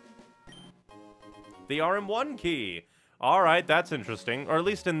 The RM1 key. Alright, that's interesting. Or at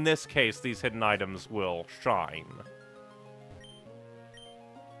least in this case, these hidden items will shine.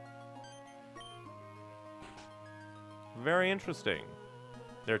 Very interesting.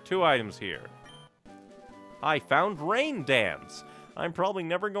 There are 2 items here. I found Rain Dance. I'm probably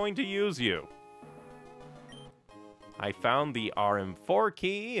never going to use you. I found the RM4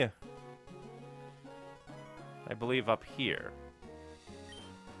 key. I believe up here.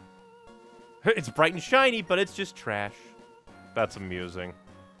 It's bright and shiny, but it's just trash. That's amusing.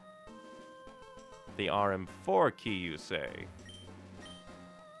 The RM4 key, you say?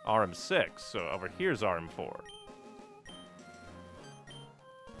 RM6, so over here's RM4.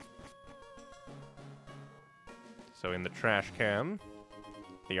 So in the trash can,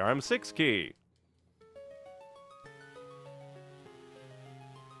 the RM6 key.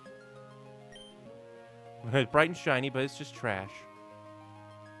 It's bright and shiny, but it's just trash.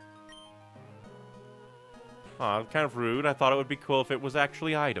 Aw, kind of rude. I thought it would be cool if it was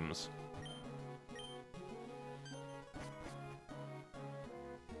actually items.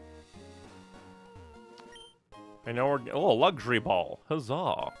 I know we're... Oh, a luxury ball.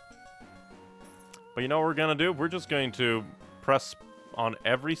 Huzzah. But you know what we're gonna do? We're just going to press on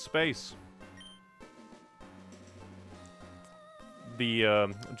every space.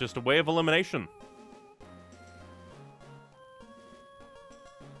 Just a way of elimination.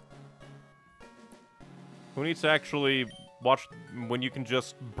 Who needs to actually watch when you can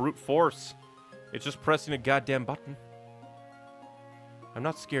just brute force? It's just pressing a goddamn button. I'm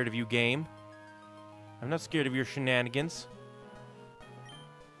not scared of you, game. I'm not scared of your shenanigans.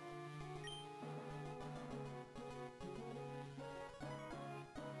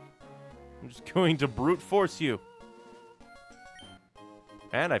 I'm just going to brute force you.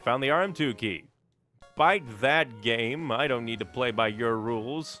 And I found the RM2 key. Bite that, game. I don't need to play by your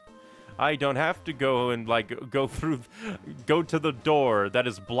rules. I don't have to go and, like, go to the door that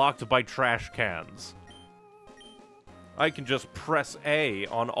is blocked by trash cans. I can just press A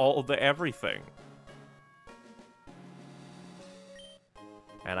on all the everything.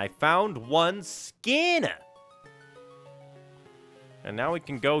 And I found one skin! And now we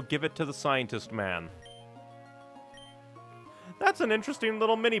can go give it to the scientist man. That's an interesting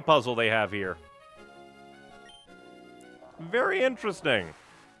little mini puzzle they have here. Very interesting.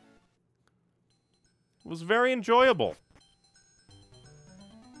 It was very enjoyable.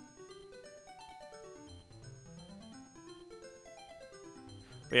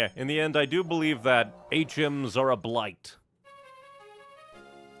 But yeah, in the end, I do believe that HMs are a blight.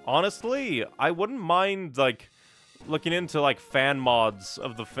 Honestly, I wouldn't mind, like, looking into, like, fan mods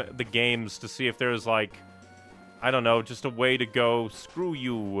of the games to see if there's, like, I don't know, just a way to go, screw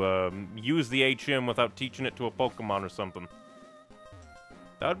you, use the HM without teaching it to a Pokemon or something.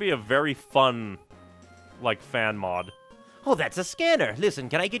 That would be a very fun, like, fan mod. Oh, that's a scanner. Listen,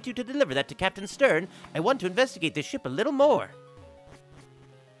 can I get you to deliver that to Captain Stern? I want to investigate this ship a little more.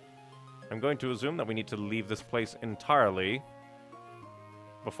 I'm going to assume that we need to leave this place entirely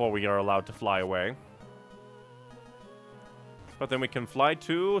before we are allowed to fly away. But then we can fly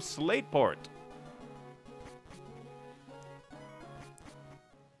to Slateport.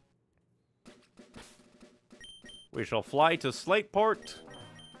 We shall fly to Slateport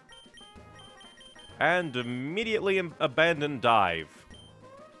and immediately abandon dive.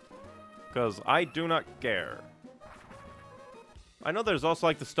 Because I do not care. I know there's also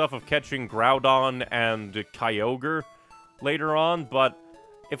like the stuff of catching Groudon and Kyogre later on, but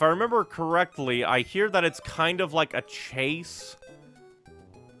if I remember correctly, I hear that it's kind of like a chase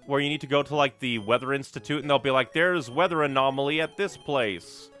where you need to go to like the Weather Institute and they'll be like, there's weather anomaly at this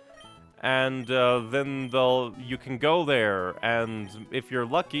place. And then you can go there, and if you're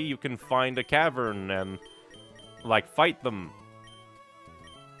lucky, you can find a cavern and, like, fight them.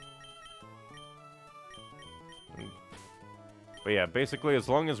 But yeah, basically, as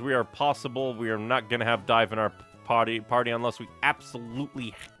long as we are possible, we are not gonna have dive in our party unless we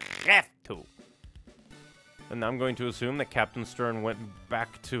absolutely have to. And I'm going to assume that Captain Stern went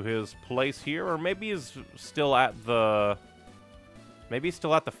back to his place here, or maybe he's still at the... Maybe he's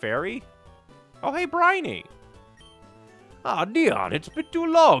still at the ferry? Oh, hey, Briny! Ah, Neon, it's been too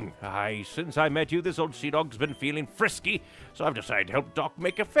long. Since I met you, this old sea dog's been feeling frisky, so I've decided to help Doc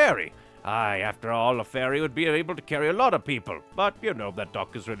make a ferry. After all, a ferry would be able to carry a lot of people. But, you know, that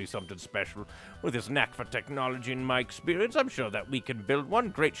Doc is really something special. With his knack for technology and my experience, I'm sure that we can build one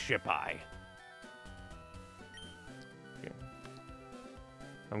great ship,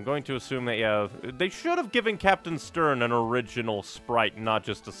 I'm going to assume that, yeah, they should have given Captain Stern an original sprite, not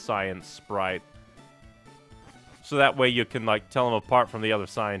just a science sprite. So that way you can, like, tell him apart from the other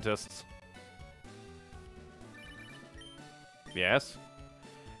scientists. Yes?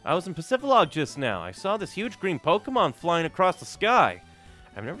 I was in Pacificlog just now. I saw this huge green Pokemon flying across the sky.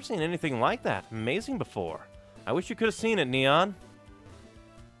 I've never seen anything like that. Amazing before. I wish you could have seen it, Neon.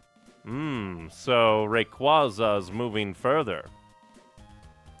 So Rayquaza's moving further.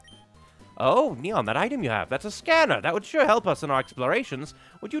 Oh, Neon, that item you have, that's a scanner. That would sure help us in our explorations.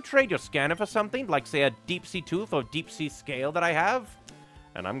 Would you trade your scanner for something, like, say, a deep-sea tooth or deep-sea scale that I have?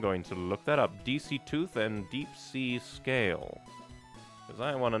 And I'm going to look that up. Deep-sea tooth and deep-sea scale. Because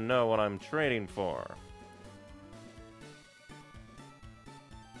I want to know what I'm trading for.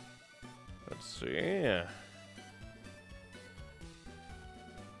 Let's see.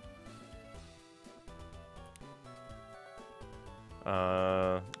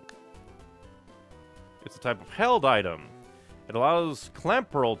 It's a type of held item. It allows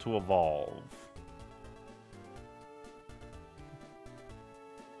Clamperl to evolve.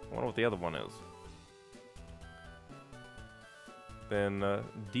 I wonder what the other one is. Then,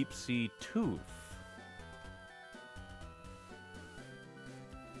 Deep Sea Tooth.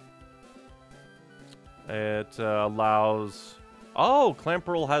 It allows... Oh,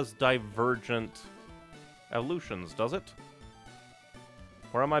 Clamperl has divergent evolutions, does it?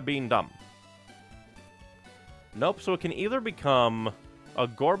 Or am I being dumb? Nope, so it can either become a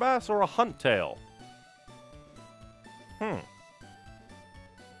Gorbass or a Huntail. I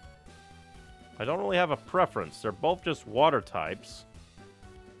don't really have a preference. They're both just water types.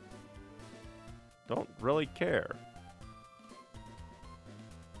 Don't really care.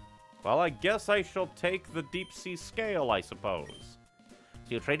 Well, I guess I shall take the deep sea scale, I suppose. So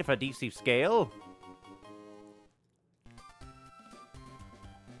you'll trade it for a deep sea scale?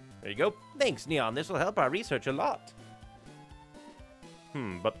 There you go. Thanks, Neon. This will help our research a lot.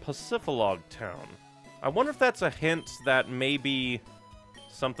 But Pacificlog Town. I wonder if that's a hint that maybe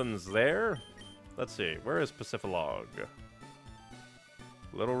something's there? Let's see. Where is Pacificlog?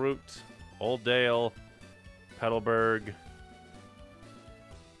 Little Root, Old Dale, Petalburg,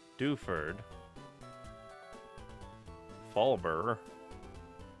 Dewford, Fallbur,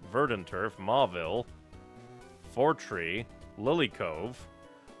 Verdanturf, Mauville, Fortree, Lily Cove,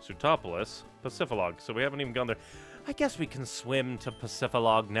 Sutopolis, Pacificlog. So we haven't even gone there. I guess we can swim to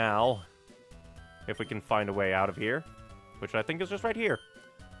Pacificlog now. If we can find a way out of here. Which I think is just right here.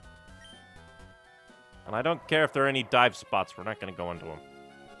 And I don't care if there are any dive spots. We're not going to go into them.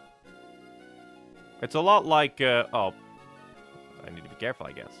 It's a lot like... oh. I need to be careful,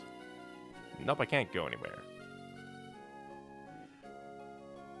 I guess. Nope, I can't go anywhere.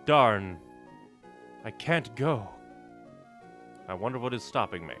 Darn. I can't go. I wonder what is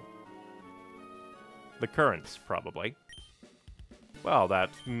stopping me. The currents, probably. Well, that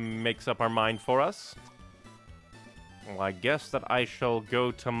makes up our mind for us. Well, I guess that I shall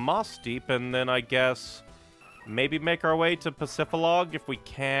go to Moss Deep, and then I guess maybe make our way to Pacifilog if we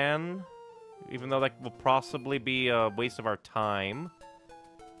can. Even though that will possibly be a waste of our time.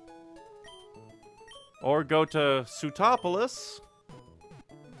 Or go to Sutopolis.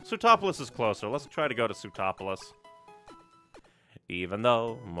 Sutopolis is closer. Let's try to go to Sutopolis. Even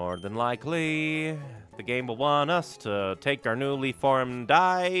though, more than likely, the game will want us to take our newly formed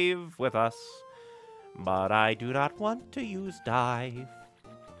dive with us. But I do not want to use dive.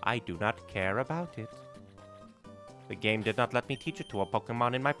 I do not care about it. The game did not let me teach it to a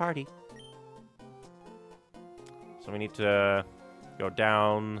Pokemon in my party. So we need to go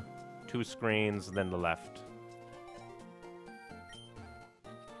down 2 screens, then the left.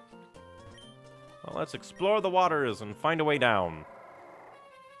 Well, let's explore the waters and find a way down.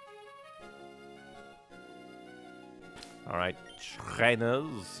 Alright,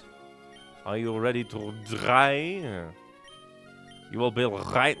 trainers. Are you ready to dry? You will be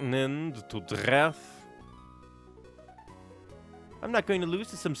lightning to death. I'm not going to lose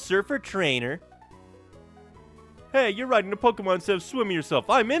to some surfer trainer. Hey, you're riding a Pokemon instead of swimming yourself.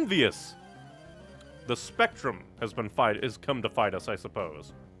 I'm envious. The Spectrum has come to fight us, I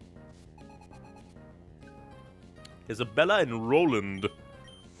suppose. Isabella and Roland.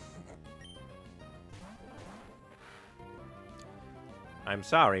 I'm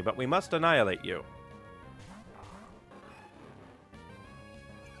sorry, but we must annihilate you.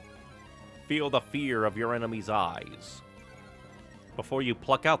 Feel the fear of your enemy's eyes before you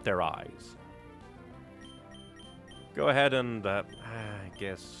pluck out their eyes. Go ahead and, I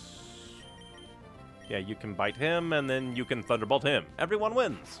guess... Yeah, you can bite him, and then you can Thunderbolt him. Everyone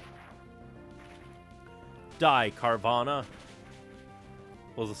wins. Die, Carvana.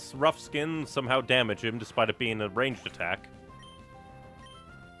 Will the rough skin somehow damage him despite it being a ranged attack?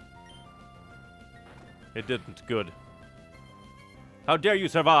 It didn't. Good. How dare you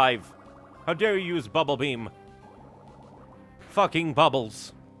survive? How dare you use Bubble Beam? Fucking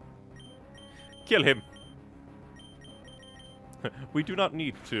Bubbles. Kill him. We do not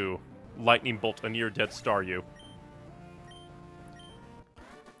need to Lightning Bolt a near-dead Staryu.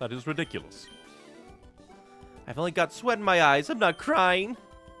 That is ridiculous. I've only got sweat in my eyes. I'm not crying.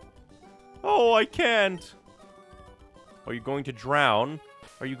 Oh, I can't. Are you going to drown?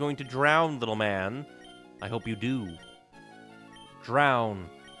 Are you going to drown, little man? I hope you do. Drown.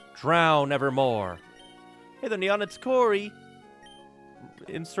 Drown evermore. Hey there, Neon, it's Corey.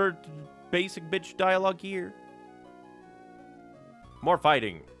 Insert basic bitch dialogue here. More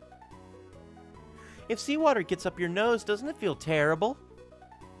fighting. If seawater gets up your nose, doesn't it feel terrible?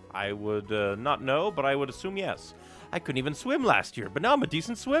 I would not know, but I would assume yes. I couldn't even swim last year, but now I'm a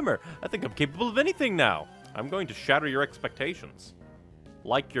decent swimmer. I think I'm capable of anything now. I'm going to shatter your expectations.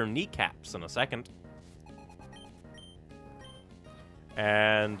 Like your kneecaps in a second.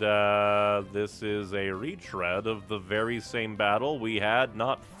 And this is a retread of the very same battle we had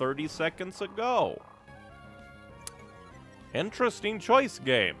not 30 seconds ago. Interesting choice,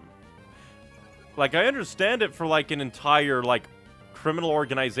 game. Like, I understand it for, like, an entire, like, criminal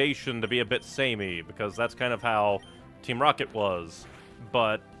organization to be a bit samey, because that's kind of how Team Rocket was.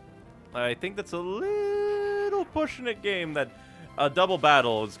 But I think that's a little pushing it, game, that a double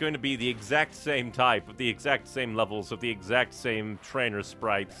battle is going to be the exact same type, with the exact same levels, with the exact same trainer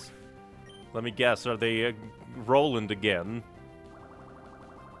sprites. Let me guess, are they Roland again?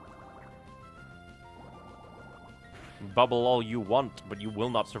 Bubble all you want, but you will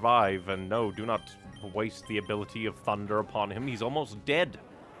not survive, and no, do not waste the ability of Thunder upon him. He's almost dead.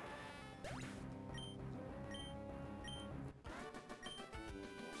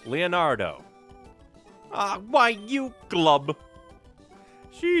 Leonardo. Ah, why you glub?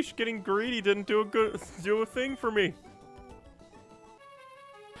 Sheesh, getting greedy didn't do a thing for me.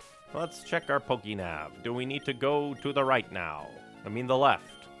 Let's check our Pokénav. Do we need to go to the right now? I mean the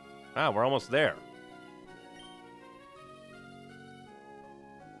left. Ah, we're almost there.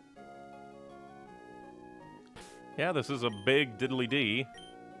 Yeah, this is a big diddly-dee.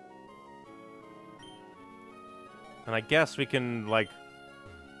 And I guess we can, like...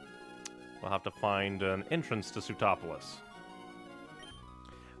 We'll have to find an entrance to Sutopolis.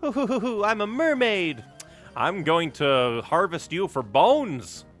 Ooh, I'm a mermaid! I'm going to harvest you for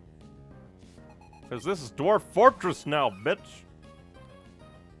bones! Because this is Dwarf Fortress now, bitch!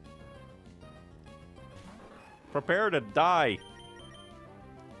 Prepare to die.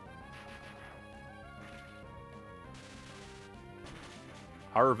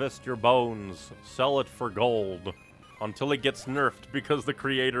 Harvest your bones. Sell it for gold. Until it gets nerfed because the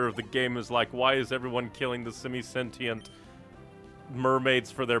creator of the game is like, why is everyone killing the semi-sentient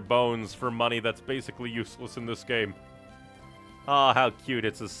mermaids for their bones for money that's basically useless in this game? Ah, how cute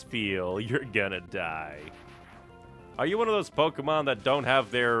it's a spiel. You're gonna die. Are you one of those Pokemon that don't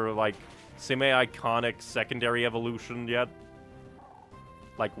have their, like, semi-iconic secondary evolution yet?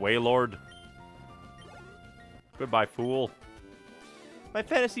 Like Wailord? Goodbye, fool. My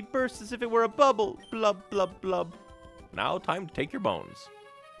fantasy bursts as if it were a bubble. Blub, blub, blub. Now, time to take your bones.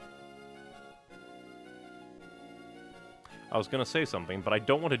 I was gonna say something, but I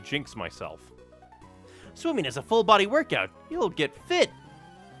don't want to jinx myself. Swimming is a full-body workout. You'll get fit.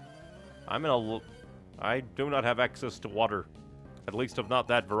 I do not have access to water. At least of not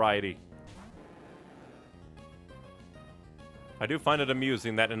that variety. I do find it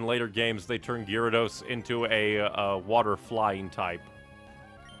amusing that in later games they turn Gyarados into a water flying type.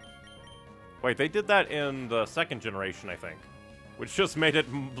 Wait, they did that in the second generation, I think. Which just made it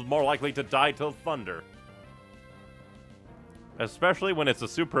more likely to die to thunder. Especially when it's a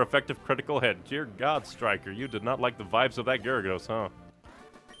super effective critical hit. Dear God, Striker, you did not like the vibes of that Gyarados, huh?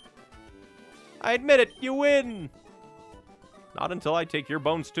 I admit it, you win! Not until I take your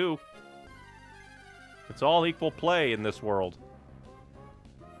bones, too. It's all equal play in this world.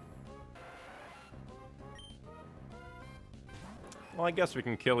 Well, I guess we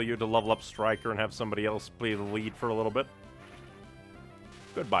can kill you to level up Striker and have somebody else play the lead for a little bit.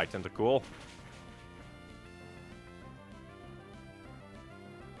 Goodbye, Tentacool.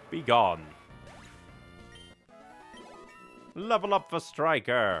 Be gone. Level up for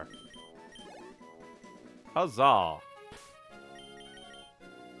Striker. Huzzah.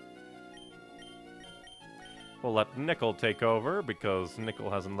 We'll let Nickel take over because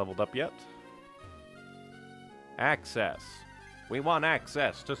Nickel hasn't leveled up yet. Access. We want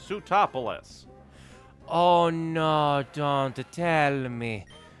access to Sutopolis. Oh no, don't tell me.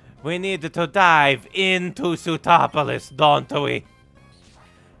 We need to dive into Sutopolis, don't we?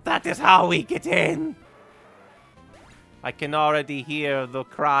 That is how we get in. I can already hear the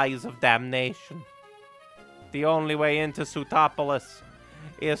cries of damnation. The only way into Sutopolis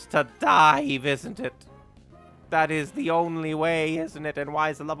is to dive, isn't it? That is the only way, isn't it? And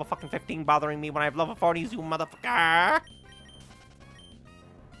why is the level fucking 15 bothering me when I have level 40s, you motherfucker?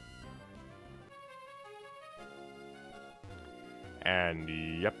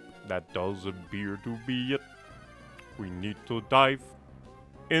 And yep, that does appear to be it. We need to dive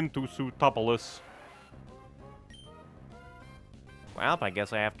into Sutopolis. Well, I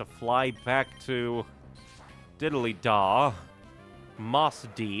guess I have to fly back to Diddly-Daw, Moss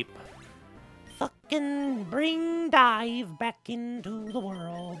Deep. Fucking bring dive back into the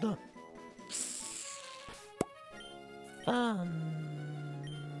world. Fun.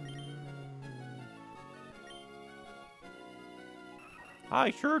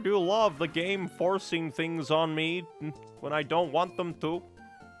 I sure do love the game forcing things on me when I don't want them to.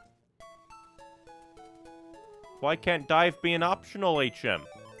 Why can't dive be an optional HM?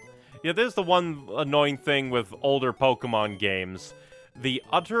 Yeah, there's the one annoying thing with older Pokemon games. The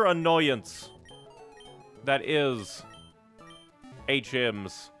utter annoyance that is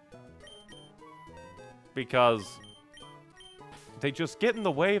HMs. Because they just get in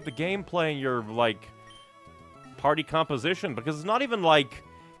the way of the gameplay and your, like, party composition. Because it's not even like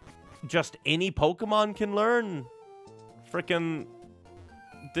just any Pokemon can learn frickin'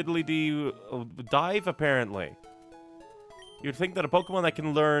 Diddly-Dee Dive, apparently. You'd think that a Pokemon that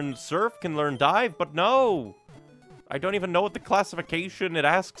can learn Surf can learn Dive, but no! I don't even know what the classification it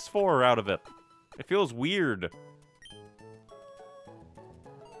asks for out of it. It feels weird.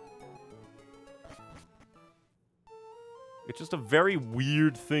 It's just a very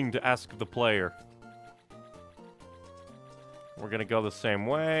weird thing to ask of the player. We're gonna go the same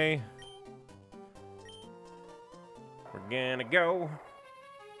way. We're gonna go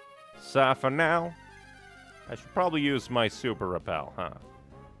Safa now. I should probably use my Super Repel, huh?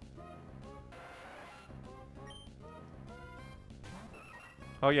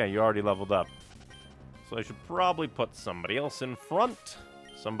 Oh yeah, you already leveled up. So I should probably put somebody else in front.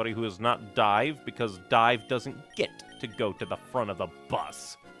 Somebody who is not Dive, because Dive doesn't get to go to the front of the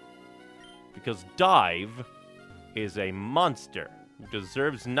bus. Because Dive is a monster who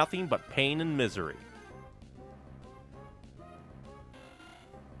deserves nothing but pain and misery.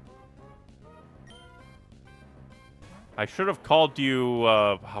 I should have called you,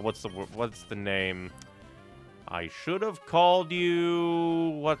 what's the name? I should have called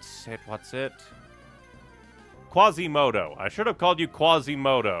you, what's it? Quasimodo. I should have called you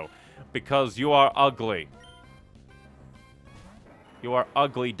Quasimodo, because you are ugly. You are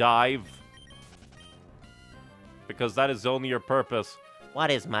ugly, dive. Because that is only your purpose.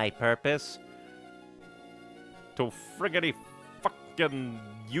 What is my purpose? To friggity fucking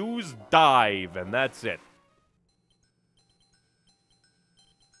use dive, and that's it.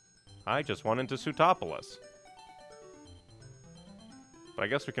 I just went into Sutopolis. But I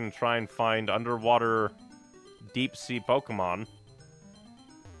guess we can try and find underwater deep sea Pokemon.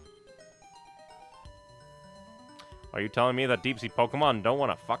 Are you telling me that deep sea Pokemon don't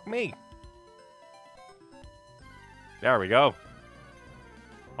want to fuck me? There we go.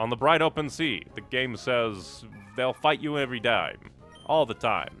 On the bright open sea, the game says they'll fight you every time. All the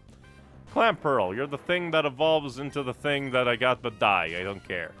time. Clamperl, you're the thing that evolves into the thing that I got but die. I don't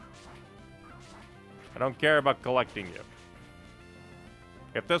care. I don't care about collecting you.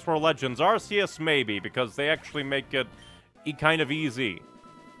 If this were Legends Arceus, maybe, because they actually make it kind of easy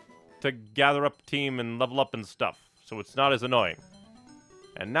to gather up a team and level up and stuff, so it's not as annoying.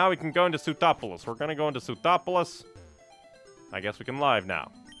 And now we can go into Sutopolis. We're gonna go into Sutopolis. I guess we can live now.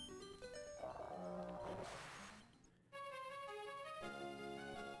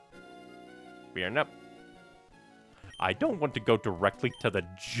 We are not... I don't want to go directly to the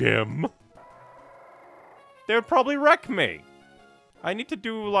gym. They would probably wreck me. I need to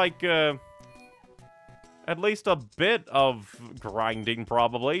do, like, at least a bit of grinding,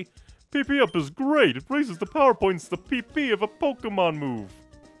 probably. PP up is great. It raises the power points to the PP of a Pokemon move.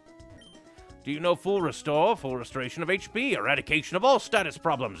 Do you know Full Restore? Full restoration of HP, eradication of all status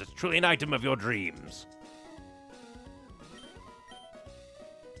problems. It's truly an item of your dreams.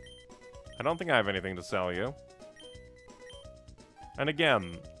 I don't think I have anything to sell you. And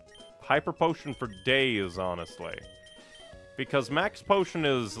again, Hyper Potion for days, honestly. Because Max Potion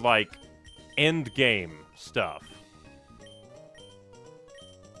is, like, end game stuff.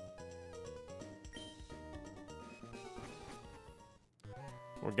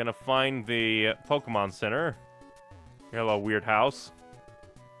 We're gonna find the Pokemon Center. Hello, weird house.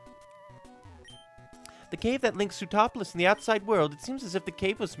 The cave that links Sutopolis and the outside world, it seems as if the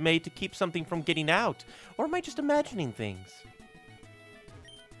cave was made to keep something from getting out. Or am I just imagining things?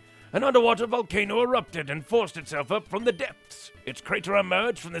 An underwater volcano erupted and forced itself up from the depths. Its crater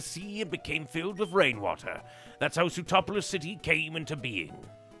emerged from the sea and became filled with rainwater. That's how Sutopolis City came into being.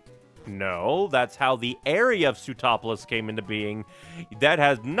 No, that's how the area of Sutopolis came into being. That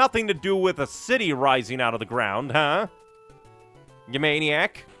has nothing to do with a city rising out of the ground, huh? You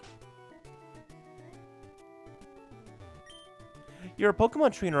maniac? You're a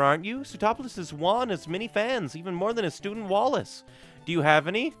Pokemon trainer, aren't you? Sutopolis has won as many fans, even more than his student Wallace. Do you have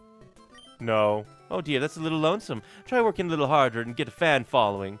any? No. Oh dear, that's a little lonesome. Try working a little harder and get a fan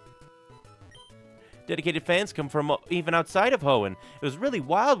following. Dedicated fans come from even outside of Hoenn. It was really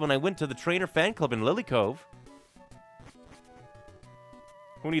wild when I went to the trainer fan club in Lily Cove.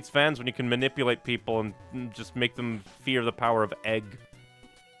 Who needs fans when you can manipulate people and just make them fear the power of egg?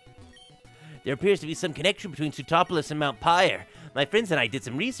 There appears to be some connection between Sutopolis and Mount Pyre. My friends and I did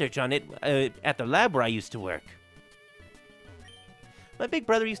some research on it at the lab where I used to work. My big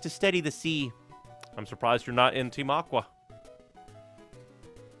brother used to study the sea. I'm surprised you're not in Team Aqua.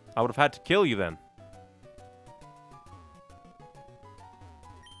 I would have had to kill you then.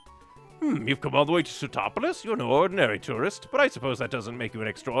 You've come all the way to Sutopolis? You're no ordinary tourist, but I suppose that doesn't make you an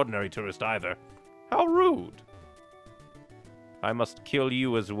extraordinary tourist either. How rude. I must kill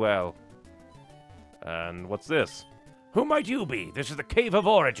you as well. And what's this? Who might you be? This is the Cave of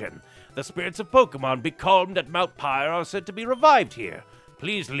Origin. The spirits of Pokemon becalmed at Mount Pyre are said to be revived here.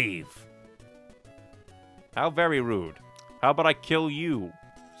 Please leave. How very rude. How about I kill you?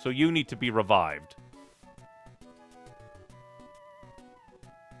 So you need to be revived.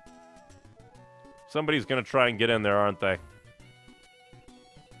 Somebody's gonna try and get in there, aren't they?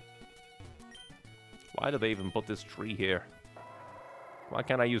 Why do they even put this tree here? Why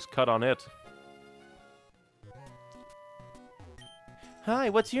can't I use cut on it? Hi,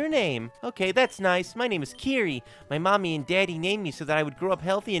 what's your name? Okay, that's nice. My name is Kiri. My mommy and daddy named me so that I would grow up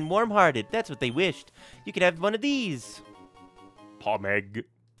healthy and warm-hearted. That's what they wished. You could have one of these. Pomeg.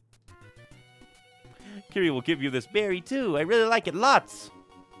 Kiri will give you this berry, too. I really like it lots.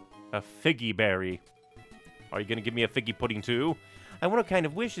 A figgy berry. Are you gonna give me a figgy pudding, too? I wonder what kind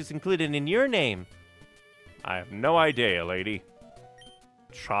of wish is included in your name. I have no idea, lady.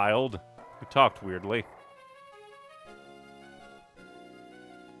 Child. You talked weirdly.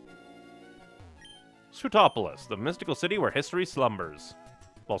 Sutopolis, the mystical city where history slumbers.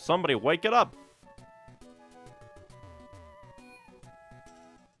 Well, somebody wake it up.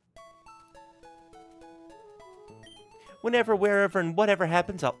 Whenever, wherever, and whatever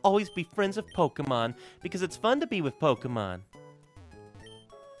happens, I'll always be friends of Pokemon, because it's fun to be with Pokemon.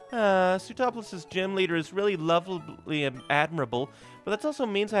 Sutopolis' gym leader is really lovely and admirable, but that also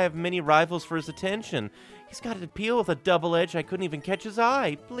means I have many rivals for his attention. He's got an appeal with a double edge I couldn't even catch his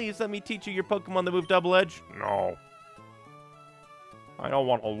eye. Please let me teach you your Pokemon that move double edge. No. I don't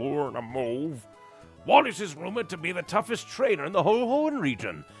want to learn a move. Wallace is rumored to be the toughest trainer in the whole Hoenn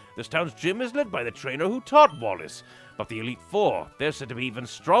region. This town's gym is led by the trainer who taught Wallace. But the Elite Four, they're said to be even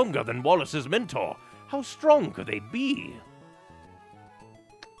stronger than Wallace's mentor. How strong could they be?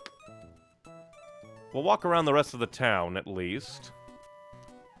 We'll walk around the rest of the town, at least.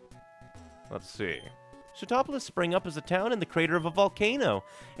 Let's see. Sutopolis sprang up as a town in the crater of a volcano.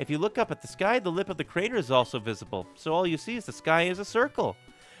 If you look up at the sky, the lip of the crater is also visible, so all you see is the sky is a circle.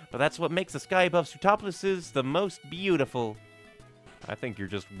 But that's what makes the sky above Sutopolis is the most beautiful. I think you're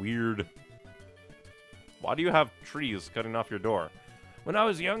just weird. Why do you have trees cutting off your door? When I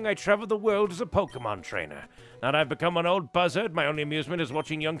was young, I traveled the world as a Pokemon trainer. Now that I've become an old buzzard, my only amusement is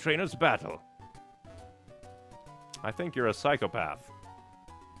watching young trainers battle. I think you're a psychopath.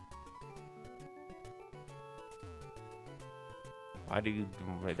 Why do you...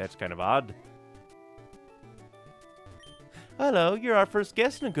 That's kind of odd. Hello, you're our first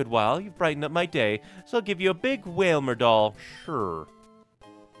guest in a good while. You've brightened up my day, so I'll give you a big Whalmer doll. Sure.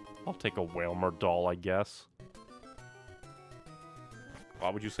 I'll take a Whalmer doll, I guess.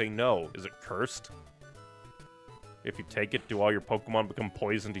 Why would you say no? Is it cursed? If you take it, do all your Pokemon become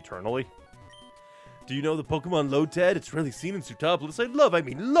poisoned eternally? Do you know the Pokemon Lotad? It's really seen in Sutopolis. I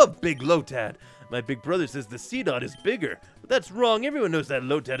love big Lotad. My big brother says the Seedot is bigger. But that's wrong. Everyone knows that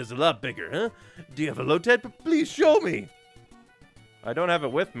Lotad is a lot bigger, huh? Do you have a Lotad? But please show me. I don't have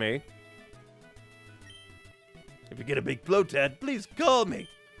it with me. If you get a big Lotad, please call me.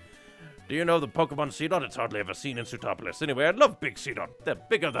 Do you know the Pokemon Seedot? It's hardly ever seen in Sutopolis. Anyway, I love big Seedot. The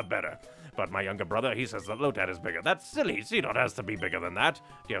bigger the better. But my younger brother, he says the Lotad is bigger. That's silly. Seedot has to be bigger than that.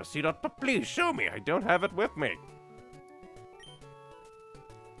 Do you have a Seedot? But please show me. I don't have it with me.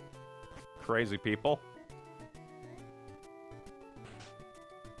 Crazy people.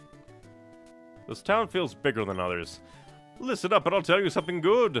 This town feels bigger than others. Listen up and I'll tell you something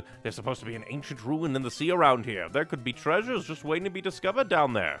good. There's supposed to be an ancient ruin in the sea around here. There could be treasures just waiting to be discovered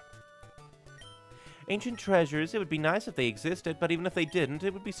down there. Ancient treasures, it would be nice if they existed, but even if they didn't,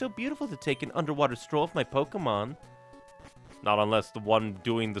 it would be so beautiful to take an underwater stroll with my Pokemon. Not unless the one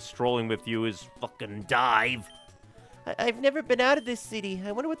doing the strolling with you is fucking Dive. I've never been out of this city.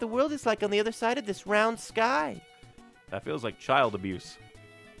 I wonder what the world is like on the other side of this round sky. That feels like child abuse.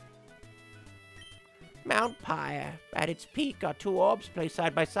 Mount Pyre. At its peak are two orbs placed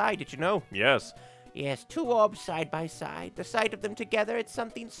side by side, did you know? Yes. Yes, two orbs side by side. The sight of them together, it's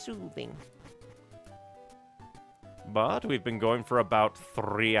something soothing. But we've been going for about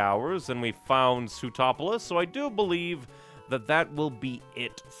 3 hours, and we found Sutopolis, so I do believe that that will be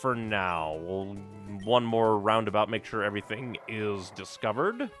it for now. We'll one more roundabout, make sure everything is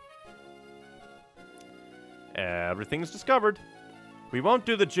discovered. Everything's discovered. We won't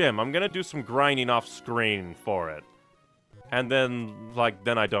do the gym. I'm gonna do some grinding off screen for it. And then,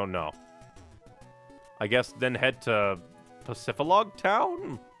 then I don't know. I guess then head to Pacifilog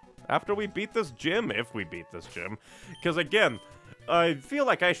Town? After we beat this gym, if we beat this gym. Because again, I feel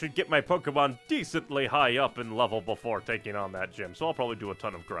like I should get my Pokemon decently high up in level before taking on that gym. So I'll probably do a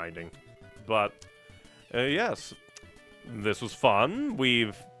ton of grinding. But, yes. This was fun.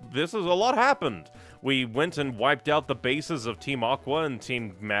 This is a lot happened. We went and wiped out the bases of Team Aqua and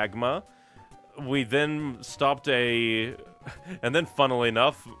Team Magma. We then stopped and then funnily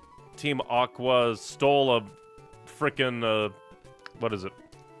enough, Team Aqua stole a frickin', what is it?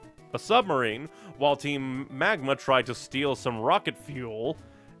 A submarine, while Team Magma tried to steal some rocket fuel,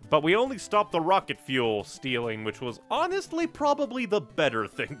 but we only stopped the rocket fuel stealing, which was honestly probably the better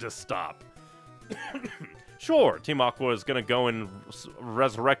thing to stop. Sure, Team Aqua is gonna go and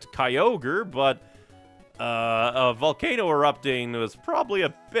resurrect Kyogre, but a volcano erupting was probably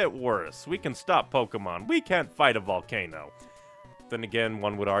a bit worse. We can stop Pokemon. We can't fight a volcano. Then again,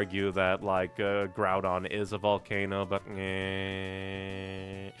 one would argue that, Groudon is a volcano, but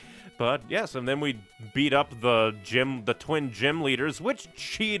But, yes, and then we beat up the twin gym leaders, which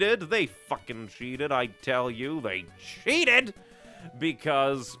cheated. They fucking cheated, I tell you. They cheated!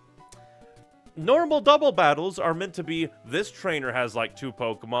 Because normal double battles are meant to be, this trainer has, 2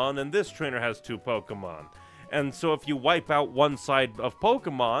 Pokemon, and this trainer has 2 Pokemon. And so if you wipe out one side of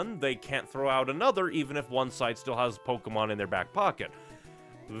Pokemon, they can't throw out another, even if one side still has Pokemon in their back pocket.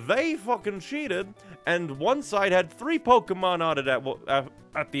 They fucking cheated, and one side had 3 Pokemon on it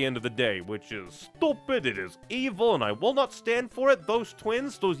at the end of the day, which is stupid, it is evil, and I will not stand for it. Those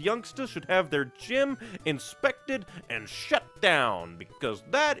twins, those youngsters should have their gym inspected and shut down, because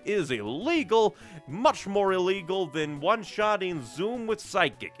that is illegal, much more illegal than one-shotting Zoom with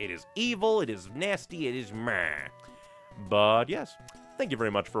Psychic. It is evil, it is nasty, it is meh. But yes, thank you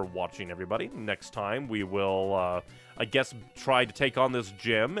very much for watching, everybody. Next time we will, I guess, try to take on this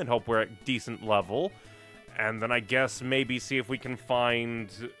gym and hope we're at decent level. And then I guess maybe see if we can find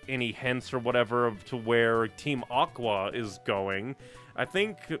any hints or whatever to where Team Aqua is going. I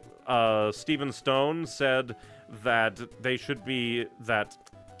think Stephen Stone said that that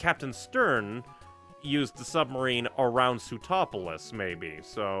Captain Stern used the submarine around Sutopolis, maybe.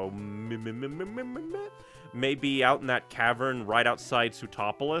 So maybe out in that cavern right outside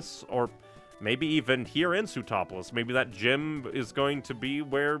Sutopolis, or maybe even here in Sutopolis. Maybe that gym is going to be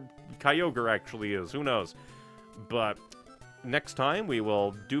where Kyogre actually is. Who knows? But next time we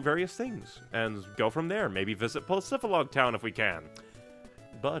will do various things and go from there. Maybe visit Pulsifilog Town if we can.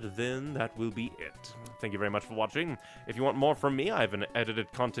 But then that will be it. Thank you very much for watching. If you want more from me, I have an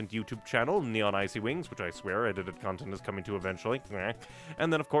edited content YouTube channel, Neon Icy Wings, which I swear edited content is coming to eventually.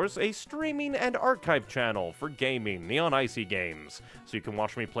 And then, of course, a streaming and archive channel for gaming, Neon Icy Games. So you can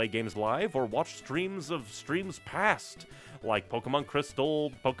watch me play games live or watch streams of streams past, like Pokemon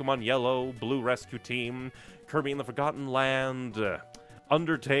Crystal, Pokemon Yellow, Blue Rescue Team, Kirby and the Forgotten Land,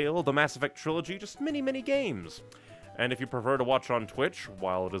 Undertale, the Mass Effect Trilogy, just many, many games. And if you prefer to watch on Twitch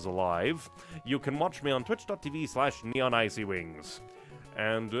while it is alive, you can watch me on twitch.tv/neonicywings.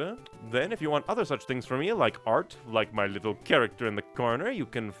 And then if you want other such things from me, like art, like my little character in the corner, you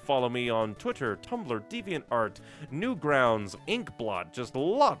can follow me on Twitter, Tumblr, DeviantArt, Newgrounds, Inkblot, just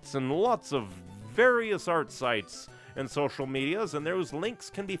lots and lots of various art sites and social medias, and those links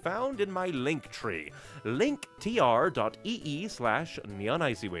can be found in my link tree,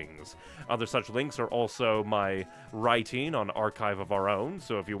 linktr.ee/neonicywings. Other such links are also my writing on Archive of Our Own,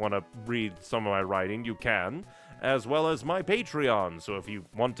 so if you want to read some of my writing, you can, as well as my Patreon, so if you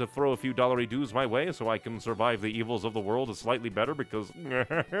want to throw a few dollary dues my way so I can survive the evils of the world slightly better, because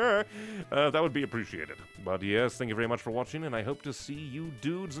that would be appreciated. But yes, thank you very much for watching, and I hope to see you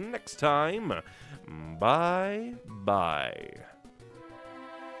dudes next time. Bye-bye.